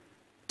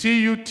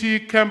 TUT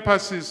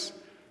campuses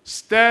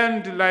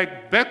stand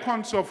like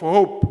beacons of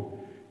hope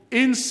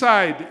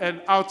inside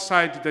and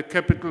outside the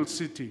capital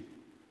city.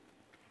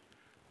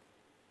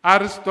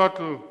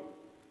 Aristotle,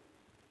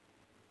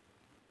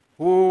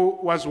 who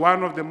was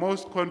one of the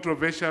most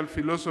controversial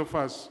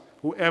philosophers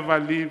who ever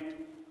lived,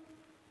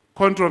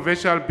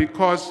 controversial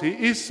because he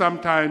is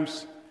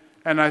sometimes,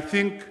 and I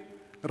think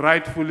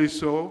rightfully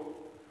so,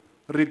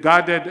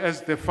 regarded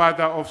as the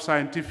father of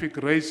scientific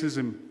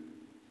racism.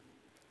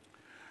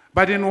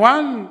 But in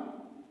one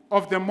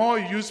of the more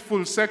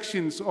useful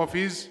sections of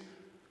his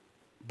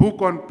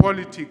book on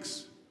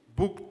politics,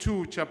 book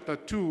 2, chapter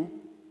 2,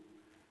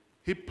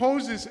 he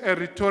poses a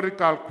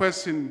rhetorical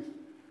question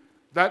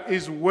that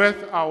is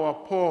worth our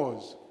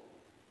pause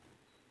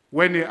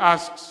when he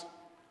asks,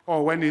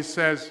 or when he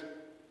says,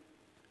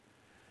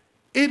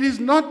 it is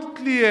not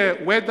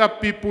clear whether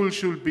people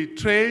should be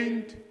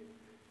trained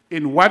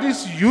in what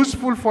is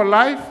useful for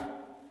life,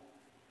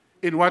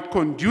 in what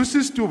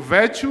conduces to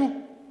virtue,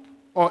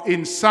 or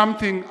in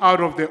something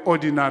out of the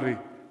ordinary,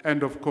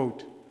 end of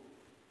quote.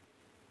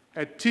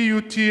 At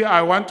TUT,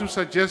 I want to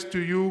suggest to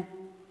you,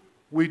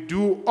 we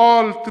do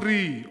all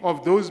 3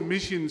 of those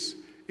missions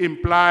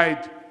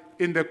implied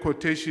in the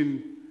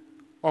quotation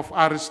of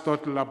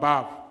Aristotle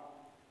above.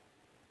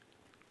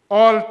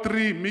 All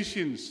 3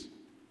 missions,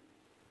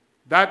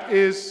 that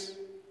is,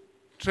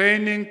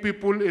 training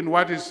people in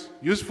what is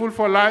useful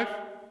for life,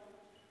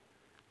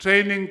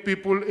 training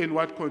people in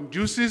what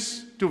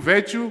conduces to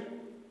virtue,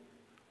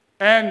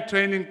 and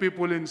training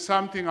people in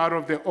something out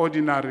of the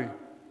ordinary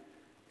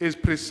is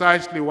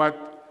precisely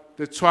what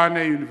the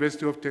Tshwane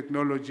University of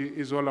Technology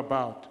is all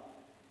about.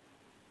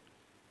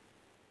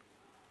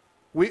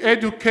 We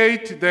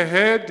educate the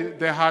head,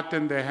 the heart,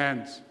 and the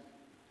hands.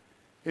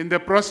 In the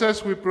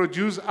process, we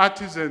produce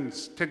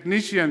artisans,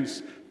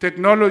 technicians,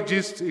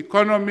 technologists,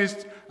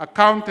 economists,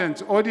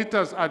 accountants,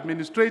 auditors,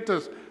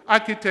 administrators,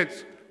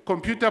 architects,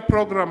 computer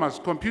programmers,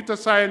 computer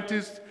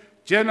scientists,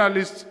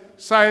 journalists,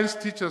 science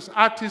teachers,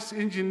 artists,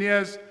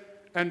 engineers,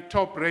 and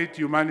top-rate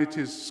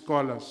humanities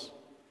scholars.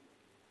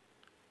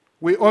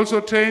 We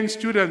also train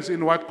students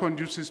in what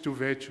conduces to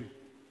virtue.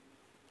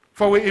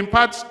 For we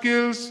impart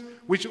skills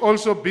which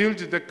also build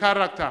the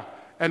character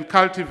and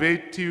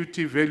cultivate TUT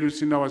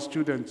values in our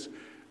students.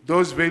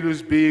 Those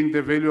values being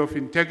the value of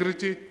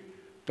integrity,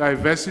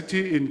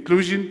 diversity,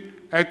 inclusion,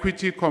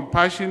 equity,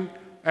 compassion,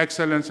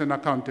 excellence, and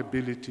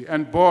accountability.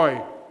 And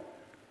boy,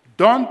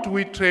 don't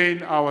we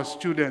train our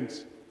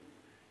students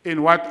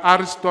in what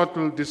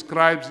Aristotle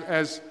describes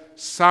as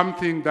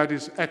something that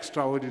is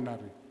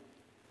extraordinary.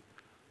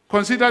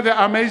 Consider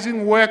the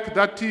amazing work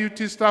that TUT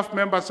staff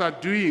members are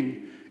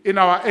doing in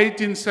our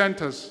 18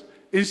 centers,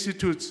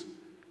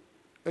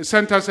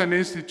 centers and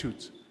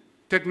institutes,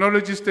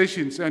 technology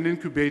stations and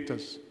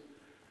incubators.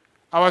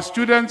 Our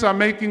students are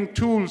making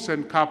tools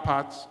and car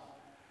parts.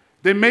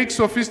 They make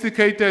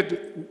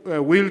sophisticated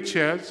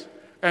wheelchairs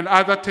and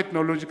other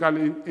technological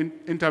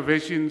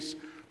interventions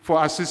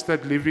for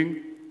assisted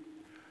living.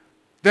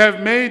 They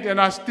have made and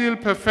are still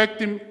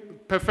perfecting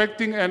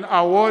an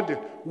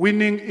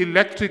award-winning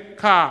electric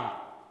car.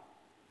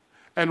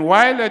 And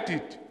while at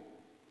it,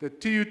 the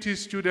TUT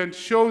student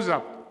shows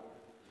up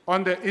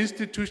on the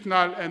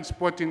institutional and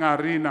sporting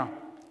arena.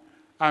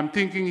 I'm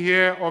thinking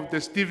here of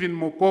the Stephen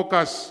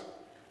Mokokas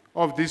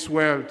of this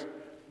world,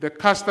 the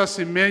Caster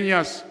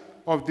Semenya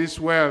of this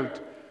world,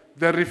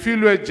 the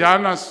Refilwe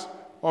Janas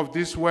of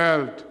this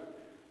world,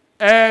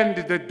 and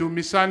the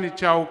Dumisani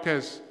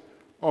Chaukes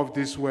of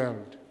this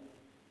world.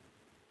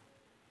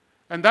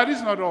 And that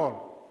is not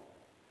all.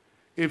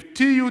 If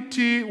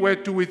TUT were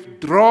to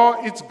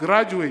withdraw its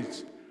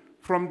graduates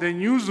from the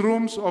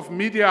newsrooms of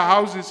media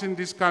houses in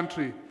this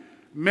country,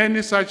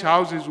 many such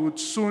houses would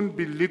soon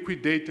be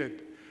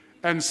liquidated,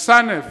 and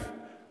SANEF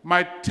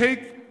might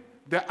take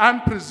the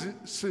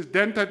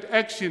unprecedented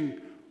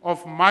action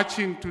of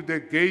marching to the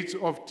gates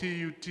of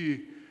TUT,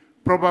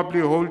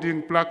 probably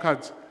holding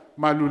placards,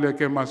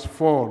 "Maluleke must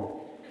fall."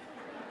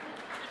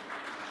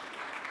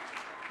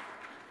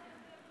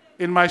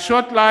 In my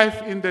short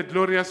life in the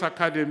glorious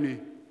academy,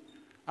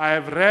 I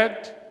have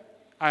read,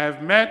 I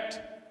have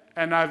met,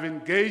 and I've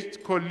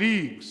engaged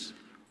colleagues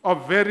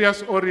of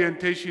various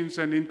orientations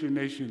and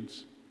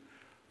inclinations.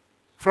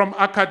 From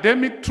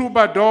academic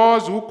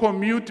troubadours who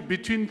commute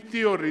between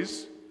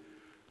theories,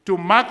 to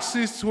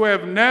Marxists who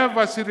have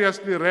never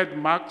seriously read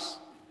Marx,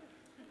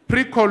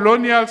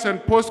 pre-colonials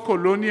and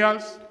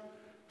post-colonials,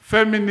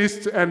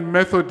 feminists and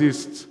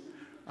Methodists.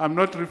 I'm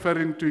not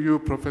referring to you,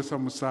 Professor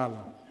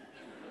Musala.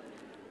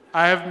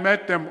 I have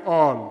met them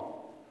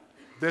all.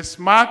 The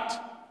smart,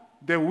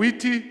 the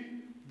witty,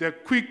 the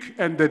quick,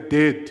 and the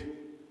dead.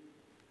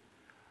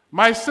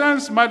 My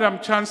sense, Madam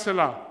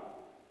Chancellor,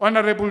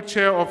 Honorable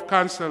Chair of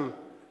Council,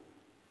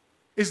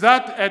 is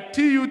that at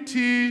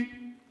TUT,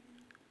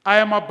 I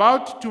am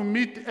about to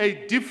meet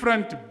a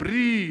different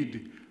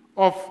breed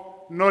of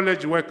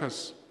knowledge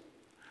workers.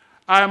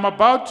 I am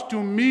about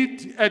to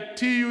meet at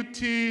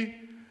TUT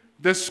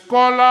the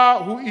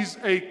scholar who is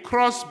a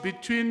cross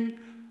between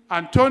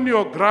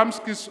Antonio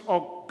Gramsci's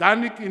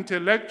organic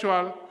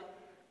intellectual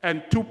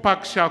and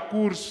Tupac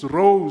Shakur's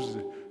rose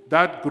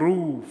that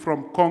grew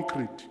from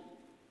concrete.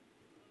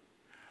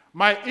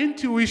 My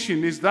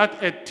intuition is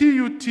that at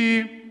TUT,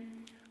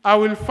 I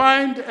will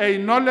find a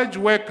knowledge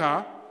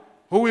worker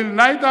who will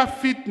neither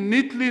fit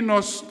neatly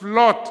nor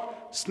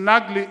slot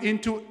snugly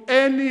into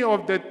any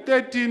of the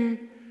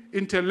 13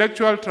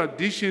 intellectual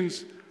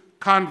traditions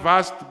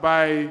canvassed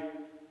by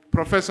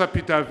Professor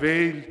Peter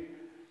Vale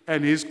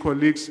and his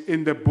colleagues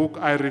in the book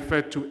I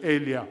referred to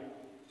earlier.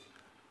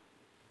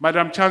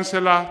 Madam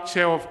Chancellor,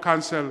 Chair of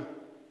Council,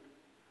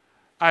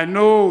 I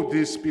know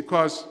this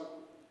because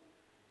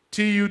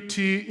TUT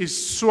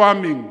is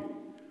swarming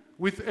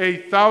with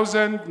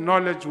 1,000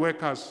 knowledge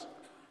workers,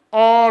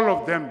 all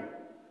of them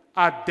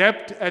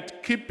adept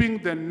at keeping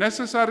the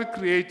necessary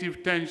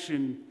creative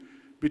tension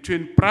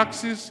between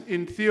praxis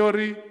in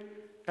theory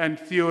and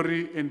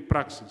theory in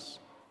praxis.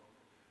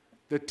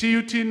 The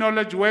TUT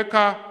knowledge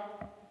worker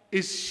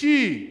is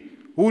she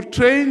who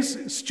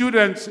trains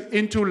students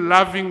into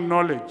loving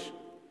knowledge.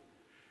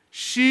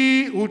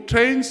 She who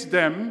trains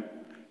them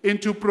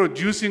into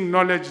producing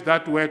knowledge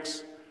that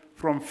works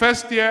from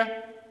first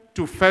year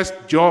to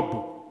first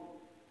job.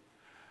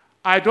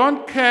 I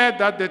don't care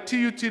that the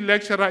TUT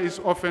lecturer is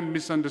often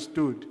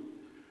misunderstood,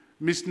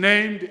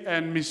 misnamed,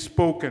 and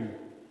misspoken.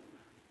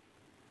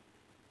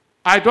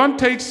 I don't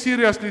take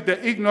seriously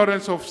the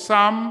ignorance of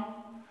some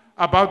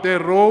about the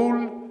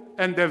role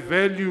and the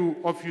value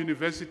of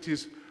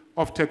universities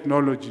of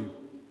technology.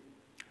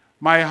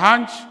 My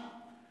hunch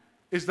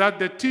is that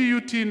the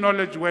TUT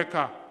knowledge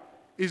worker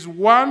is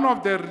one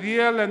of the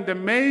real and the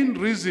main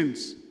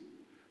reasons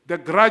the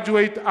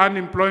graduate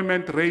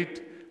unemployment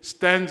rate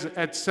stands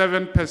at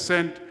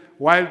 7%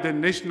 while the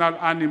national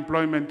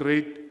unemployment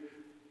rate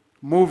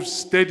moves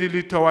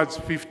steadily towards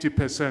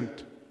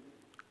 50%.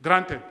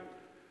 Granted,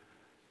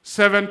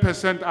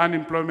 7%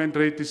 unemployment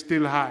rate is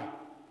still high,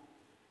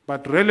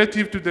 but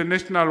relative to the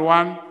national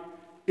one,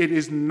 it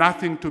is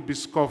nothing to be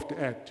scoffed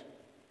at.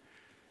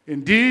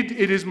 Indeed,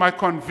 it is my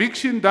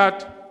conviction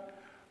that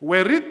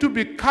were it to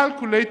be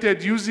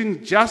calculated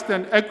using just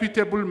and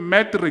equitable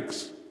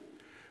metrics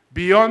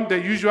beyond the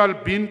usual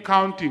bean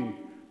counting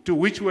to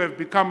which we have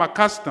become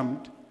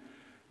accustomed,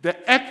 the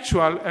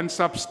actual and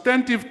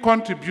substantive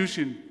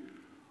contribution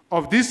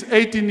of this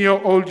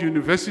 18-year-old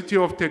University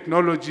of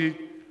Technology,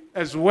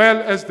 as well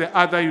as the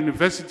other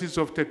universities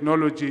of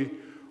technology,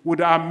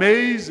 would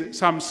amaze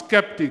some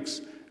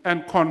skeptics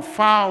and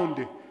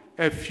confound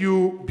a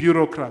few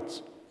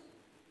bureaucrats.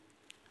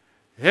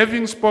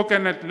 Having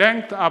spoken at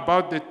length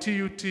about the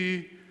TUT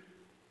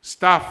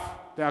staff,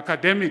 the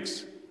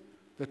academics,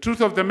 the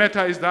truth of the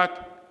matter is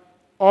that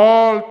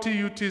all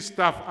TUT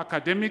staff,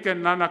 academic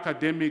and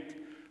non-academic,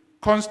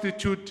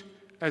 constitute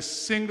a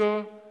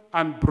single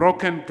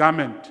unbroken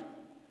garment.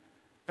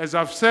 As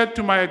I've said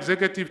to my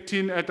executive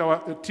team at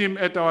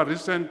our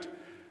recent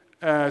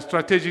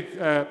strategic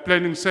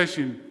planning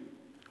session,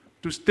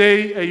 to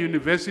stay a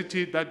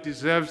university that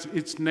deserves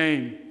its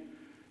name,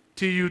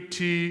 TUT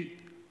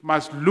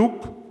must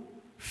look,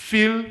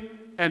 feel,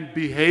 and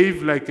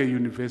behave like a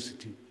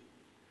university.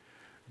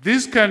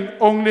 This can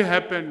only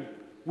happen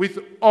with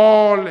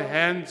all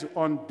hands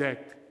on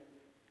deck.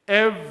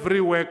 Every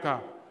worker,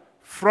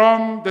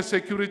 from the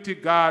security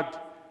guard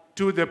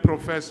to the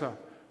professor,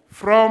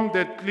 from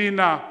the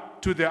cleaner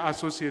to the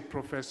associate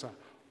professor,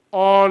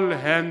 all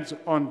hands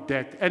on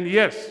deck. And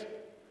yes,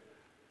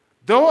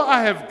 though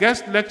I have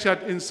guest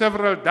lectured in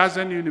several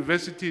dozen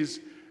universities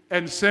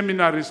and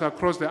seminaries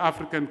across the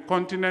African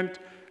continent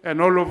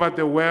and all over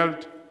the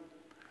world,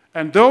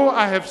 and though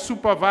I have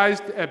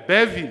supervised a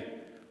bevy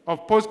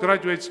of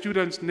postgraduate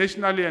students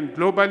nationally and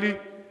globally,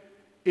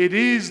 it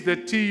is the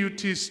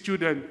TUT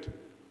student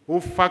who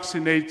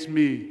fascinates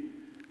me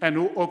and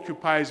who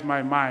occupies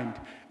my mind.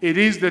 It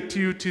is the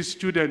TUT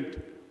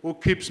student who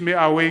keeps me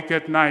awake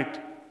at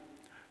night.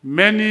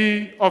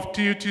 Many of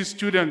TUT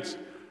students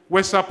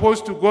were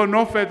supposed to go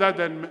no further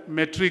than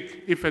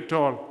matric, if at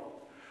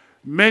all.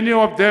 Many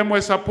of them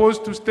were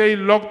supposed to stay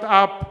locked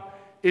up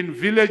in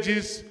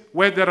villages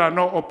where there are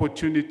no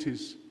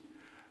opportunities.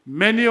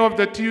 Many of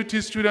the TUT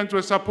students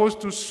were supposed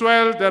to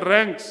swell the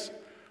ranks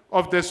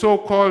of the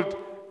so-called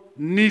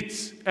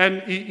NEETs,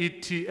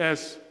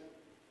 N-E-E-T-S.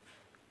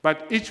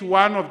 But each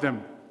one of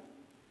them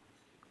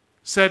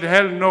said,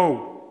 hell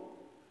no,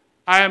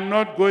 I am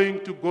not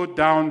going to go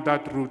down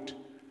that route.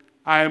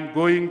 I am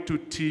going to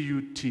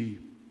TUT.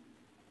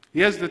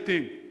 Here's the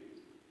thing.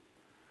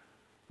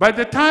 By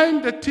the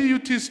time the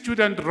TUT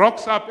student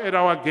rocks up at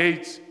our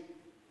gates,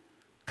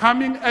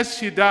 coming as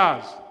she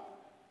does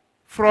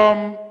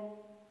from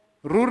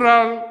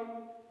rural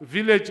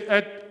village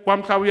at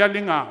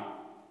Kwamhlawiyalinga,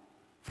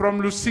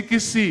 from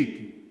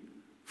Lusikisiki,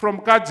 from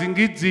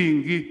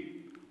Kadzingidzingi,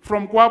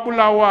 from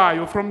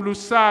Kwabulawayo, from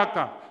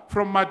Lusaka,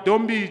 from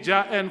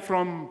Madombija, and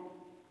from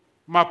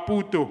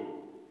Maputo.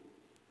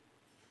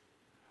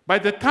 By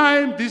the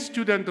time this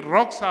student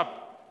rocks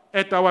up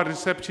at our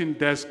reception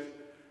desk,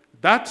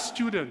 that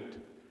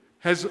student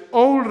has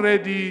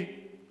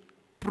already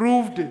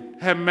proved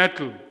her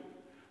mettle.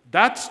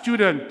 That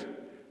student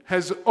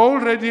has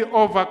already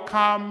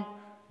overcome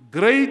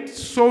great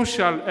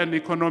social and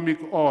economic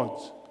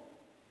odds.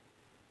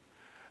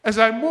 As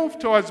I move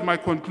towards my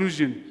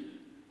conclusion,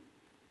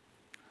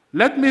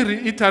 let me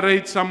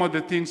reiterate some of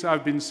the things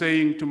I've been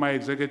saying to my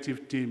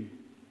executive team.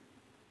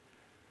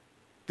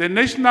 The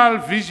national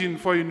vision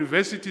for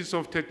universities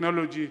of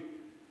technology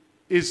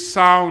is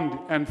sound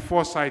and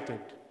foresighted.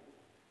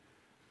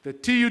 The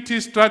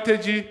TUT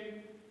strategy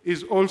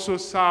is also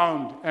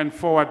sound and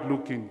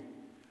forward-looking,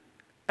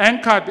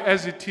 anchored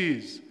as it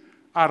is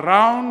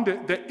around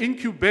the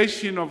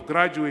incubation of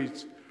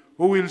graduates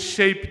who will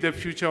shape the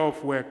future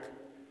of work,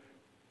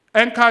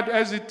 anchored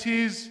as it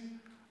is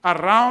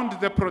around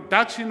the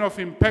production of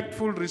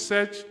impactful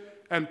research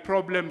and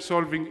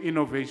problem-solving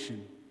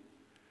innovation.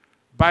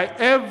 By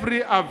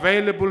every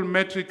available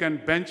metric and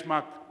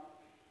benchmark,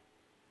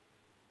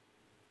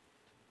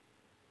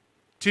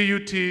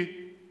 TUT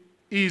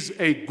is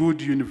a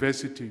good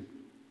university.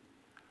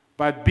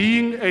 But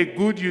being a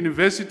good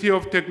university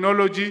of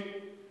technology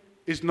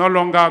is no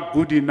longer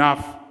good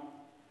enough.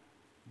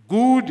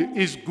 Good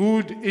is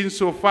good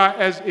insofar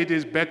as it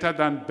is better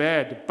than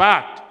bad.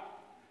 But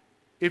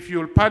if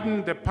you'll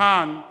pardon the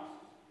pun,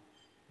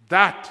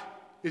 that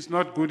is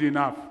not good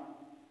enough.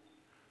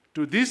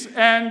 To this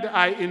end,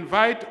 I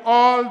invite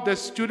all the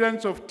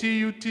students of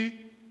TUT,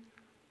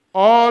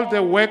 all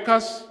the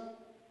workers,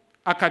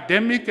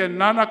 academic and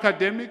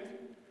non-academic,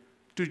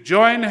 to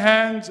join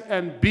hands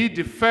and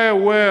bid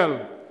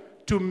farewell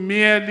to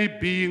merely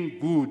being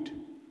good.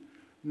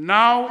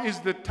 Now is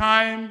the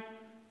time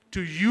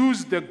to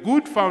use the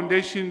good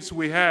foundations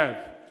we have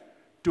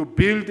to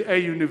build a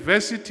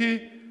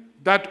university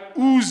that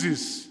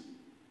oozes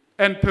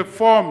and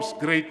performs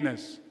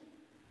greatness.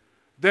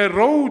 The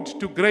road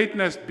to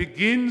greatness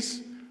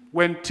begins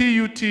when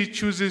TUT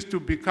chooses to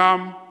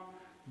become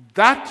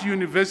that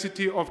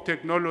university of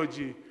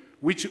technology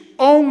which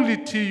only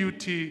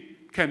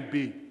TUT can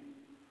be.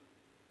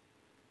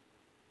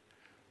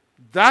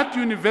 That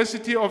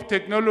university of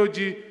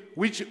technology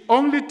which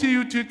only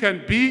TUT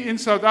can be in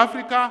South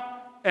Africa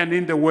and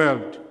in the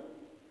world.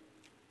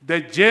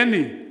 The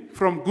journey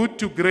from good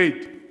to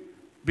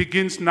great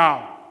begins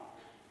now.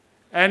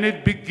 And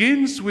it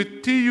begins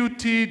with TUT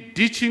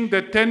ditching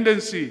the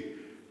tendency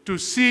to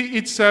see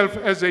itself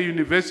as a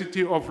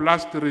university of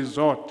last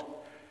resort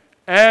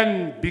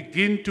and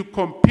begin to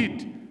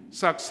compete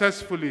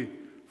successfully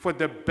for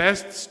the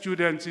best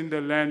students in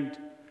the land,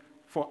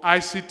 for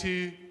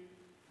ICT,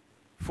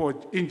 for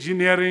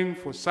engineering,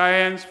 for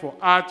science, for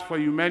arts, for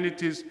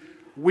humanities.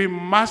 We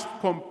must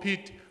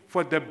compete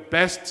for the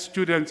best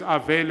students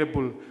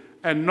available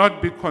and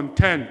not be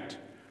content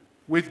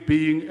with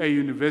being a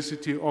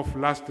university of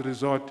last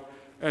resort,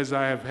 as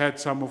I have heard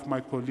some of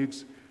my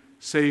colleagues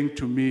saying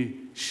to me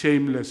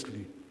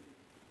shamelessly.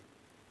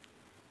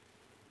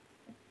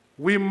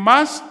 We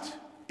must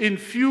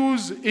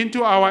infuse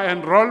into our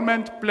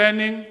enrollment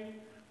planning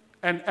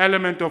an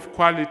element of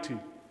quality,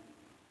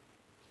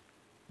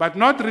 but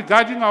not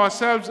regarding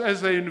ourselves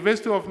as a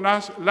university of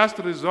last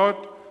resort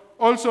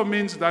also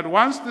means that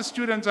once the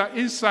students are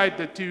inside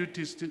the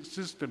TUT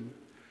system,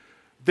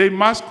 they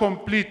must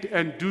complete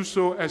and do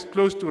so as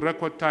close to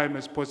record time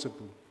as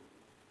possible.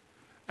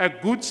 A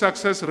good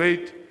success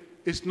rate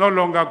is no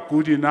longer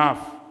good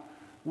enough.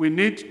 We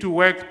need to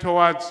work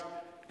towards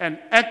an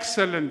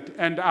excellent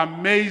and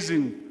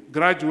amazing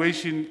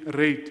graduation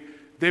rate.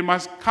 They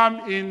must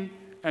come in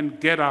and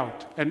get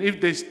out. And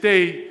if they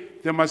stay,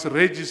 they must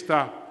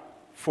register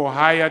for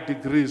higher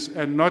degrees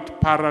and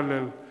not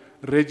parallel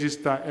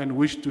register and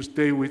wish to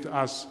stay with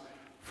us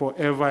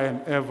forever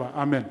and ever.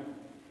 Amen.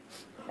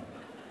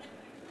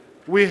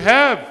 We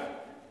have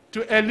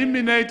to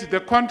eliminate the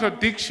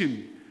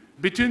contradiction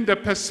between the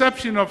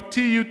perception of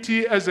TUT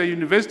as a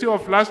university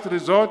of last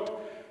resort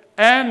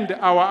and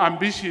our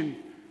ambition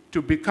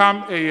to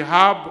become a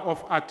hub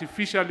of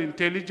artificial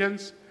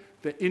intelligence,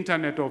 the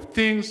Internet of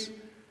Things,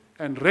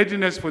 and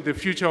readiness for the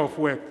future of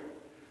work.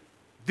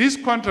 This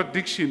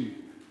contradiction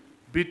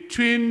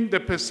between the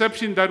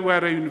perception that we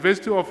are a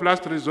university of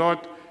last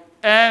resort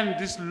and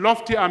this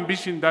lofty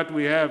ambition that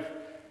we have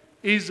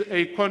is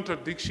a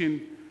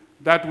contradiction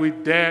that we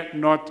dare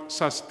not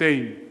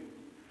sustain.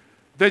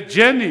 The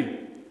journey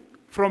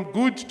from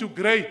good to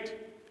great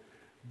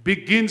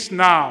begins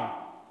now.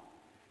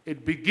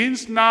 It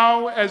begins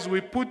now as we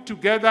put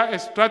together a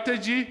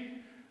strategy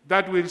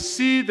that will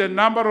see the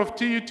number of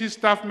TUT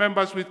staff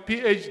members with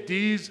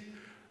PhDs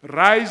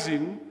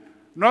rising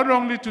not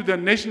only to the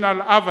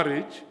national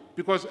average,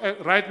 because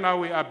right now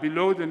we are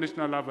below the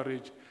national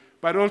average,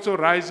 but also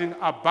rising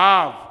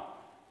above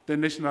the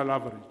national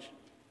average.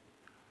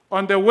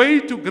 On the way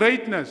to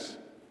greatness,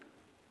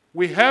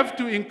 we have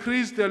to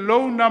increase the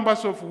low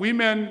numbers of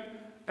women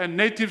and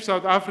native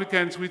South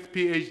Africans with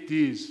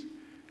PhDs,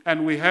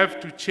 and we have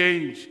to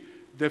change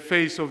the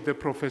face of the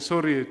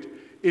professoriate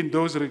in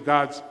those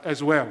regards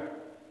as well.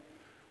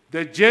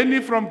 The journey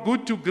from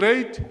good to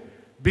great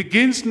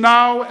begins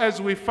now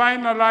as we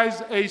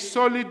finalize a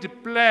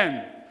solid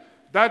plan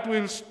that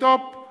will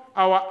stop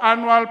our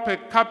annual per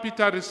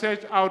capita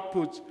research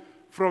outputs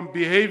from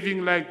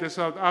behaving like the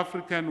South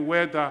African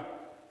weather,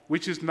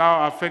 which is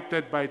now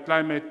affected by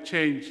climate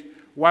change.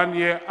 1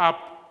 year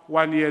up,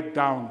 1 year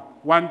down.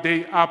 1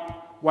 day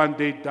up, 1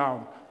 day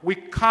down. We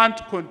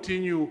can't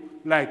continue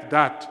like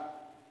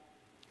that.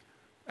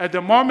 At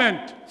the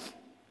moment,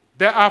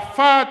 there are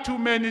far too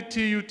many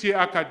TUT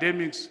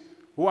academics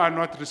who are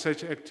not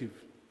research active.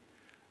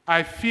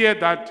 I fear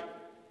that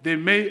they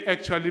may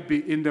actually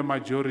be in the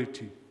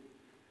majority.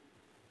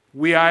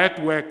 We are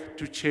at work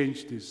to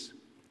change this.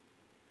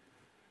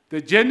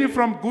 The journey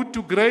from good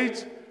to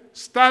great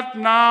starts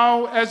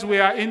now as we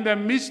are in the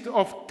midst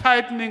of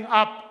tightening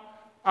up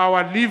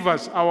our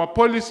levers, our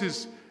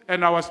policies,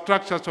 and our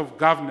structures of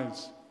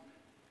governance,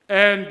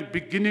 and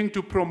beginning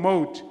to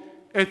promote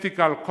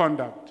ethical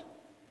conduct.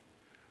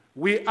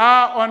 We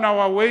are on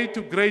our way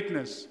to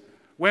greatness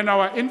when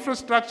our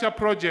infrastructure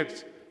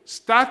projects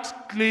start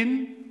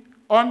clean,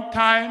 on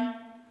time,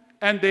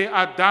 and they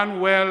are done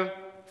well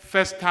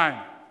first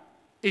time,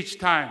 each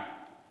time,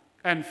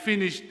 and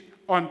finished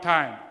on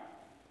time.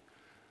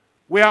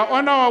 We are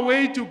on our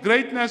way to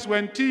greatness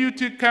when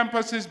TUT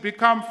campuses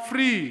become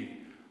free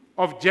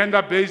of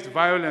gender-based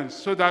violence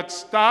so that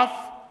staff,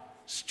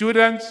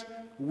 students,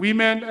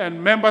 women,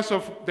 and members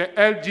of the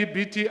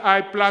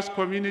LGBTI+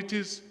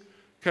 communities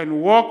can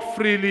walk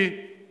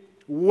freely,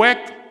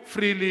 work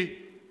freely,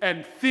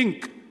 and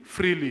think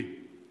freely.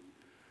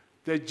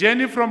 The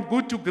journey from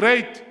good to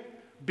great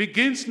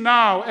begins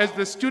now as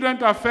the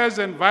student affairs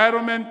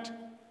environment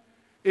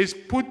is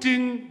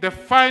putting the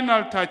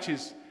final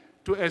touches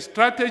to a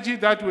strategy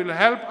that will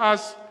help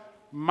us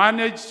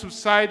manage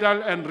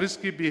suicidal and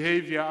risky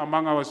behavior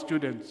among our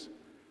students.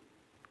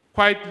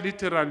 Quite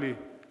literally,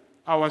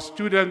 our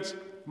students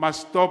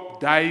must stop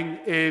dying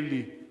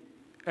early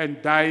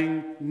and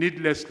dying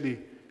needlessly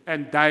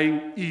and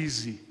dying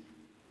easy,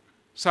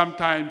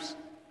 sometimes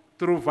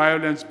through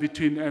violence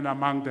between and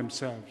among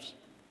themselves.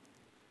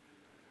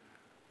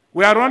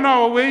 We are on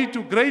our way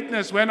to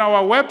greatness when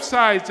our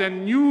websites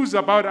and news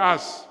about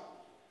us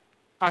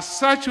are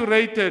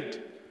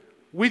saturated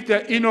with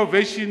the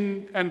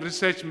innovation and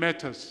research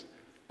matters,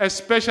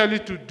 especially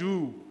to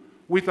do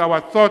with our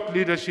thought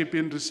leadership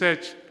in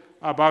research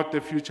about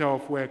the future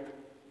of work.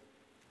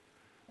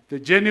 The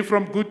journey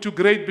from good to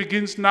great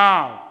begins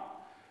now,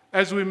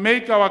 as we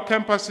make our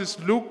campuses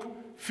look,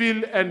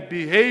 feel, and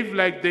behave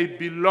like they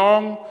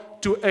belong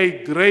to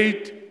a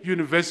great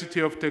university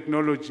of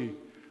technology,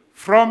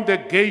 from the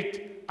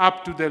gate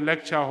up to the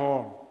lecture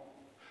hall,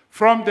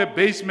 from the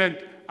basement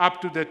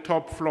up to the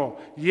top floor.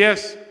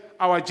 Yes,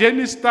 our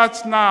journey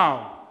starts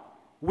now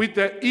with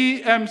the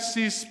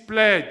EMC's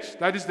pledge,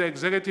 that is the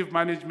Executive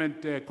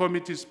Management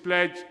Committee's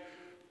pledge,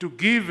 to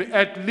give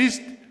at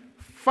least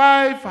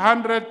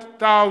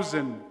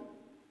 500,000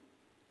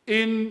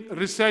 in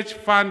research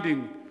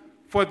funding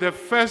for the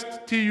first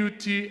TUT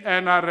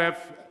NRF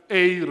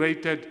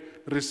A-rated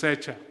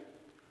researcher.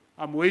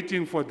 I'm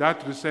waiting for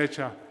that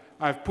researcher.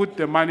 I've put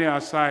the money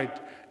aside,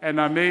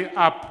 and I may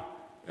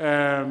up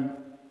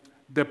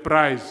the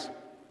price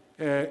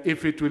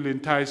if it will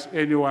entice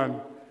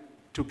anyone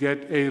to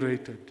get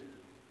A-rated.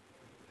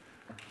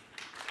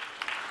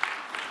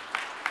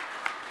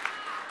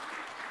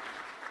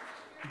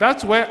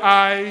 That's where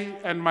I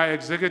and my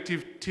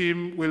executive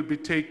team will be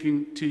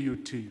taking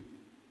TUT.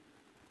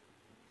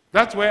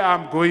 That's where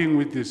I'm going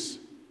with this.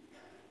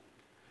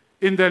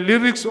 In the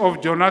lyrics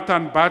of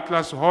Jonathan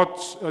Butler's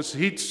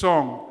hit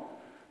song,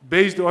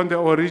 based on the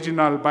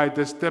original by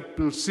the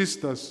Staple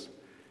Sisters,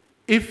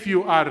 "If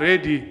you are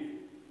ready,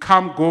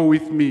 come go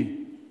with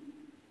me."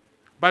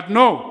 But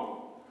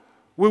no,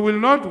 we will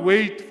not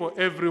wait for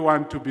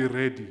everyone to be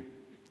ready.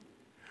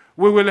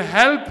 We will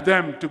help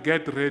them to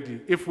get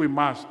ready if we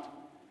must.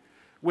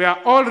 We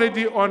are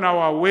already on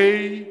our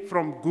way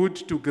from good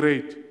to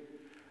great.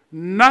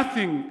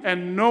 Nothing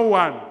and no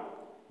one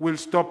will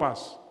stop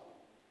us.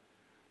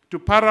 To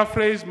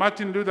paraphrase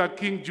Martin Luther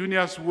King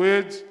Jr.'s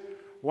words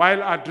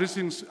while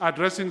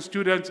addressing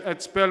students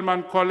at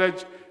Spelman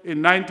College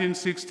in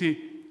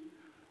 1960,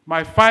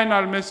 my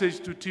final message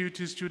to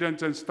TUT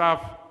students and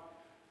staff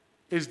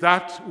is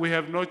that we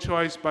have no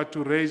choice but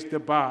to raise the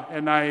bar.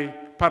 And I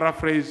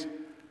paraphrase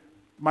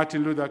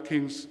Martin Luther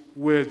King's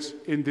words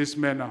in this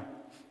manner.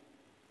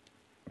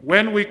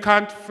 When we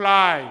can't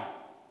fly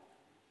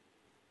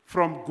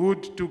from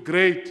good to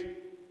great,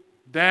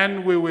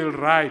 then we will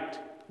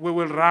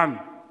run.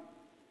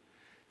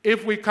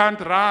 If we can't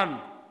run,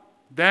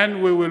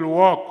 then we will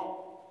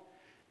walk.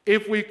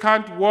 If we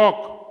can't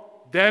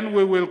walk, then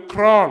we will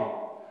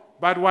crawl.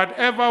 But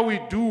whatever we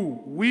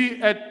do,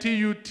 we at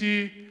TUT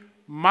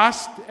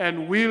must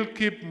and will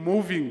keep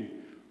moving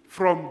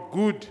from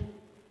good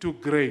to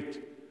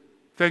great.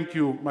 Thank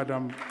you,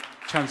 Madam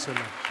Chancellor.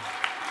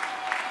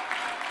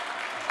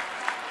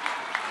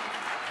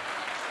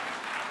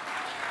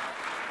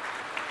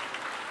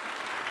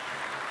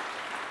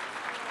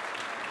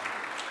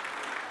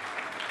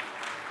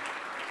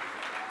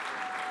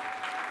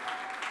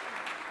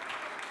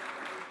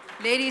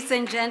 Ladies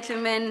and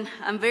gentlemen,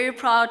 I'm very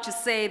proud to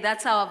say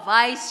that's our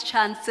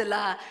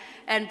Vice-Chancellor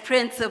and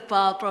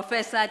Principal,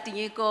 Professor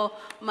Tinyiko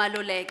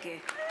Maluleke.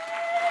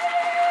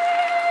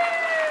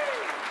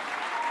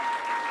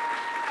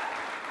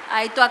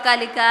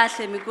 Aitwakali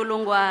kahle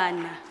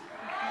mikulungwana.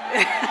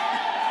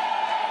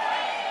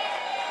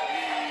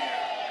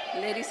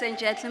 Ladies and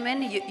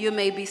gentlemen, you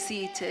may be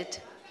seated.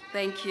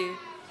 Thank you.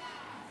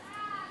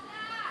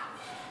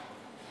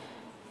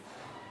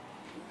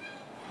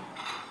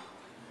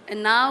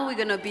 And now we're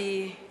going to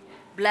be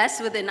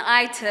blessed with an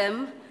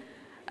item,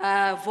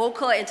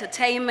 vocal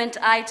entertainment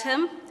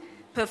item,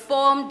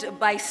 performed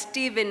by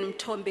Stephen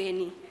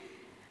Mtombeni.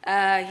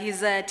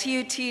 He's a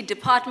TUT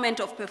Department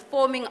of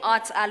Performing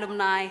Arts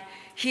alumni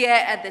here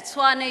at the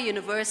Tshwane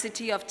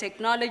University of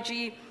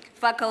Technology,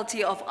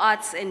 Faculty of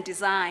Arts and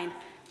Design.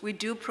 We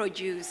do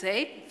produce,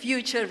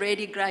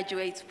 future-ready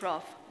graduates,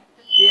 Prof.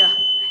 Yeah.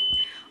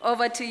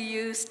 Over to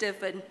you,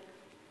 Stephen.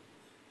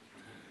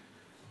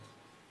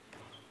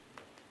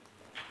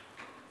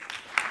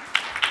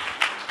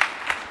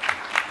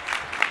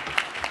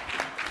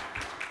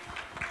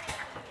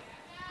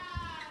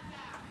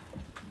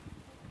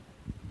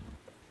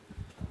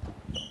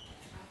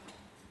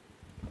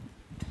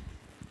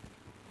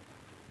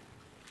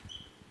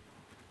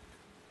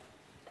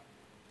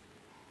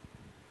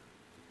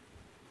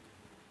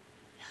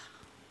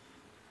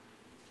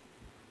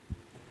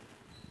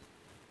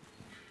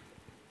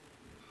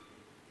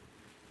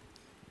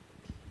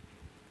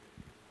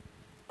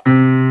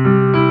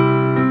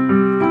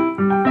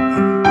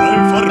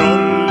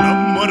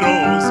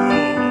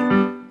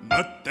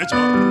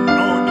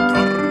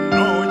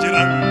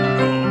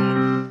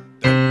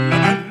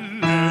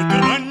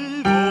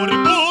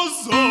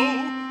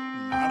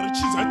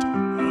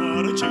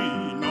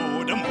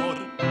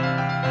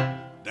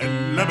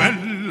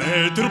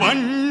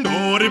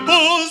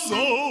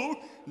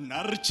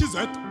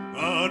 narcizet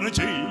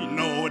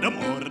anacino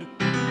d'amor.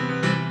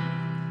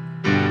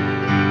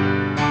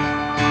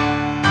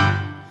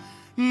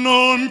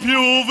 Non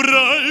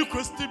piovrai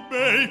questi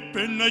bei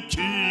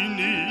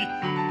pennacchini,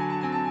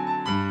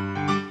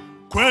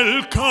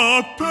 quel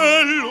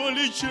cappello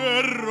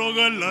leggero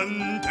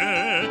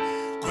galante,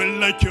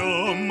 quella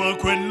chioma,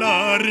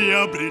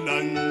 quell'aria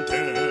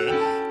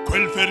brillante,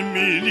 quel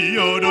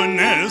vermiglio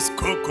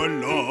d'onesco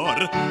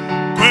color,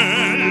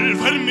 quel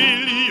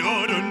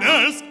vermiglio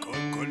d'onesco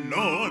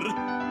color.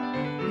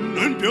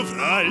 Non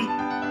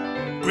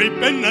piovrai quei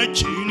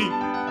pennacchini,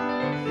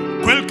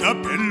 quel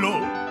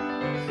cappello,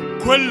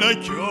 quella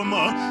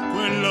chioma,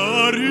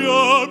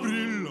 quell'aria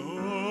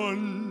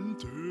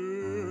brillante.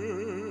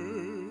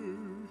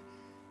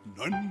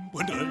 Non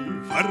potrai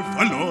far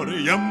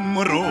valore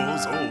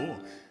amoroso,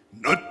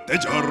 notte e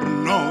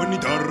giorno ni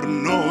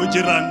torno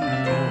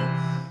girando,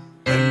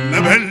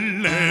 belle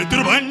belle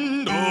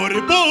trovando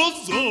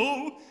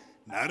riposo,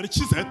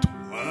 narcisetto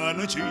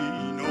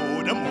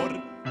anacino d'amor.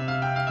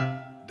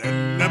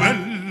 Delle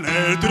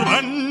belle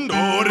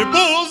trovando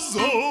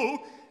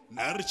riposo,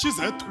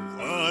 narcisetto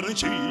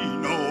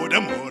anacino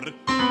d'amor.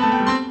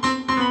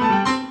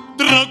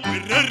 Tra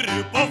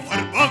guerrieri può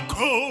far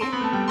bacco,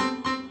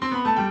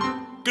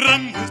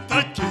 gran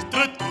mustacchi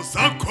stretto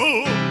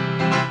sacco,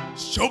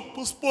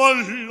 scioppo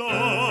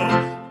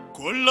spalla,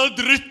 colla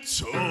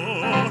drizza,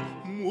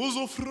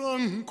 muso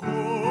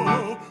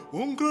franco,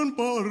 un gran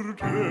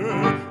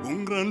barde,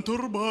 un gran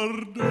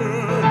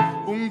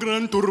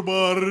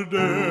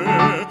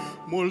turbarde,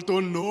 molto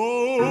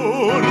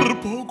onor,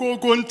 poco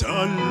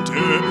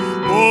contante,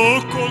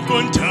 poco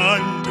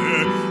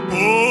contante,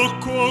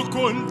 poco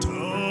contante.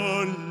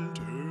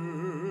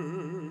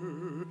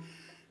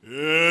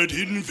 Ed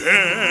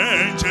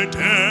invece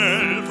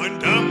del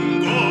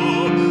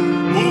fandango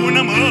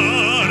una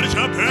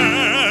marcia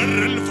per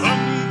il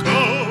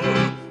fango,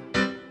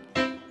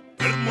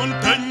 per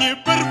montagne e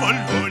per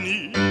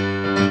valloni,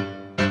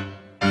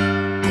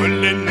 con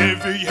le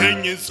nevi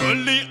e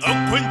soli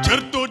a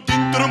concerto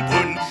di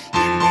tromboni,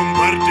 in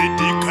bombardi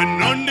di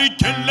cannoni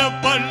che la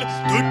palla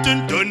tutti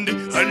intorno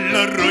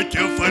alla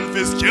roccia fan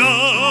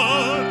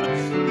fischiar.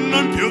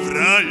 Non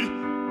piovrai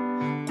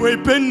quei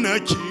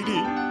pennacchini,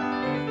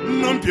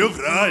 non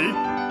piovrai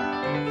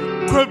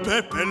quel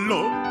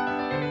peppello,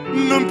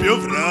 non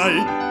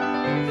piovrai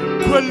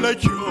quella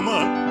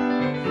chioma,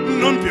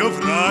 non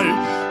piovrai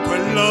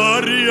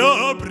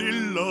quell'aria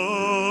brillante.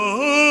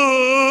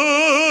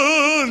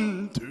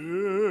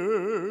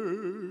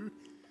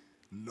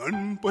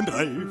 Non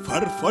potrai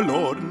far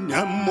falorni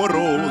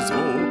amoroso,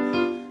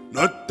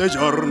 notte e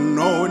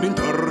giorno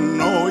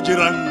intorno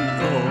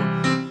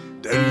girando,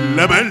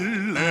 delle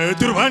belle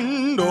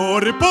trovando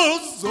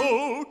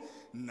riposo,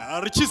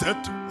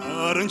 narcisetto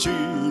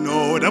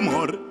arancino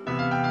d'amor.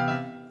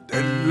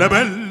 Delle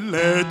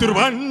belle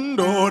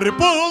trovando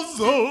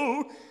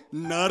riposo,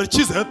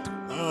 narcisetto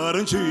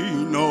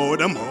arancino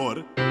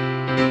d'amor.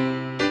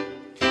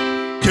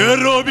 Che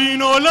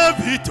rovino la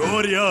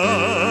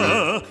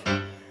vittoria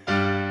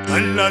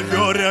alla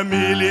gloria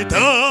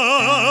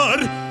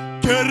militare,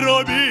 che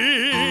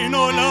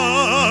rovino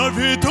la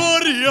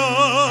vittoria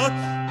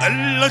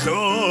alla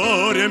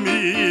gloria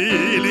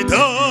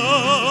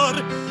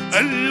militare,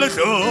 alla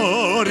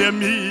gloria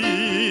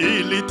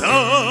militare,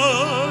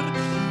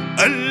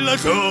 alla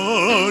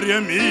gloria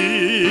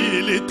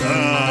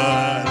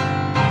militare.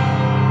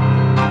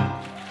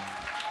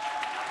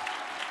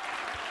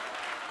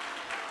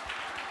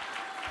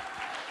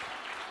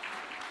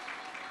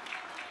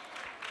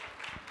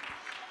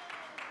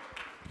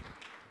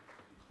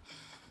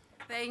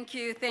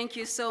 Thank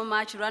you so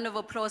much. Round of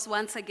applause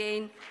once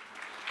again.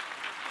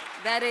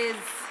 That is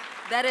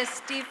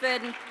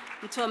Stephen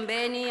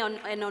Mtombeni,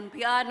 and on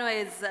piano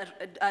is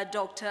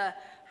Dr.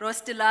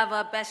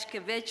 Rostilava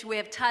Bashkevich. We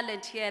have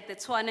talent here at the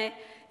Tshwane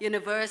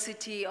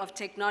University of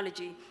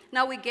Technology.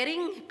 Now we're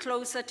getting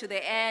closer to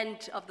the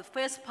end of the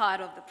first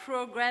part of the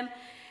program,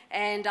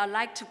 and I'd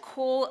like to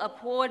call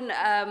upon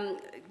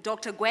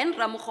Dr. Gwen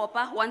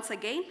Ramukhopa once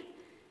again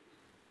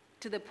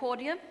to the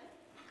podium.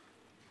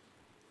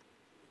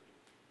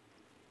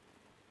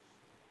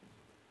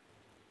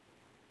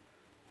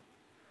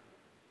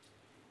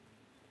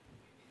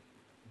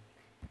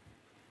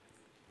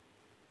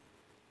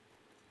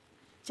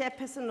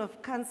 Chairperson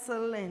of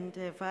Council and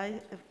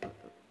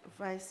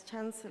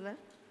Vice-Chancellor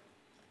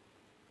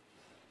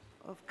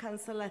of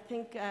Council, I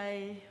think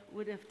I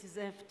would have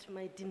deserved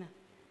my dinner.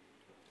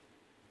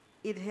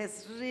 It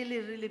has really,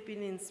 really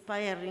been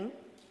inspiring,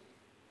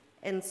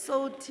 and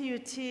so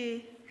TUT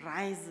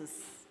rises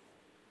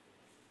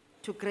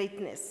to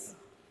greatness.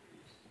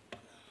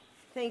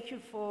 Thank you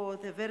for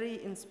the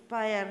very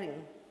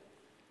inspiring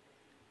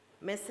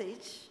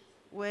message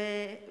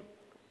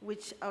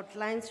which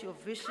outlines your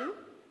vision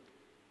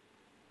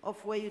of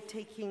where you're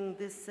taking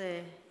this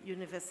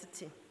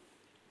university.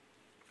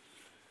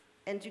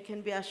 And you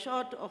can be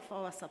assured of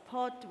our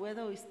support,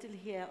 whether we're still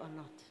here or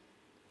not.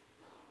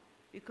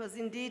 Because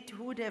indeed,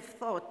 who would have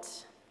thought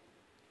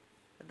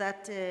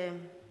that a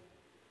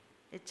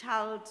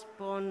child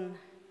born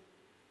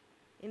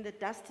in the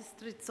dusty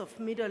streets of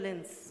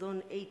Meadowlands,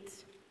 Zone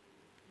 8,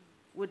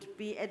 would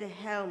be at the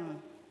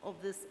helm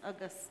of this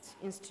august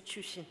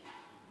institution.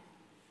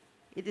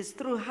 It is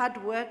through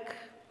hard work,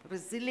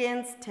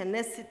 resilience,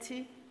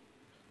 tenacity,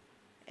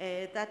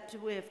 that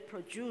we have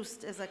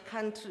produced as a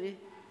country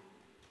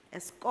a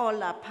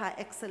scholar par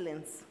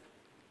excellence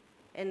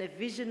and a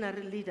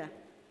visionary leader,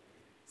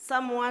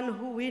 someone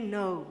who we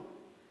know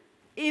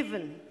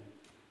even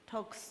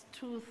talks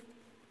truth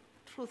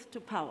to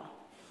power,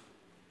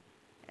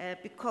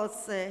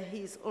 because he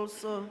is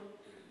also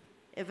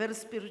a very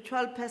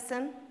spiritual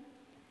person,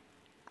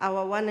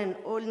 our one and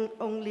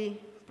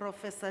only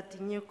Professor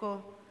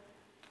Tinyiko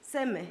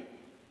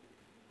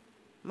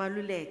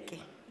Maluleke,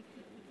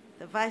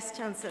 the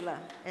Vice-Chancellor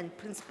and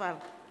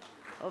Principal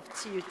of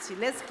TUT.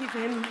 Let's give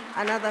him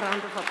another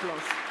round of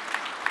applause.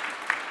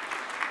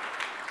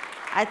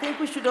 I think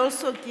we should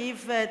also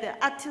give the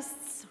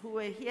artists who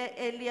were here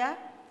earlier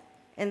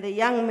and the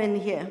young men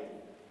here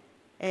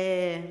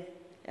a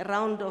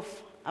round of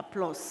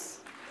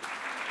applause.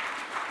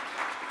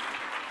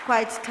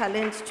 Quite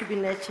talent to be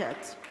nurtured.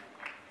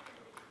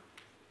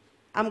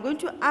 I'm going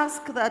to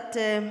ask that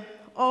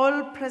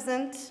all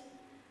present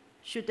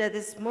should at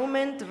this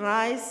moment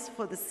rise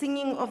for the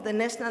singing of the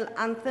national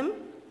anthem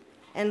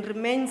and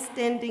remain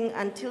standing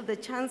until the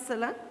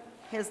Chancellor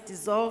has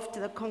dissolved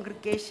the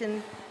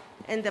congregation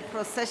and the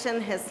procession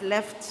has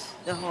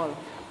left the hall.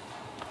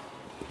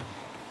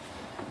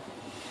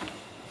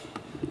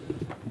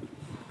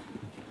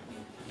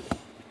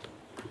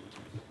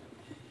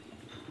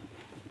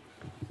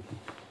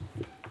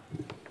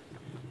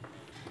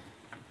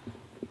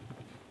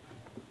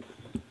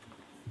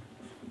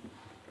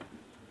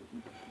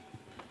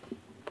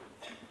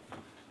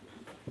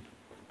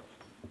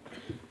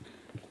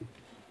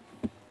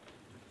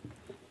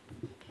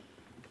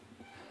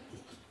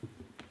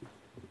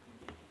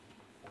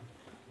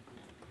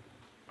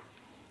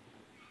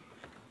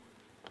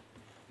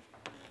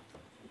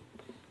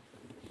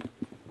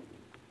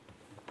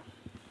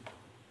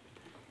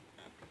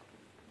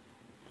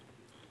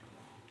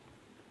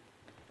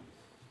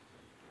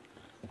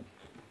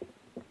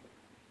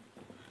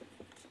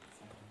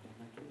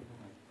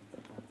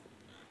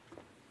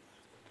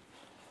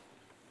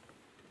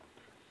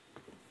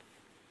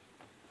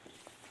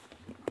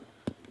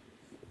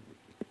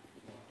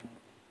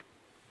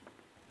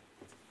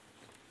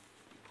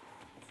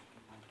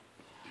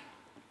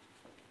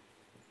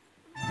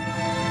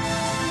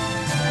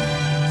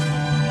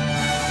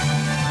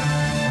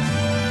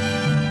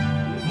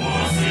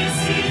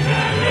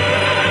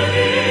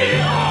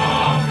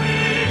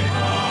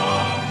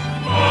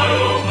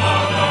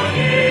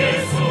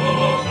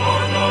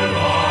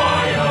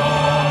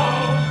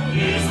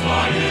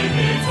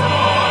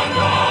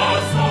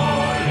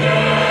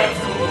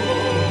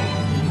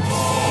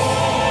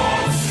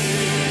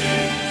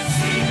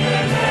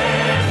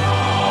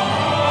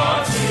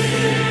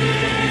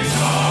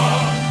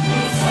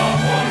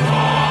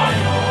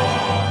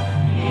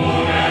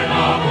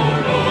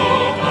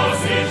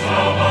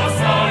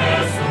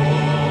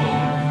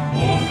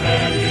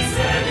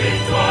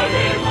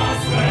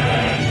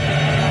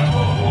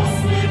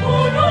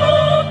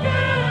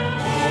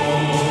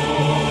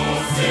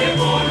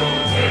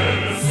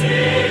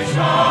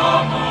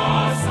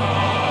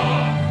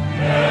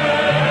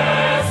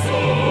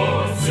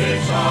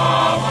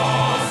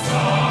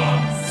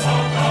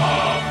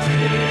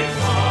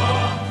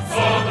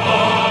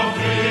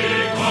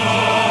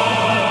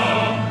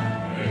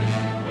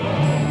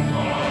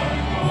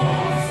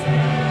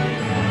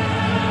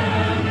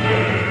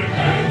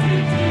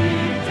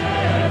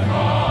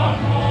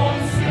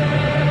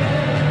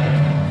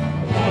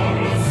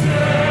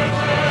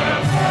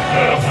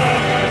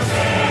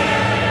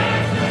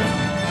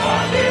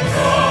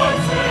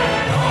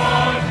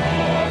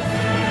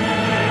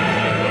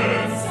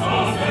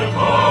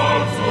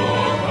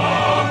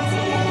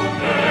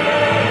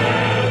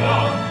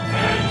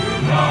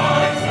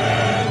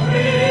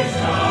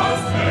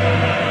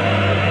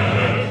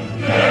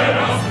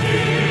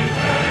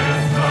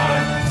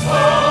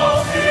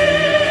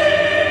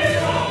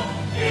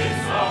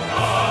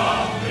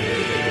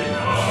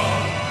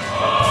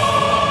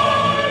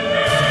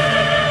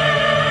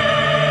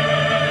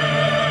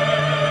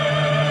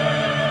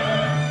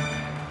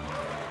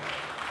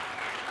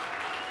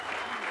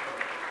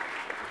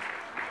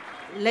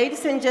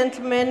 Ladies and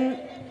gentlemen,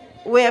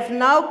 we have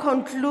now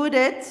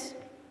concluded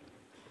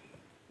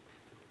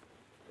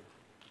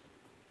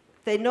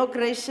the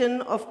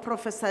inauguration of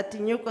Professor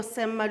Tinyiko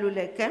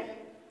Maluleke,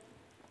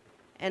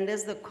 and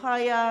as the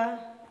choir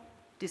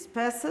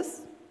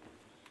disperses,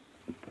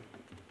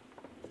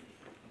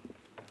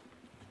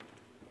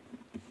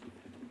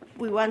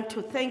 we want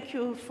to thank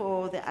you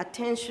for the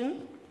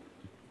attention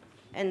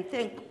and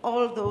thank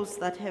all those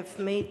that have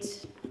made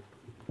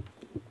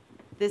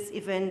this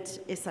event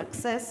a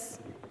success,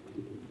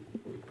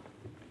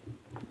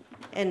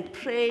 and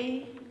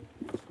pray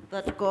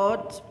that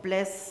God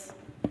bless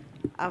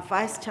our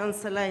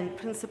Vice-Chancellor and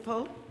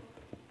Principal,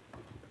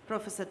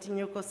 Professor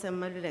Tinyiko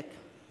Maluleke.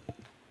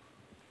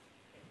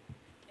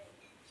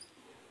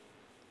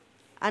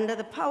 Under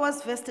the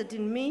powers vested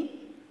in me,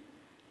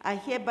 I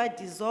hereby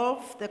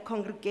dissolve the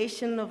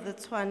congregation of the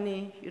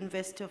Tshwane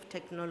University of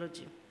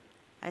Technology.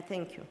 I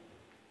thank you.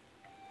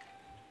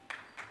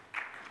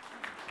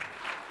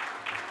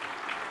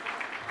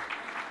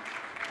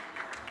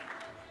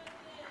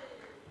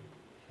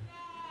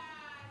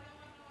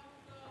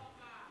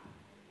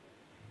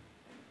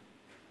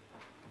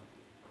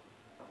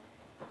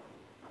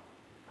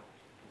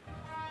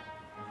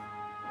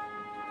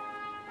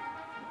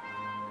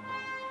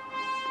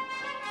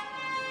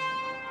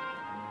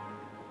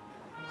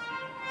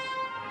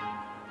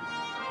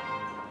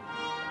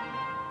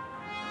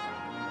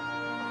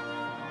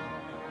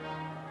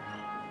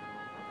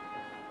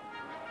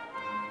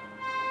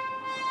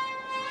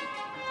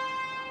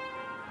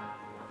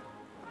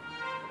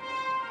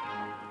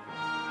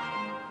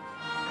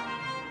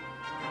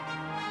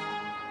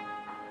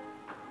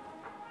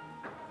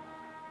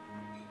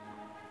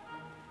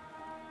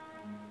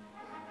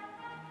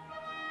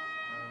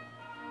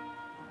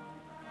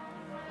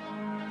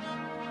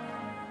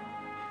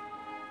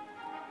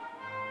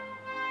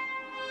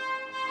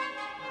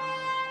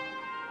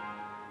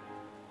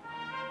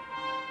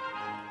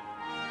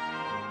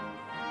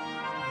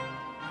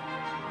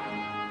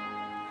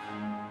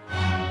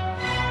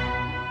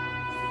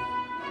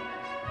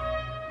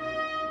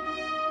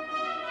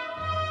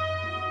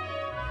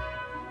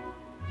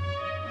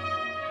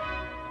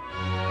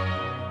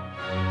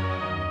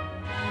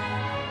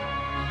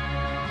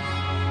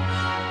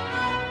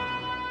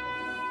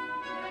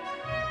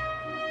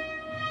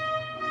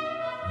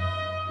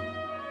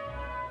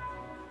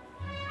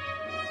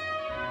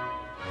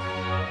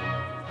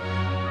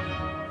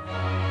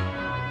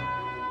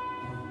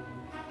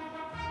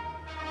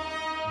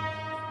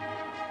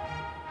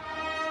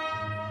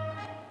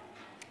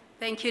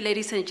 Thank you,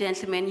 ladies and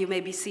gentlemen. You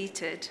may be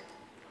seated.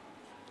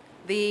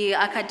 The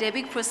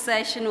academic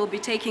procession will be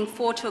taking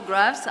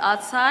photographs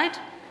outside,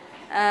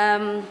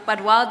 but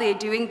while they're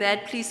doing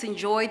that, please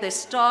enjoy the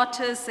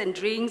starters and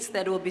drinks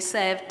that will be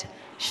served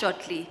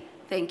shortly.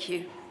 Thank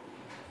you.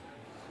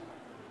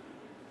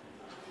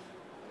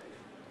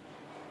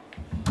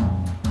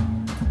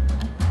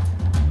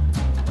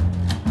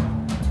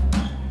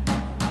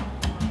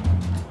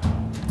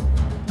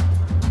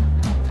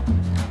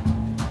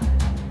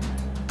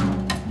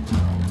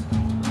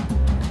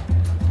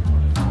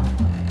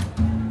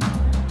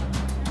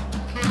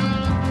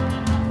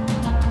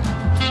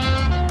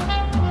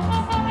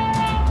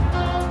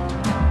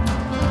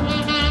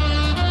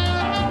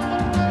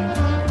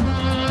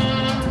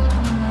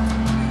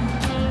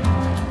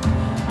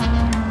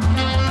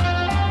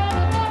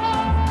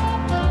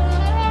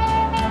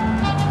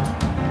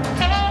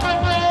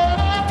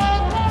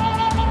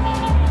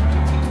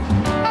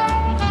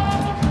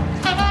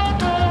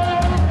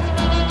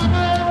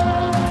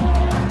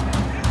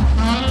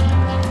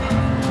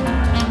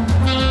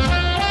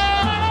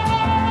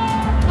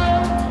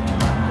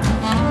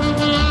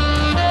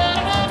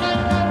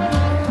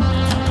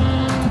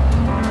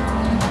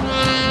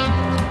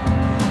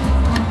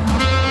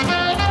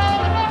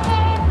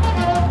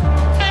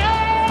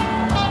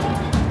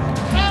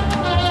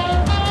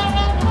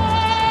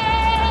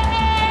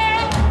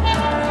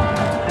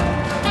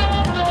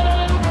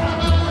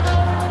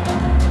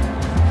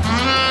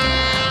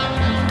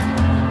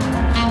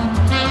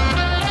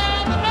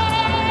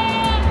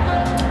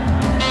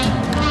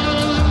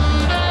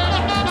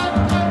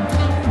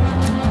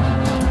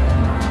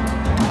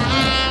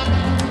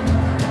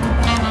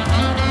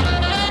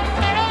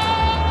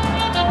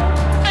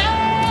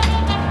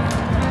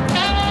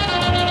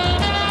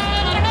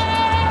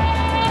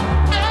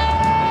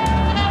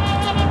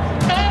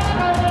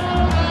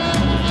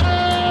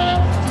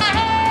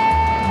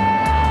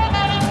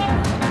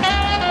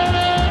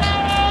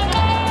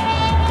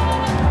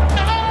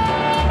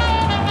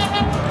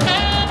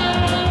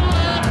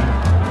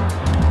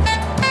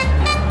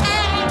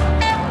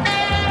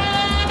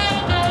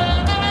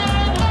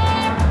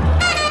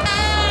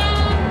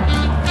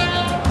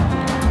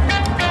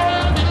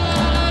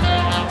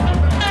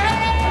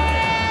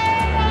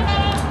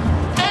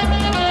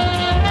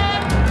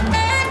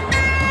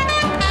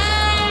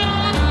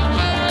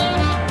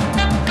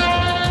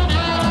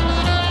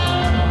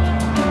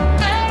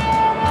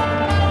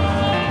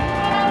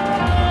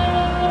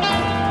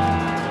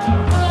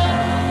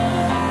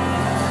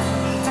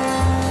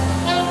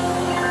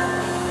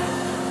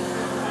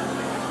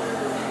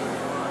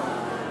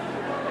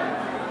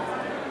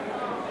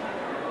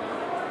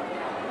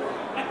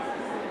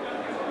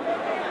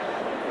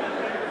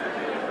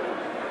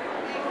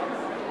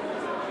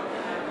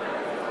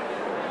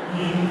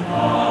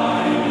 In